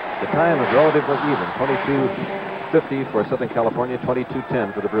 The time is relatively even, 22:50 for Southern California,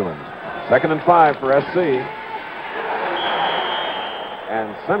 22:10 for the Bruins. 2nd and 5 for SC.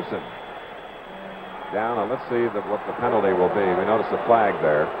 And Simpson down. Now let's see what the penalty will be. We notice a flag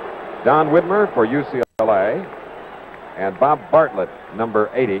there. Don Widmer for UCLA. And Bob Bartlett, number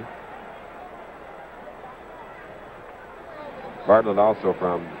 80. Bartlett also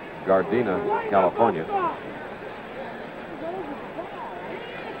from Gardena, California.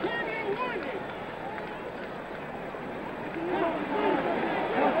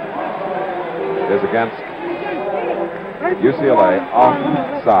 is against UCLA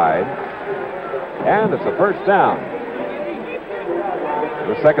offside. And it's a first down.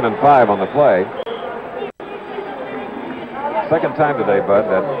 The 2nd and 5 on the play. Second time today, Bud,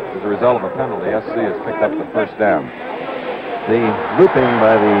 that as a result of a penalty, SC has picked up the first down. The looping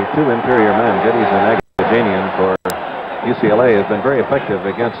by the two interior men, Geddes and Agajanian, for UCLA has been very effective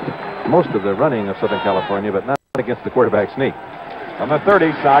against most of the running of Southern California, but not against the quarterback sneak. On the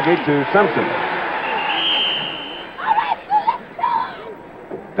 30, Sagi to Simpson.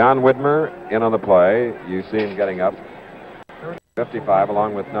 Don Widmer in on the play. You see him getting up. 55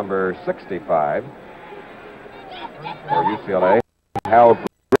 along with number 65 for UCLA. Hal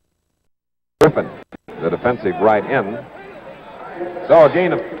Griffin, the defensive right end. So a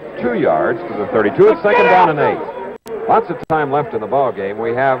gain of 2 yards to the 32. It's 2nd down and 8. Lots of time left in the ball game.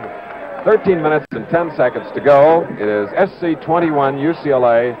 We have 13 minutes and 10 seconds to go. It is SC 21,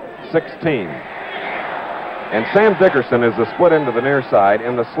 UCLA 16. And Sam Dickerson is the split into the near side.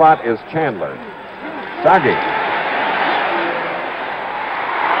 In the slot is Chandler. Sagi.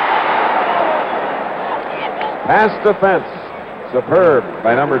 Pass defense. Superb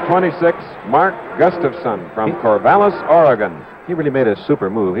by number 26, Mark Gustafson from Corvallis, Oregon. He really made a super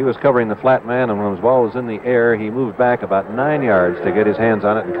move. He was covering the flat man, and when his ball was in the air, he moved back about 9 yards to get his hands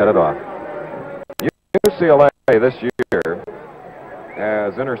on it and cut it off. UCLA this year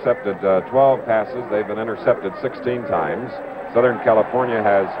has intercepted 12 passes. They've been intercepted 16 times. Southern California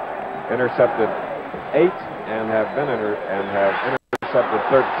has intercepted 8 and have intercepted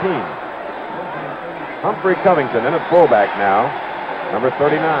 13. Humphrey Covington in at fullback now, number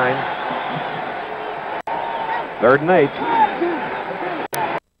 39. 3rd and 8.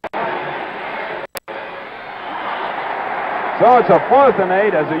 So it's a 4th and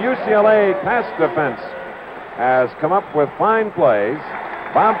 8 as the UCLA pass defense has come up with fine plays.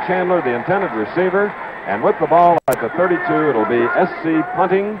 Bob Chandler, the intended receiver, and with the ball at the 32, it'll be SC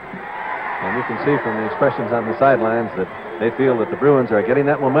punting. And you can see from the expressions on the sidelines that they feel that the Bruins are getting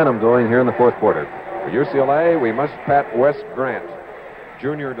that momentum going here in the 4th quarter. For UCLA, we must pat Wes Grant,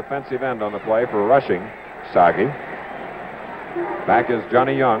 junior defensive end on the play for rushing Sagi. Back is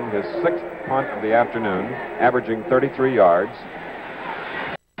Johnny Young, his 6th punt of the afternoon, averaging 33 yards.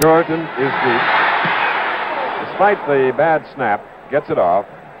 Curtin is deep. Despite the bad snap, gets it off.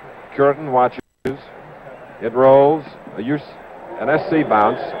 Curtin watches. It rolls. An SC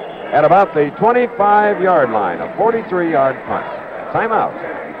bounce at about the 25-yard line, a 43-yard punt. Timeout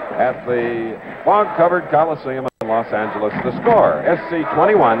at the fog-covered Coliseum in Los Angeles. The score, SC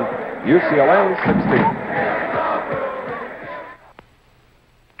 21, UCLA 16.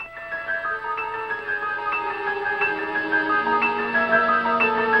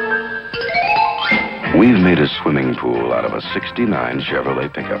 We've made a swimming pool out of a '69 Chevrolet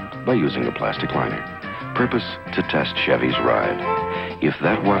pickup by using a plastic liner. Purpose, to test Chevy's ride. If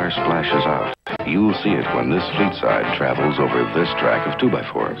that water splashes out, you'll see it when this fleet side travels over this track of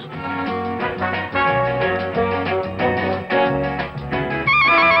 2x4s.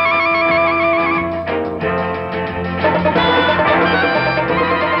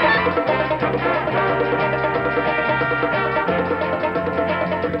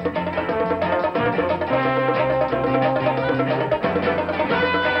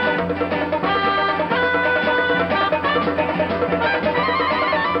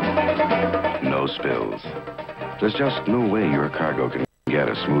 Spills. There's just no way your cargo can get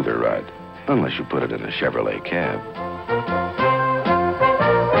a smoother ride unless you put it in a Chevrolet cab.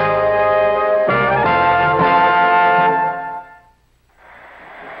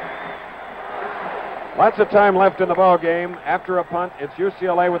 Lots of time left in the ball game. After a punt, it's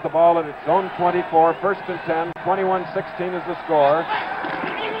UCLA with the ball at its own 24. 1st and 10. 21-16 is the score.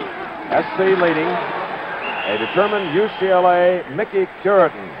 SC leading. A determined UCLA Mickey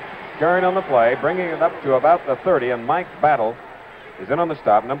Curitan carrying on the play, bringing it up to about the 30, and Mike Battle is in on the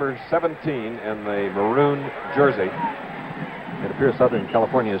stop, number 17 in the maroon jersey. It appears Southern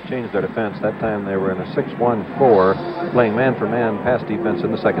California has changed their defense. That time they were in a 6-1-4, playing man-for-man pass defense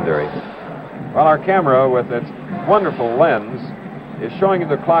in the secondary. Well, our camera, with its wonderful lens, is showing you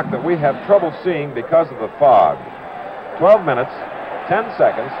the clock that we have trouble seeing because of the fog. 12 minutes, 10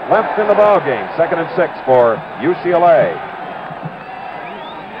 seconds left in the ball game. 2nd and 6 for UCLA.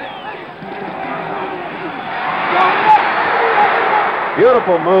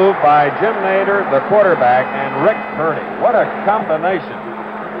 Beautiful move by Jim Nader, the quarterback, and Rick Purdy. What a combination.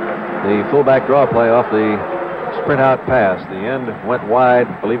 The fullback draw play off the sprint-out pass. The end went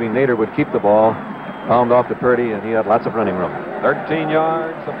wide, believing Nader would keep the ball. Palmed off to Purdy, and he had lots of running room. 13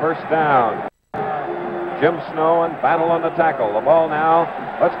 yards, the first down. Jim Snow and Battle on the tackle. The ball now,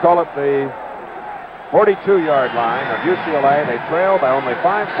 let's call it the 42-yard line of UCLA. They trail by only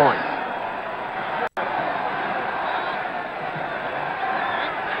 5 points.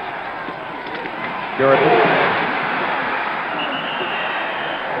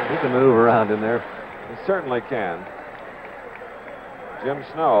 He can move around in there. He certainly can. Jim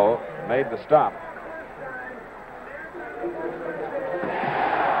Snow made the stop.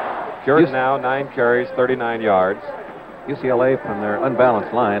 Curtin now 9 carries, 39 yards. UCLA, from their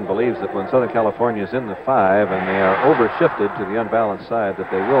unbalanced line, believes that when Southern California is in the 5 and they are overshifted to the unbalanced side, that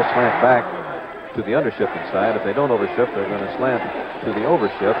they will slant back to the undershifted side. If they don't overshift, they're going to slant to the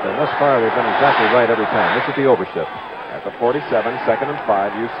overshift, and thus far they've been exactly right every time. This is the overshift. At the 47, 2nd and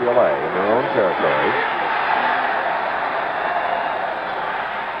 5, UCLA in their own territory.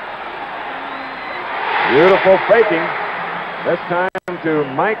 Beautiful faking. This time to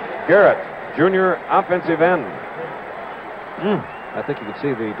Mike Garrett, junior offensive end. I think you could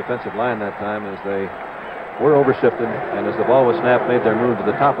see the defensive line that time as they were overshifted, and as the ball was snapped, made their move to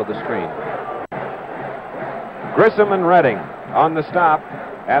the top of the screen. Grissom and Redding on the stop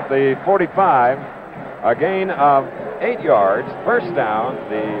at the 45. A gain of 8 yards. First down.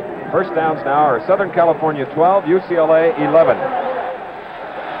 The first downs now are Southern California 12, UCLA 11.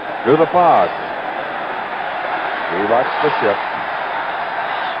 Through the fog. We watch the shift.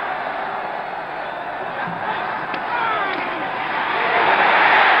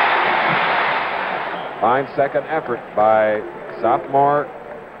 Fine second effort by sophomore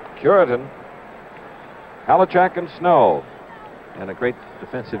Curitan, Halachak and Snow. And a great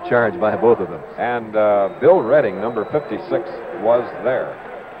defensive charge by both of them. And Bill Redding, number 56, was there.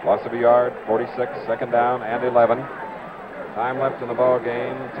 Loss of a yard, 46, second down and 11. Time left in the ball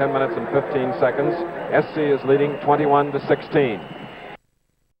game, 10 minutes and 15 seconds. SC is leading 21-16.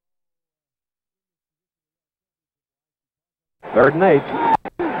 Third and 8.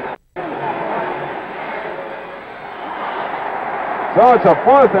 So it's a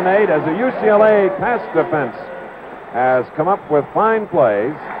 4th and 8 as the UCLA pass defense has come up with fine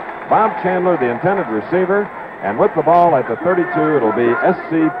plays. Bob Chandler, the intended receiver, and with the ball at the 32, it'll be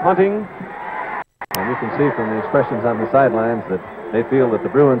SC punting. And you can see from the expressions on the sidelines that they feel that the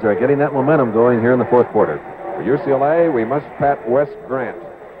Bruins are getting that momentum going here in the 4th quarter. For UCLA, we must pat Wes Grant,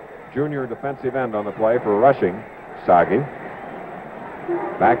 junior defensive end, on the play for rushing Sagi.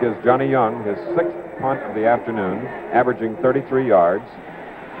 Back is Johnny Young, his 6th punt of the afternoon, averaging 33 yards.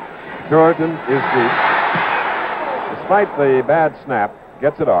 Curitan is deep. Despite the bad snap,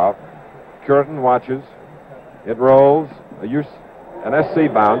 gets it off. Curitan watches. It rolls. An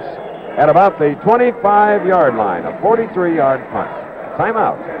SC bounce at about the 25-yard line, a 43-yard punt.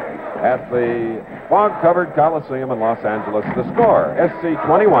 Timeout at the fog-covered Coliseum in Los Angeles. The score, SC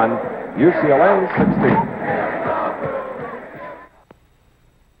 21, UCLA 16.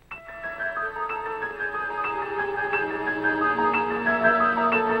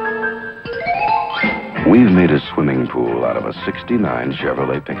 We've made a swimming pool out of a '69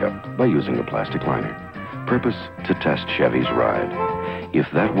 Chevrolet pickup by using a plastic liner. Purpose to test Chevy's ride. If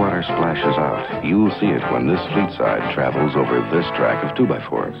that water splashes out, you'll see it when this fleet side travels over this track of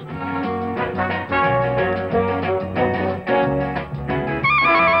 2x4s.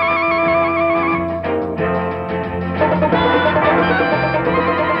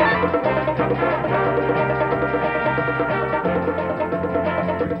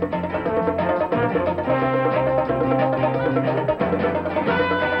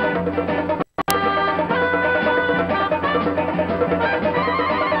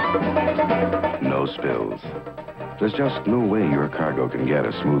 There's just no way your cargo can get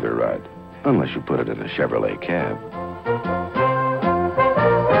a smoother ride, unless you put it in a Chevrolet cab.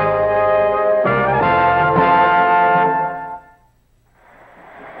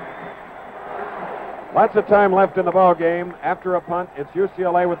 Lots of time left in the ball game. After a punt, it's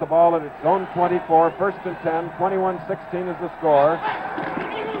UCLA with the ball at its own 24, 1st and 10, 21-16 is the score.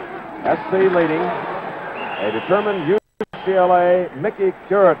 SC leading. A determined UCLA Mickey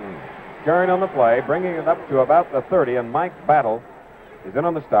Curitan carrying on the play, bringing it up to about the 30, and Mike Battle is in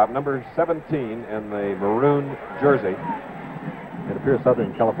on the stop, number 17 in the maroon jersey. It appears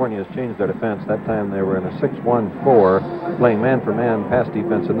Southern California has changed their defense. That time they were in a 6-1-4, playing man-for-man pass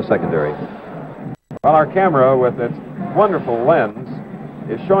defense in the secondary. Well, our camera, with its wonderful lens,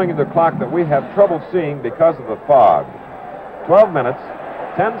 is showing you the clock that we have trouble seeing because of the fog. 12 minutes,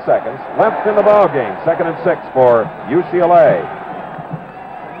 10 seconds left in the ball game. 2nd and 6 for UCLA.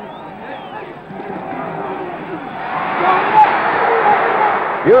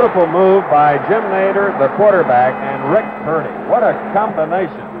 Beautiful move by Jim Nader, the quarterback, and Rick Purdy. What a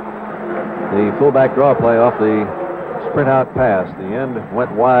combination. The fullback draw play off the sprint out pass. The end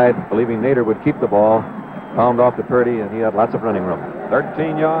went wide, believing Nader would keep the ball. Palmed off to Purdy, and he had lots of running room.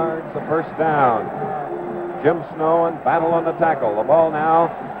 13 yards, the first down. Jim Snow and Battle on the tackle. The ball now,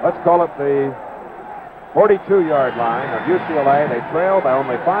 let's call it the 42-yard line of UCLA. They trail by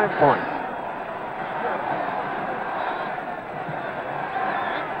only 5 points.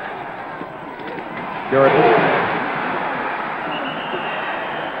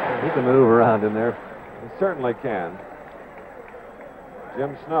 He can maneuver around in there. He certainly can.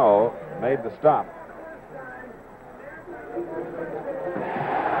 Jim Snow made the stop.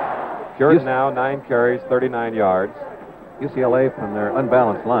 Curtin now 9 carries, 39 yards. UCLA, from their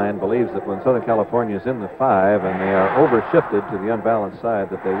unbalanced line, believes that when Southern California is in the 5 and they are overshifted to the unbalanced side,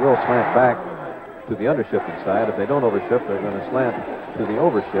 that they will slant back to the undershifted side. If they don't overshift, they're going to slant to the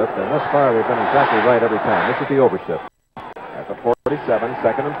overshift, and thus far they've been exactly right every time. This is the overshift. At the 47,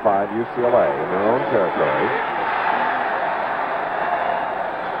 2nd and 5, UCLA in their own territory.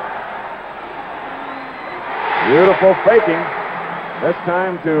 Beautiful faking. This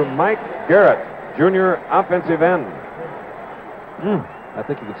time to Mike Garrett, junior offensive end. I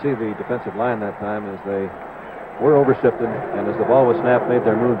think you could see the defensive line that time as they were overshifted, and as the ball was snapped, made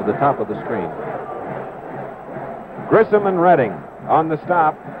their move to the top of the screen. Grissom and Redding on the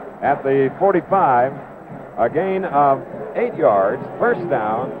stop at the 45. A gain of 8 yards. First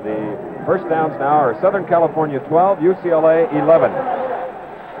down. The first downs now are Southern California 12, UCLA 11.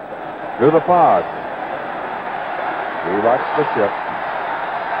 Through the fog. We watch the shift.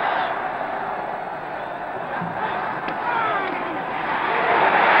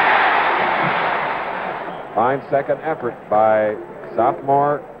 Fine second effort by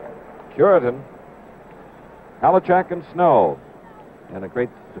sophomore Curitan, Halachak and Snow. And a great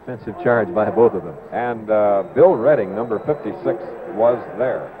defensive charge by both of them. And Bill Redding, number 56, was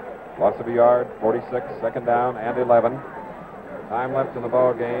there. Loss of a yard, 46, second down and 11. Time left in the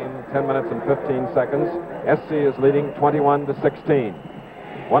ball game, 10 minutes and 15 seconds. SC is leading 21-16.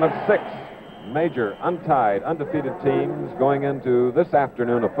 One of 6 major untied, undefeated teams going into this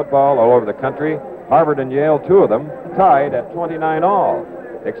afternoon of football all over the country. Harvard and Yale, 2 of them, tied at 29 all.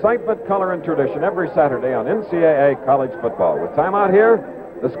 Excitement, color, and tradition every Saturday on NCAA college football. With time out here,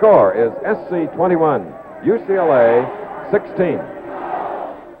 the score is SC 21, UCLA 16.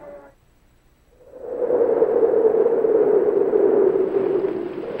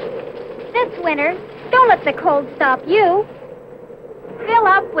 This winter, don't let the cold stop you. Fill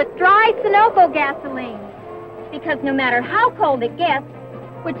up with dry Sunoco gasoline. Because no matter how cold it gets,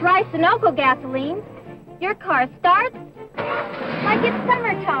 with dry Sunoco gasoline, your car starts like it's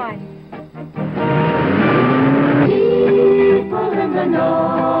summertime. People in the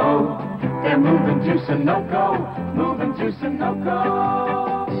know, they're moving to Sunoco, moving to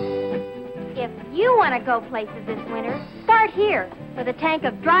Sunoco. If you want to go places this winter, start here with a tank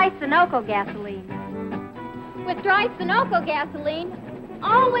of dry Sunoco gasoline. With dry Sunoco gasoline,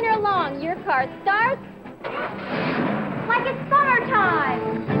 all winter long, your car starts like it's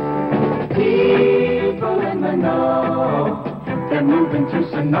summertime. People in the know, they're moving to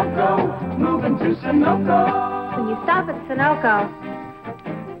Sunoco, moving to Sunoco. When you stop at Sunoco,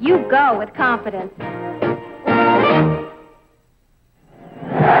 you go with confidence.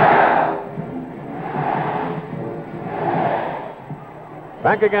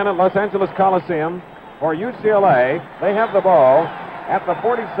 Back again at Los Angeles Coliseum for UCLA. They have the ball at the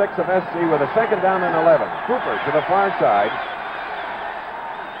 46 of SC with a second down and 11. Cooper to the far side.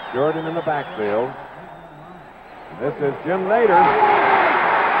 Jordan in the backfield. This is Jim Nader.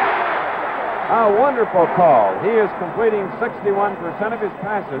 A wonderful call. He is completing 61% of his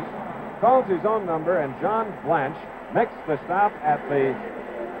passes, calls his own number, and John Blanche makes the stop at the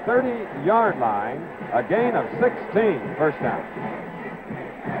 30-yard line. A gain of 16, first down.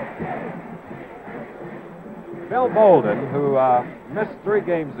 Bill Bolden, who missed 3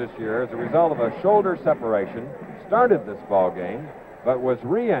 games this year as a result of a shoulder separation, started this ball game, but was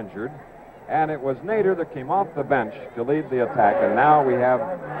re-injured, and it was Nader that came off the bench to lead the attack, and now we have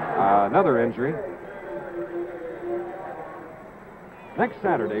another injury. Next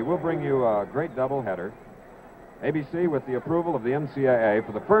Saturday, we'll bring you a great doubleheader. ABC, with the approval of the NCAA,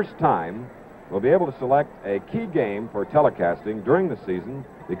 for the first time, will be able to select a key game for telecasting during the season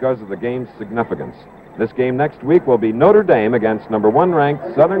because of the game's significance. This game next week will be Notre Dame against number 1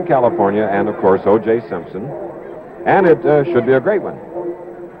 ranked Southern California and, of course, O.J. Simpson. And it should be a great one.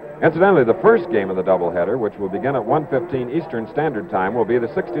 Incidentally, the first game of the doubleheader, which will begin at 1:15 Eastern Standard Time, will be the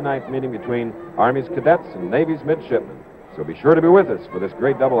 69th meeting between Army's cadets and Navy's midshipmen. So be sure to be with us for this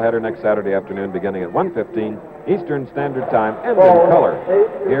great doubleheader next Saturday afternoon beginning at 1:15 Eastern Standard Time and in color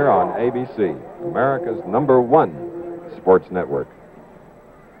here on ABC, America's #1 sports network.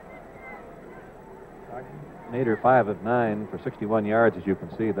 Nader 5 of 9 for 61 yards, as you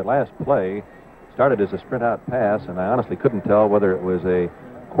can see. The last play started as a sprint-out pass, and I honestly couldn't tell whether it was a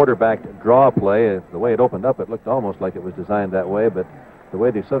quarterback draw play. The way it opened up, it looked almost like it was designed that way, but the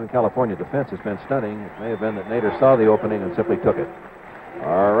way the Southern California defense has been stunning, it may have been that Nader saw the opening and simply took it.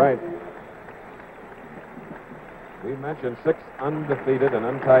 All right. We mentioned 6 undefeated and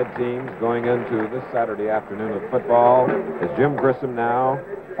untied teams going into this Saturday afternoon of football. As Jim Grissom now,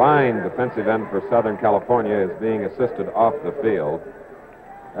 fine defensive end for Southern California, is being assisted off the field.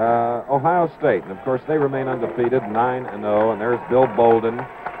 Ohio State, and of course they remain undefeated, 9-0, and there's Bill Bolden,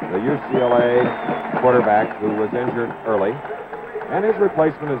 the UCLA quarterback who was injured early. And his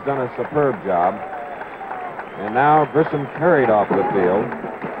replacement has done a superb job. And now Grissom carried off the field.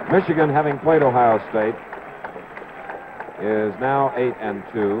 Michigan, having played Ohio State, is now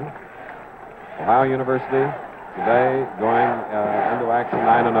 8-2. Ohio University today going into action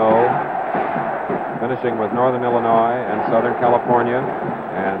 9-0, finishing with Northern Illinois and Southern California,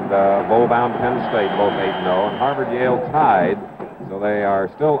 and bowl-bound Penn State both 8-0, and Harvard-Yale tied, so they are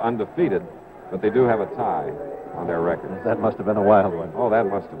still undefeated, but they do have a tie on their record. That must have been a wild one. Oh, that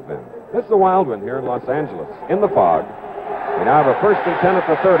must have been. This is a wild one here in Los Angeles, in the fog. We now have a 1st and 10 at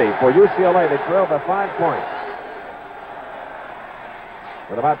the 30 for UCLA. They trail by 5 points.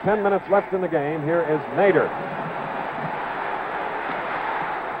 With about 10 minutes left in the game, here is Nader.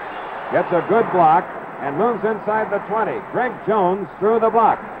 Gets a good block and moves inside the 20. Greg Jones through the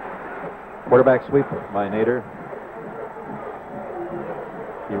block. Quarterback sweep by Nader.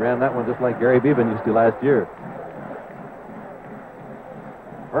 He ran that one just like Gary Beeben used to last year.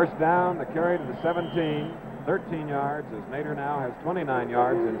 First down, the carry to the 17, 13 yards, as Nader now has 29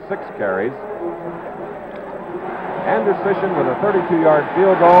 yards in 6 carries. Anderson with a 32-yard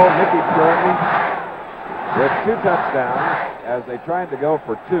field goal. Mickey Puritan with 2 touchdowns as they tried to go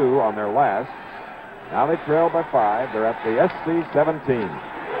for 2 on their last. Now they trail by 5. They're at the SC 17.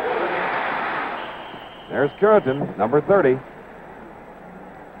 There's Puritan, number 30.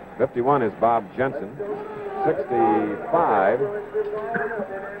 51 is Bob Jensen. 65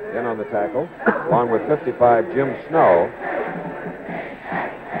 in on the tackle, along with 55 Jim Snow.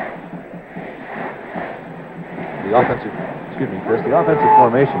 The offensive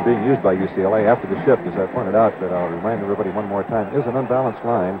formation being used by UCLA after the shift, as I pointed out, but I'll remind everybody one more time, is an unbalanced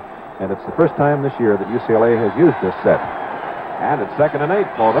line, and it's the first time this year that UCLA has used this set. And it's 2nd and 8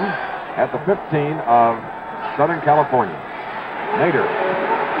 for them at the 15 of Southern California. Nader.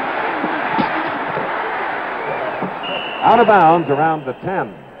 Out of bounds around the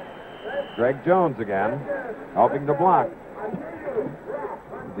 10. Greg Jones again, helping to block.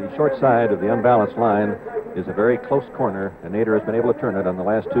 The short side of the unbalanced line is a very close corner, and Nader has been able to turn it on the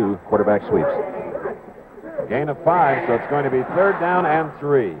last 2 quarterback sweeps. Gain of 5, so it's going to be 3rd down and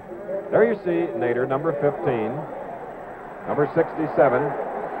 3. There you see Nader, number 15. Number 67,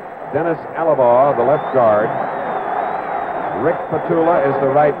 Dennis Alibaugh, the left guard. Rick Petula is the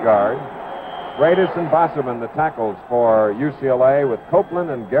right guard. Freitas and Bosserman, the tackles for UCLA, with Copeland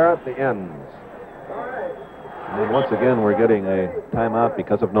and Garrett, the ends. And then once again, we're getting a timeout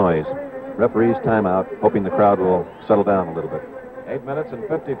because of noise. Referee's timeout, hoping the crowd will settle down a little bit. 8 minutes and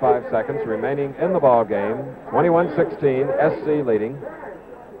 55 seconds remaining in the ball game. 21-16, SC leading.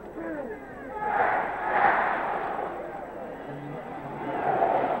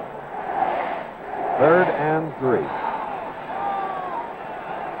 Third and 3.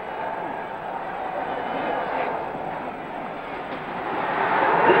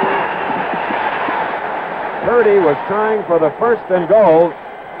 Purdy was trying for the 1st and goal.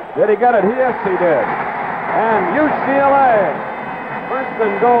 Did he get it? Yes, he did. And UCLA, 1st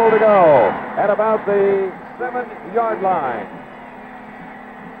and goal to go at about the 7-yard line.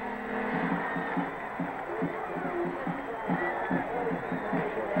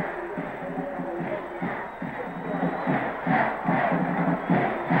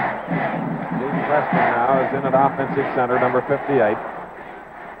 Steve Preston now is in at offensive center, number 58.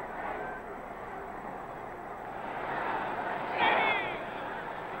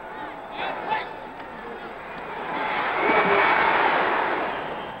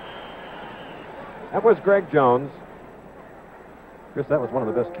 That was Greg Jones. Chris, that was one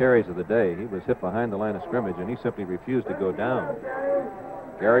of the best carries of the day. He was hit behind the line of scrimmage, and he simply refused to go down.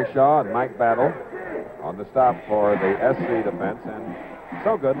 Gary Shaw and Mike Battle on the stop for the SC defense, and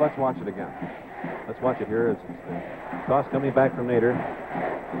so good. Let's watch it again. Let's watch it here. It's the toss coming back from Nader.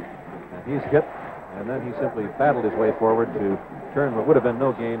 And he's hit And then he simply battled his way forward to turn what would have been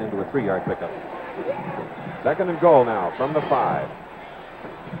no gain into a 3-yard pickup. 2nd and goal now from the 5.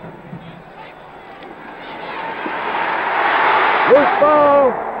 Loose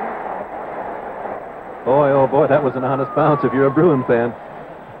ball. Boy, oh boy, that was an honest bounce if you're a Bruin fan.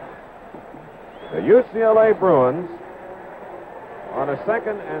 The UCLA Bruins on a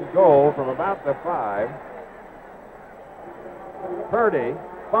 2nd and goal from about the 5. Purdy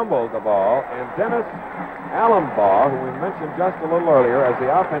fumbled the ball, and Dennis Allenbaugh, who we mentioned just a little earlier as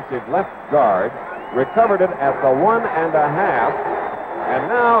the offensive left guard, recovered it at the 1 1/2. And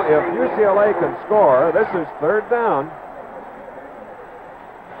now if UCLA can score, this is 3rd down.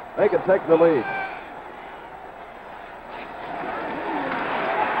 They can take the lead.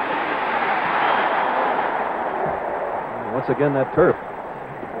 Once again, that turf.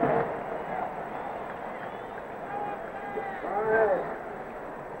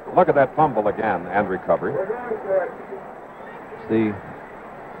 Look at that fumble again and recovery. It's the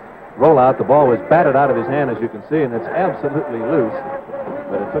rollout. The ball was batted out of his hand, as you can see, and it's absolutely loose.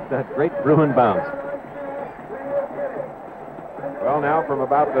 But it took that great Bruin bounce. Well, now from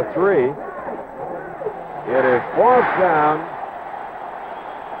about the 3, it is 4th down.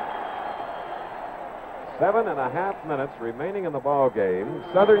 7.5 minutes remaining in the ball game.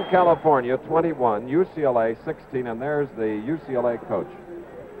 Southern California 21, UCLA 16, and there's the UCLA coach.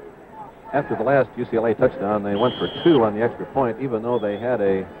 After the last UCLA touchdown, they went for 2 on the extra point, even though they had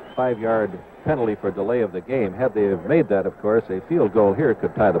a 5-yard penalty for delay of the game. Had they have made that, of course, a field goal here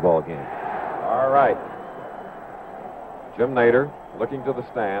could tie the ball game. All right. Jim Nader looking to the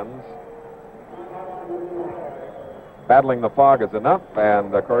stands. Battling the fog is enough,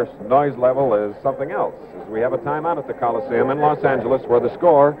 and of course, noise level is something else. As we have a timeout at the Coliseum in Los Angeles, where the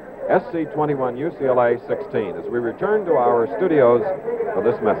score, SC 21, UCLA 16. As we return to our studios for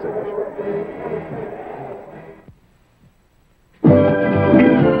this message.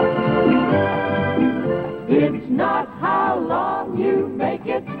 It's not how long you make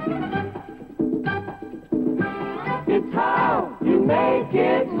it, it's how you make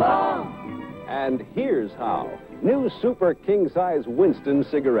it long. And here's how. New Super King-Size Winston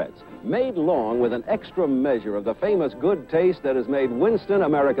cigarettes, made long with an extra measure of the famous good taste that has made Winston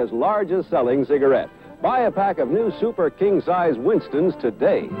America's largest selling cigarette. Buy a pack of new Super King-Size Winstons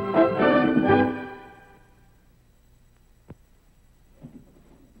today.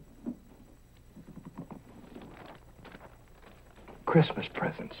 Christmas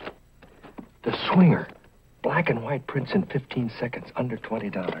presents. The Swinger. Black and white prints in 15 seconds, under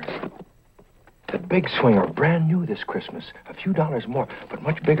 $20. The Big Swinger, brand new this Christmas. A few dollars more, but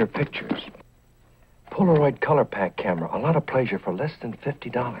much bigger pictures. Polaroid color pack camera, a lot of pleasure for less than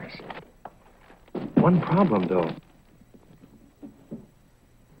 $50. One problem, though.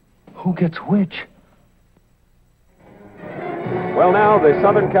 Who gets which? Well, now the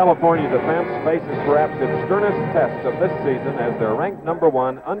Southern California defense faces perhaps its sternest test of this season as they're ranked number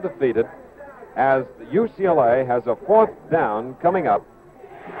 1, undefeated, as UCLA has a 4th down coming up,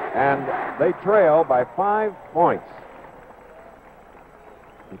 and they trail by 5 points.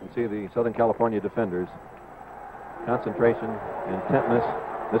 You can see the Southern California defenders. Concentration, intentness.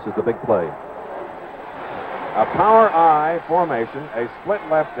 This is the big play. A power I formation, a split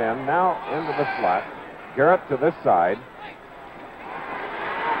left end, now into the slot. Garrett to this side.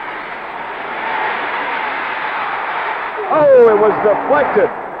 Oh, it was deflected.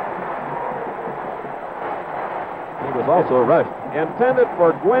 He was also rushed. Intended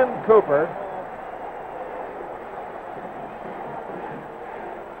for Gwen Cooper.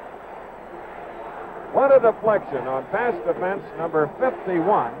 What a deflection on pass defense number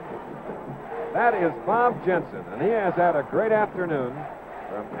 51. That is Bob Jensen, and he has had a great afternoon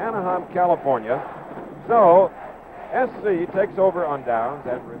from Anaheim, California. So, SC takes over on downs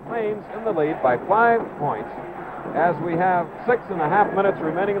and remains in the lead by 5 points. As we have 6.5 minutes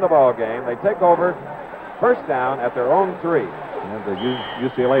remaining in the ball game, they take over first down at their own 3. And the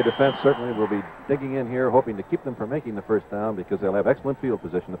UCLA defense certainly will be digging in here, hoping to keep them from making the first down because they'll have excellent field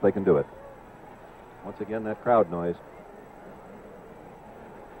position if they can do it. Once again, that crowd noise.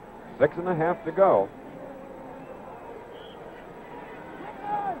 6.5 to go.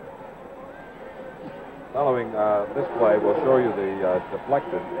 Following this play, we'll show you the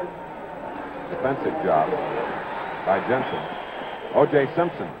deflected defensive job by Jensen. O.J.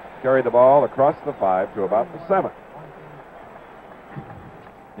 Simpson carried the ball across the 5 to about the 7.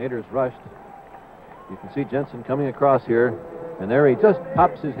 Nader's rushed. You can see Jensen coming across here, and there he just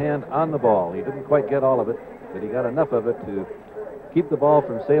pops his hand on the ball. He didn't quite get all of it, but he got enough of it to keep the ball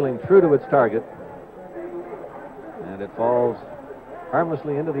from sailing true to its target. And it falls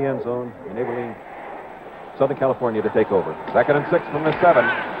harmlessly into the end zone, enabling Southern California to take over. 2nd and 6 from the 7.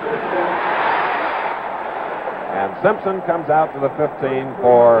 And Simpson comes out to the 15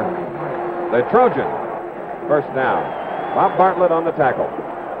 for the Trojan. First down. Bob Bartlett on the tackle.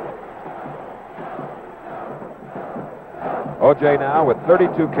 O.J. now with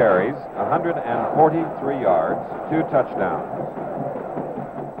 32 carries, 143 yards, 2 touchdowns.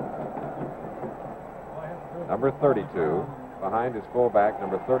 Number 32, behind his fullback,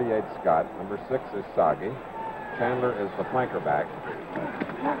 number 38, Scott. Number 6 is Sagi. Chandler is the flanker back.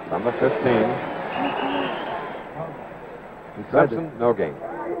 From the 15. Simpson, no gain.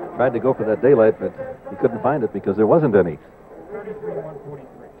 Tried to go for that daylight, but he couldn't find it because there wasn't any.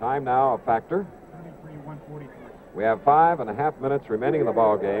 Time now a factor. We have 5.5 minutes remaining in the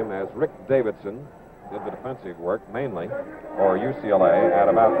ball game as Rick Davidson did the defensive work mainly for UCLA at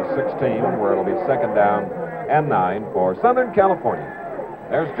about the 16, where it'll be 2nd down and 9 for Southern California.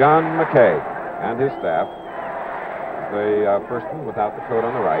 There's John McKay and his staff. The first one without the coat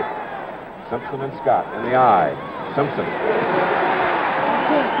on the right. Simpson and Scott in the eye. Simpson.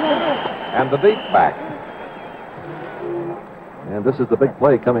 And the deep back. And this is the big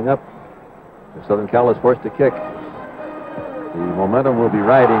play coming up. If Southern Cal is forced to kick, the momentum will be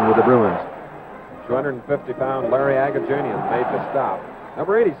riding with the Bruins. 250-pound Larry Agajanian made the stop.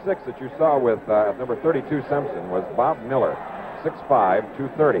 Number 86 that you saw with number 32 Simpson was Bob Miller, 6'5",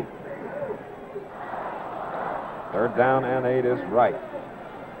 230. 3rd down and 8 is right.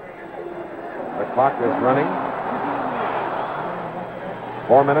 The clock is running.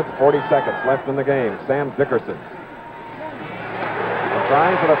 4 minutes, 40 seconds left in the game. Sam Dickerson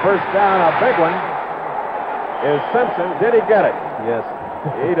trying for the first down, a big one. Is Simpson. Did he get it? Yes.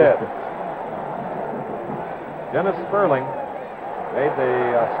 He did. Dennis Sperling made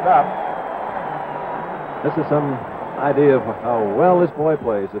the stop. This is some idea of how well this boy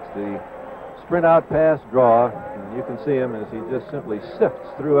plays. It's the sprint out, pass, draw, and you can see him as he just simply sifts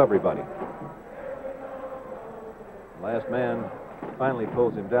through everybody. Last man finally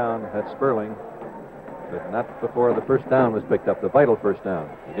pulls him down. That's Sperling, but not before the first down was picked up, the vital first down.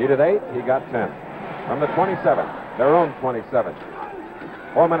 He needed 8, he got 10. From the 27, their own 27.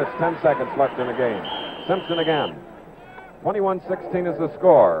 4 minutes, 10 seconds left in the game. Simpson again. 21-16 is the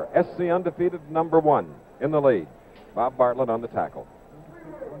score. SC undefeated, number 1 in the lead. Bob Bartlett on the tackle.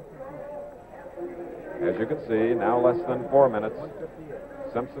 As you can see, now less than 4 minutes.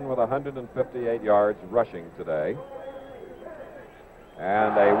 Simpson with 158 yards rushing today.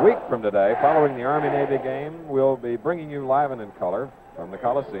 And a week from today, following the Army-Navy game, we'll be bringing you live and in color from the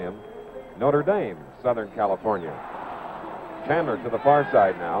Coliseum, Notre Dame, Southern California. Chandler to the far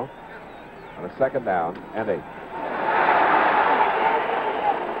side now on a 2nd down and 8.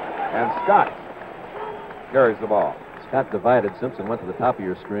 And Scott carries the ball. Scott divided. Simpson went to the top of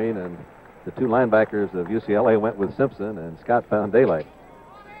your screen, and the 2 linebackers of UCLA went with Simpson, and Scott found daylight.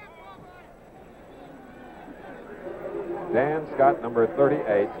 Dan Scott, number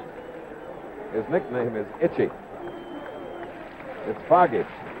 38. His nickname is Itchy. It's Foggy.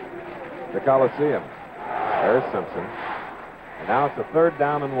 The Coliseum. There's Simpson. And now it's a 3rd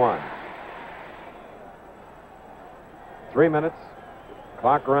down and 1. 3 minutes.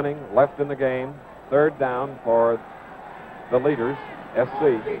 Clock running. Left in the game. 3rd down for the leaders, SC.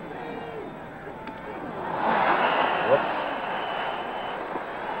 Whoops.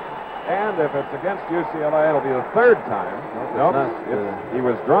 And if it's against UCLA, it'll be the 3rd time. Nope. He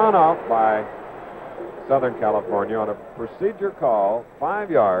was drawn off by Southern California on a procedure call, 5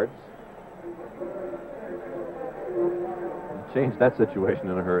 yards. Changed that situation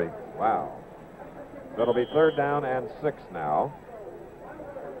in a hurry. Wow. So it'll be 3rd down and 6 now.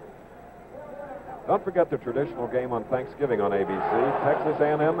 Don't forget the traditional game on Thanksgiving on ABC, Texas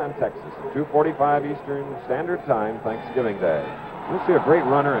A&M and Texas, at 2:45 Eastern Standard Time, Thanksgiving Day. You'll see a great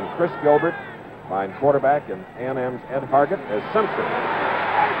runner in Chris Gilbert, fine quarterback in A&M's Ed Hargett, as Simpson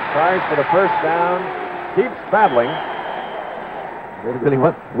tries for the first down, keeps battling. They really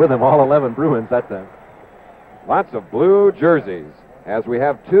went with him, all 11 Bruins that time. Lots of blue jerseys as we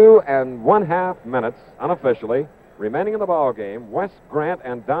have 2.5 minutes unofficially remaining in the ball game. Wes Grant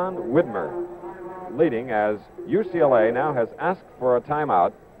and Don Widmer leading as UCLA now has asked for a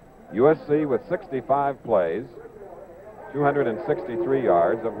timeout. USC with 65 plays, 263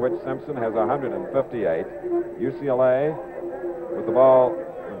 yards, of which Simpson has 158. UCLA with the ball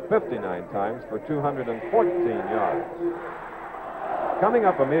 59 times for 214 yards. Coming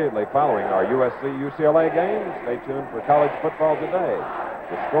up immediately following our USC-UCLA game, stay tuned for College Football Today,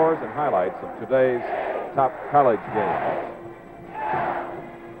 the scores and highlights of today's top college games.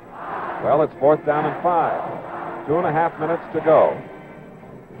 Well, it's 4th down and 5. 2.5 minutes to go.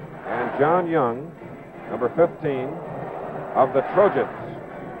 And John Young number 15 of the Trojans,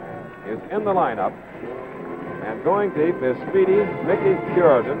 is in the lineup. And going deep is speedy Mickey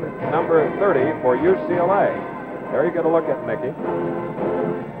Curidan, number 30 for UCLA. There you get a look at Mickey.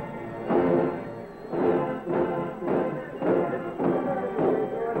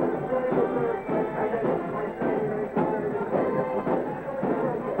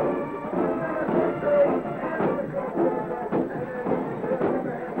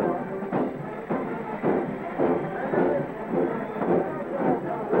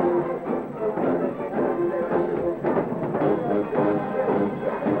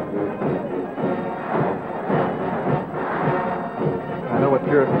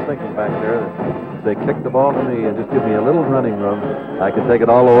 They kick the ball to me and just give me a little running room, I can take it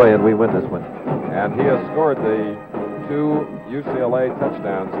all away and we win this one. And he has scored the 2 UCLA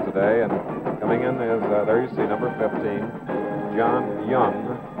touchdowns today. And coming in is, there you see, number 15, John Young,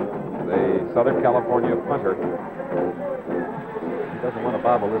 the Southern California punter. He doesn't want to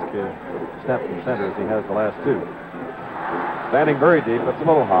bobble this kid, snap from center as he has the last 2. Standing very deep, it's a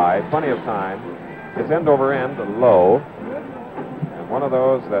little high, plenty of time. It's end over end, low. And one of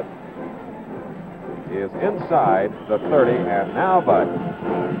those that is inside the 30, and now Bud.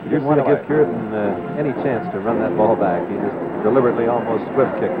 You didn't want to give Curidan any chance to run that ball back. He just deliberately almost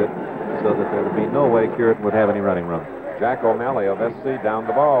swift kicked it so that there would be no way Curidan would have any running room. Jack O'Malley of SC down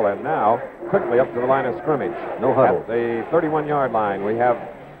the ball, and now quickly up to the line of scrimmage. No huddle. At the 31-yard line, we have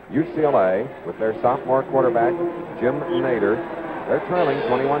UCLA with their sophomore quarterback, Jim Nader. They're trailing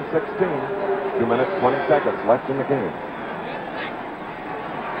 21-16. 2 minutes, 20 seconds left in the game.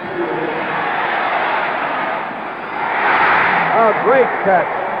 A great catch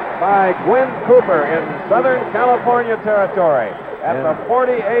by Gwen Cooper in Southern California territory at the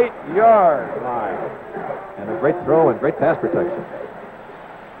 48-yard line. And a great throw and great pass protection.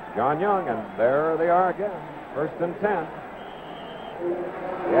 John Young, and there they are again. 1st and 10.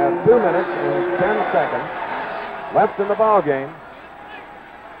 We have 2 minutes and 10 seconds left in the ball game.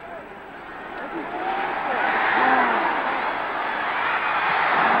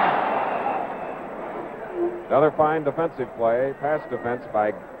 Another fine defensive play, pass defense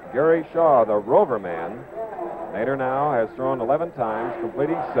by Gary Shaw, the rover man. Nader now has thrown 11 times,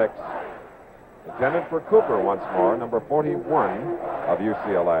 completing 6. Intended for Cooper once more, number 41 of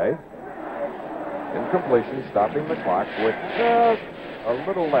UCLA. Incompletion, stopping the clock with just a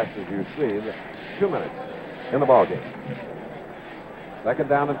little less, as you see, 2 minutes in the ball game. 2nd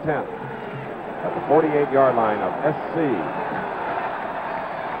down and 10 at the 48-yard line of SC.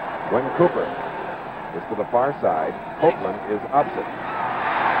 Gwen Cooper is to the far side. Copeland is opposite.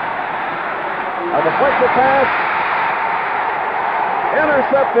 A deflected pass.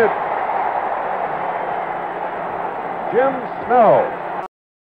 Intercepted. Jim Snow.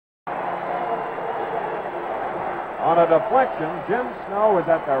 On a deflection, Jim Snow is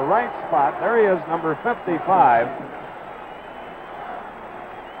at the right spot. There he is, number 55.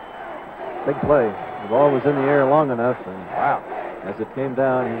 Big play. The ball was in the air long enough, and wow. As it came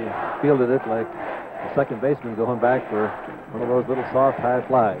down, he fielded it like the second baseman going back for one of those little soft high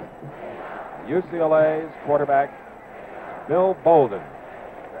flies. UCLA's quarterback, Bill Bolden,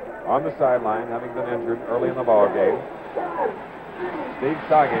 on the sideline, having been injured early in the ball game. Steve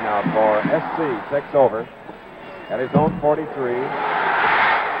Soggy now for SC takes over at his own 43.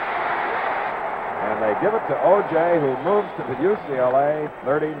 And they give it to O.J., who moves to the UCLA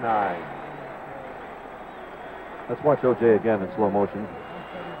 39. Let's watch O.J. again in slow motion.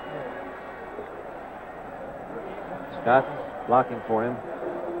 Scott blocking for him.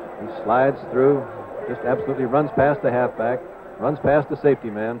 He slides through, just absolutely runs past the halfback, runs past the safety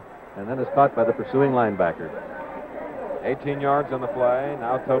man, and then is caught by the pursuing linebacker. 18 yards on the play,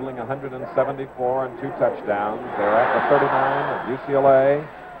 now totaling 174 and 2 touchdowns. They're at the 39 of UCLA.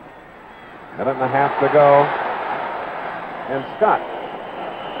 Minute and a half to go. And Scott.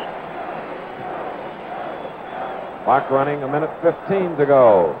 Clock running, a minute 15 to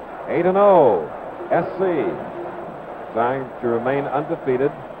go. 8-0. SC trying to remain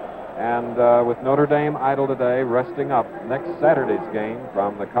undefeated. And with Notre Dame idle today, resting up, next Saturday's game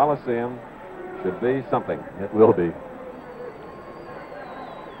from the Coliseum should be something. It will be.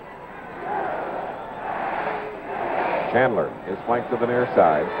 Chandler is flanked to the near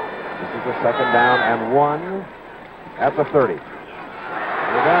side. This is a 2nd down and 1 at the 30.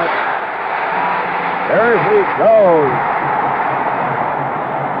 There he goes.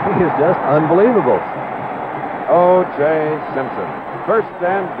 He is just unbelievable. O.J. Simpson. 1st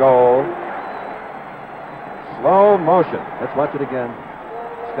and goal. Slow motion. Let's watch it again.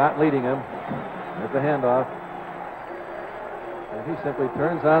 Scott leading him. There's the handoff. And he simply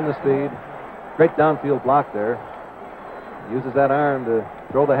turns on the speed, Great downfield block there. Uses that arm to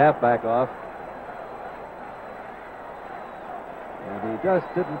throw the halfback off. And he just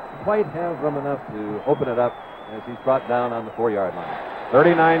didn't quite have room enough to open it up as he's brought down on the 4-yard line.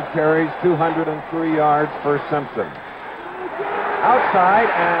 39 carries, 203 yards for Simpson. Outside,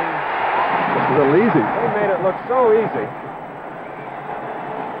 and it's a little easy. They made it look so easy.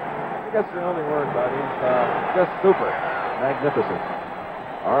 I guess the only word, buddy, is just super. Magnificent.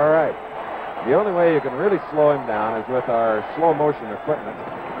 All right. The only way you can really slow him down is with our slow motion equipment.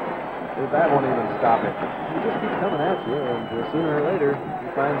 That won't even stop him. He just keeps coming at you, and sooner or later, he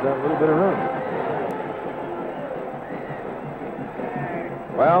finds that little bit of room.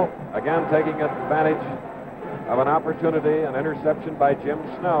 Well, again, taking advantage of an opportunity, an interception by Jim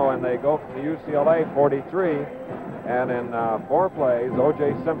Snow, and they go from the UCLA 43. And in 4 plays,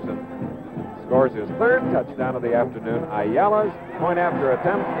 O.J. Simpson scores his 3rd touchdown of the afternoon. Ayala's point-after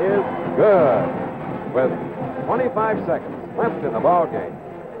attempt is good, with 25 seconds left in the ball game.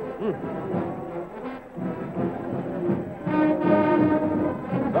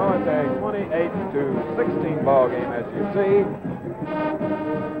 So it's a 28-16 ball game, as you see.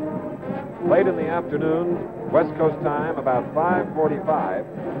 Late in the afternoon, West Coast time, about 5:45.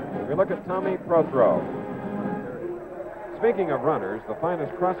 We look at Tommy Prothro. Speaking of runners, the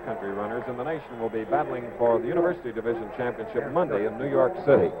finest cross-country runners in the nation will be battling for the University Division Championship Monday in New York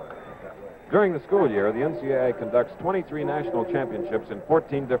City. During the school year, the NCAA conducts 23 national championships in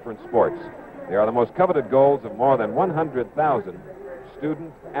 14 different sports. They are the most coveted goals of more than 100,000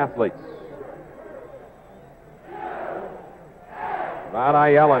 student athletes. Ron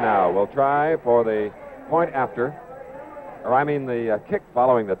Ayala now will try for the point after, the kick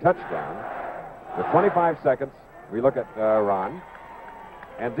following the touchdown. With 25 seconds, we look at Ron.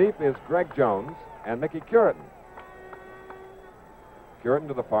 And deep is Greg Jones and Mickey Curitin. Curitin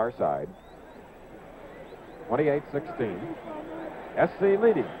to the far side. 28-16. SC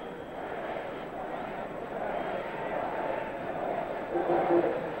leading.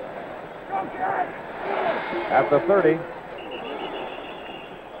 At the 30,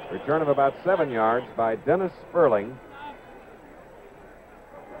 return of about 7 yards by Dennis Sperling.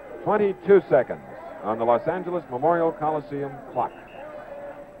 22 seconds on the Los Angeles Memorial Coliseum clock.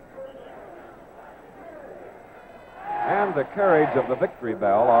 And the carriage of the victory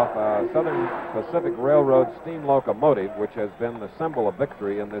bell off a Southern Pacific Railroad steam locomotive, which has been the symbol of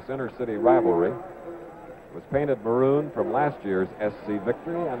victory in this inter-city rivalry, was painted maroon from last year's SC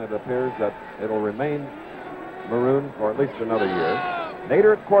victory, and it appears that it'll remain maroon for at least another year.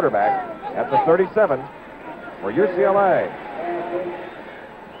 Nader at quarterback at the 37 for UCLA.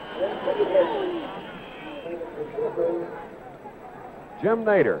 Jim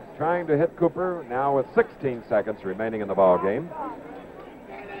Nader trying to hit Cooper now with 16 seconds remaining in the ball game.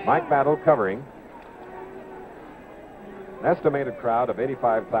 Mike Battle covering. An estimated crowd of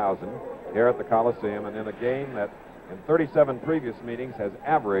 85,000 here at the Coliseum, and in a game that in 37 previous meetings has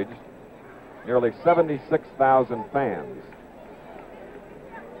averaged nearly 76,000 fans.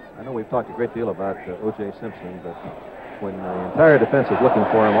 I know we've talked a great deal about O.J. Simpson, but when the entire defense is looking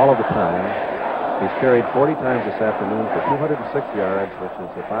for him all of the time, he's carried 40 times this afternoon for 206 yards, which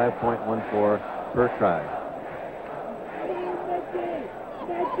is a 5.14 per try.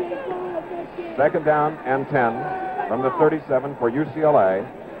 Second down and 10 from the 37 for UCLA.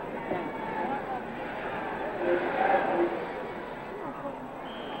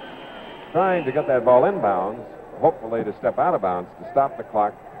 Trying to get that ball inbounds, hopefully to step out of bounds to stop the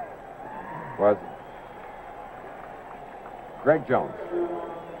clock, was Greg Jones.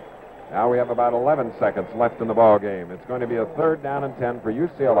 Now we have about 11 seconds left in the ball game. It's going to be a 3rd down and 10 for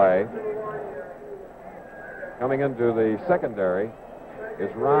UCLA. Coming into the secondary is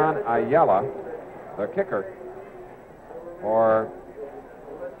Ron Ayala, the kicker for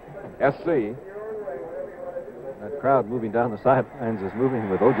SC. That crowd moving down the sidelines is moving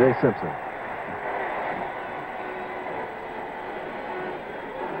with O.J. Simpson.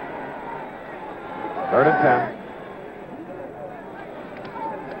 Third and 10.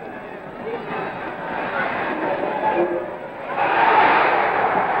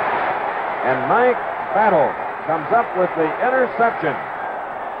 And Mike Battle comes up with the interception.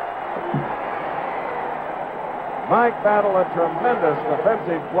 Mike Battle, a tremendous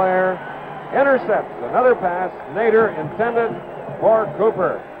defensive player, intercepts another pass Nader intended for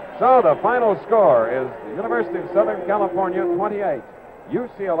Cooper. So the final score is the University of Southern California 28,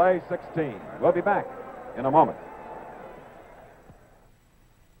 UCLA 16. We'll be back in a moment.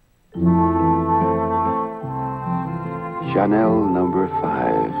 Chanel number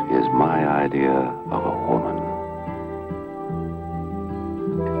 5 is my idea of a woman.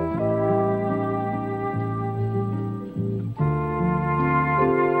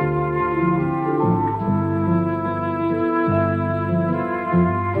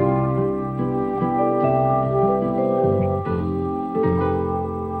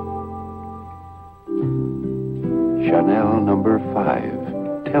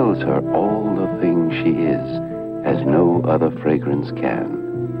 tells her all the things she is as no other fragrance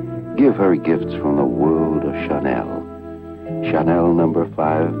can. Give her gifts from the world of Chanel. Chanel No.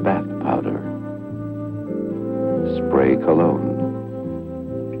 5 bath powder. Spray cologne.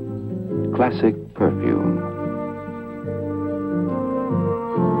 Classic perfume.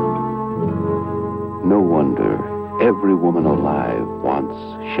 No wonder every woman alive wants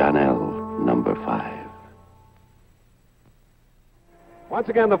Chanel No. 5. Once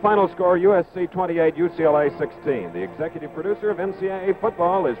again, the final score, USC 28, UCLA 16. The executive producer of NCAA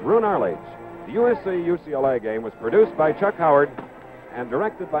football is Roone Arledge. The USC-UCLA game was produced by Chuck Howard and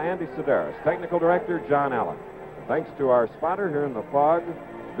directed by Andy Sedaris. Technical director, John Allen. Thanks to our spotter here in the fog,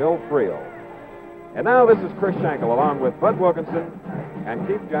 Bill Friel. And now this is Chris Schenkel along with Bud Wilkinson and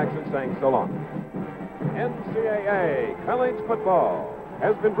Keith Jackson saying so long. NCAA college football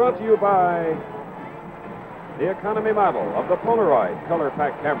has been brought to you by the economy model of the Polaroid color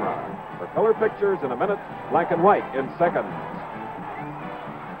pack camera for color pictures in a minute, black and white in seconds.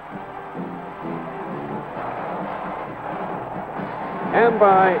 And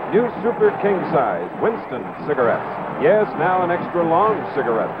by new Super King Size Winston cigarettes. Yes, now an extra long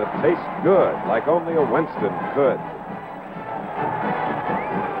cigarette that tastes good like only a Winston could.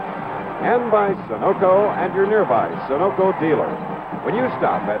 And by Sunoco and your nearby Sunoco dealer. When you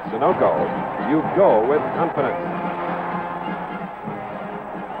stop at Sunoco, you go with confidence.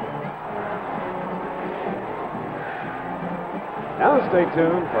 Now stay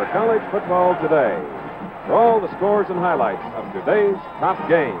tuned for College Football Today for all the scores and highlights of today's top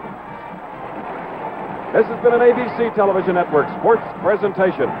games. This has been an ABC Television Network sports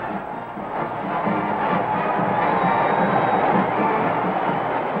presentation.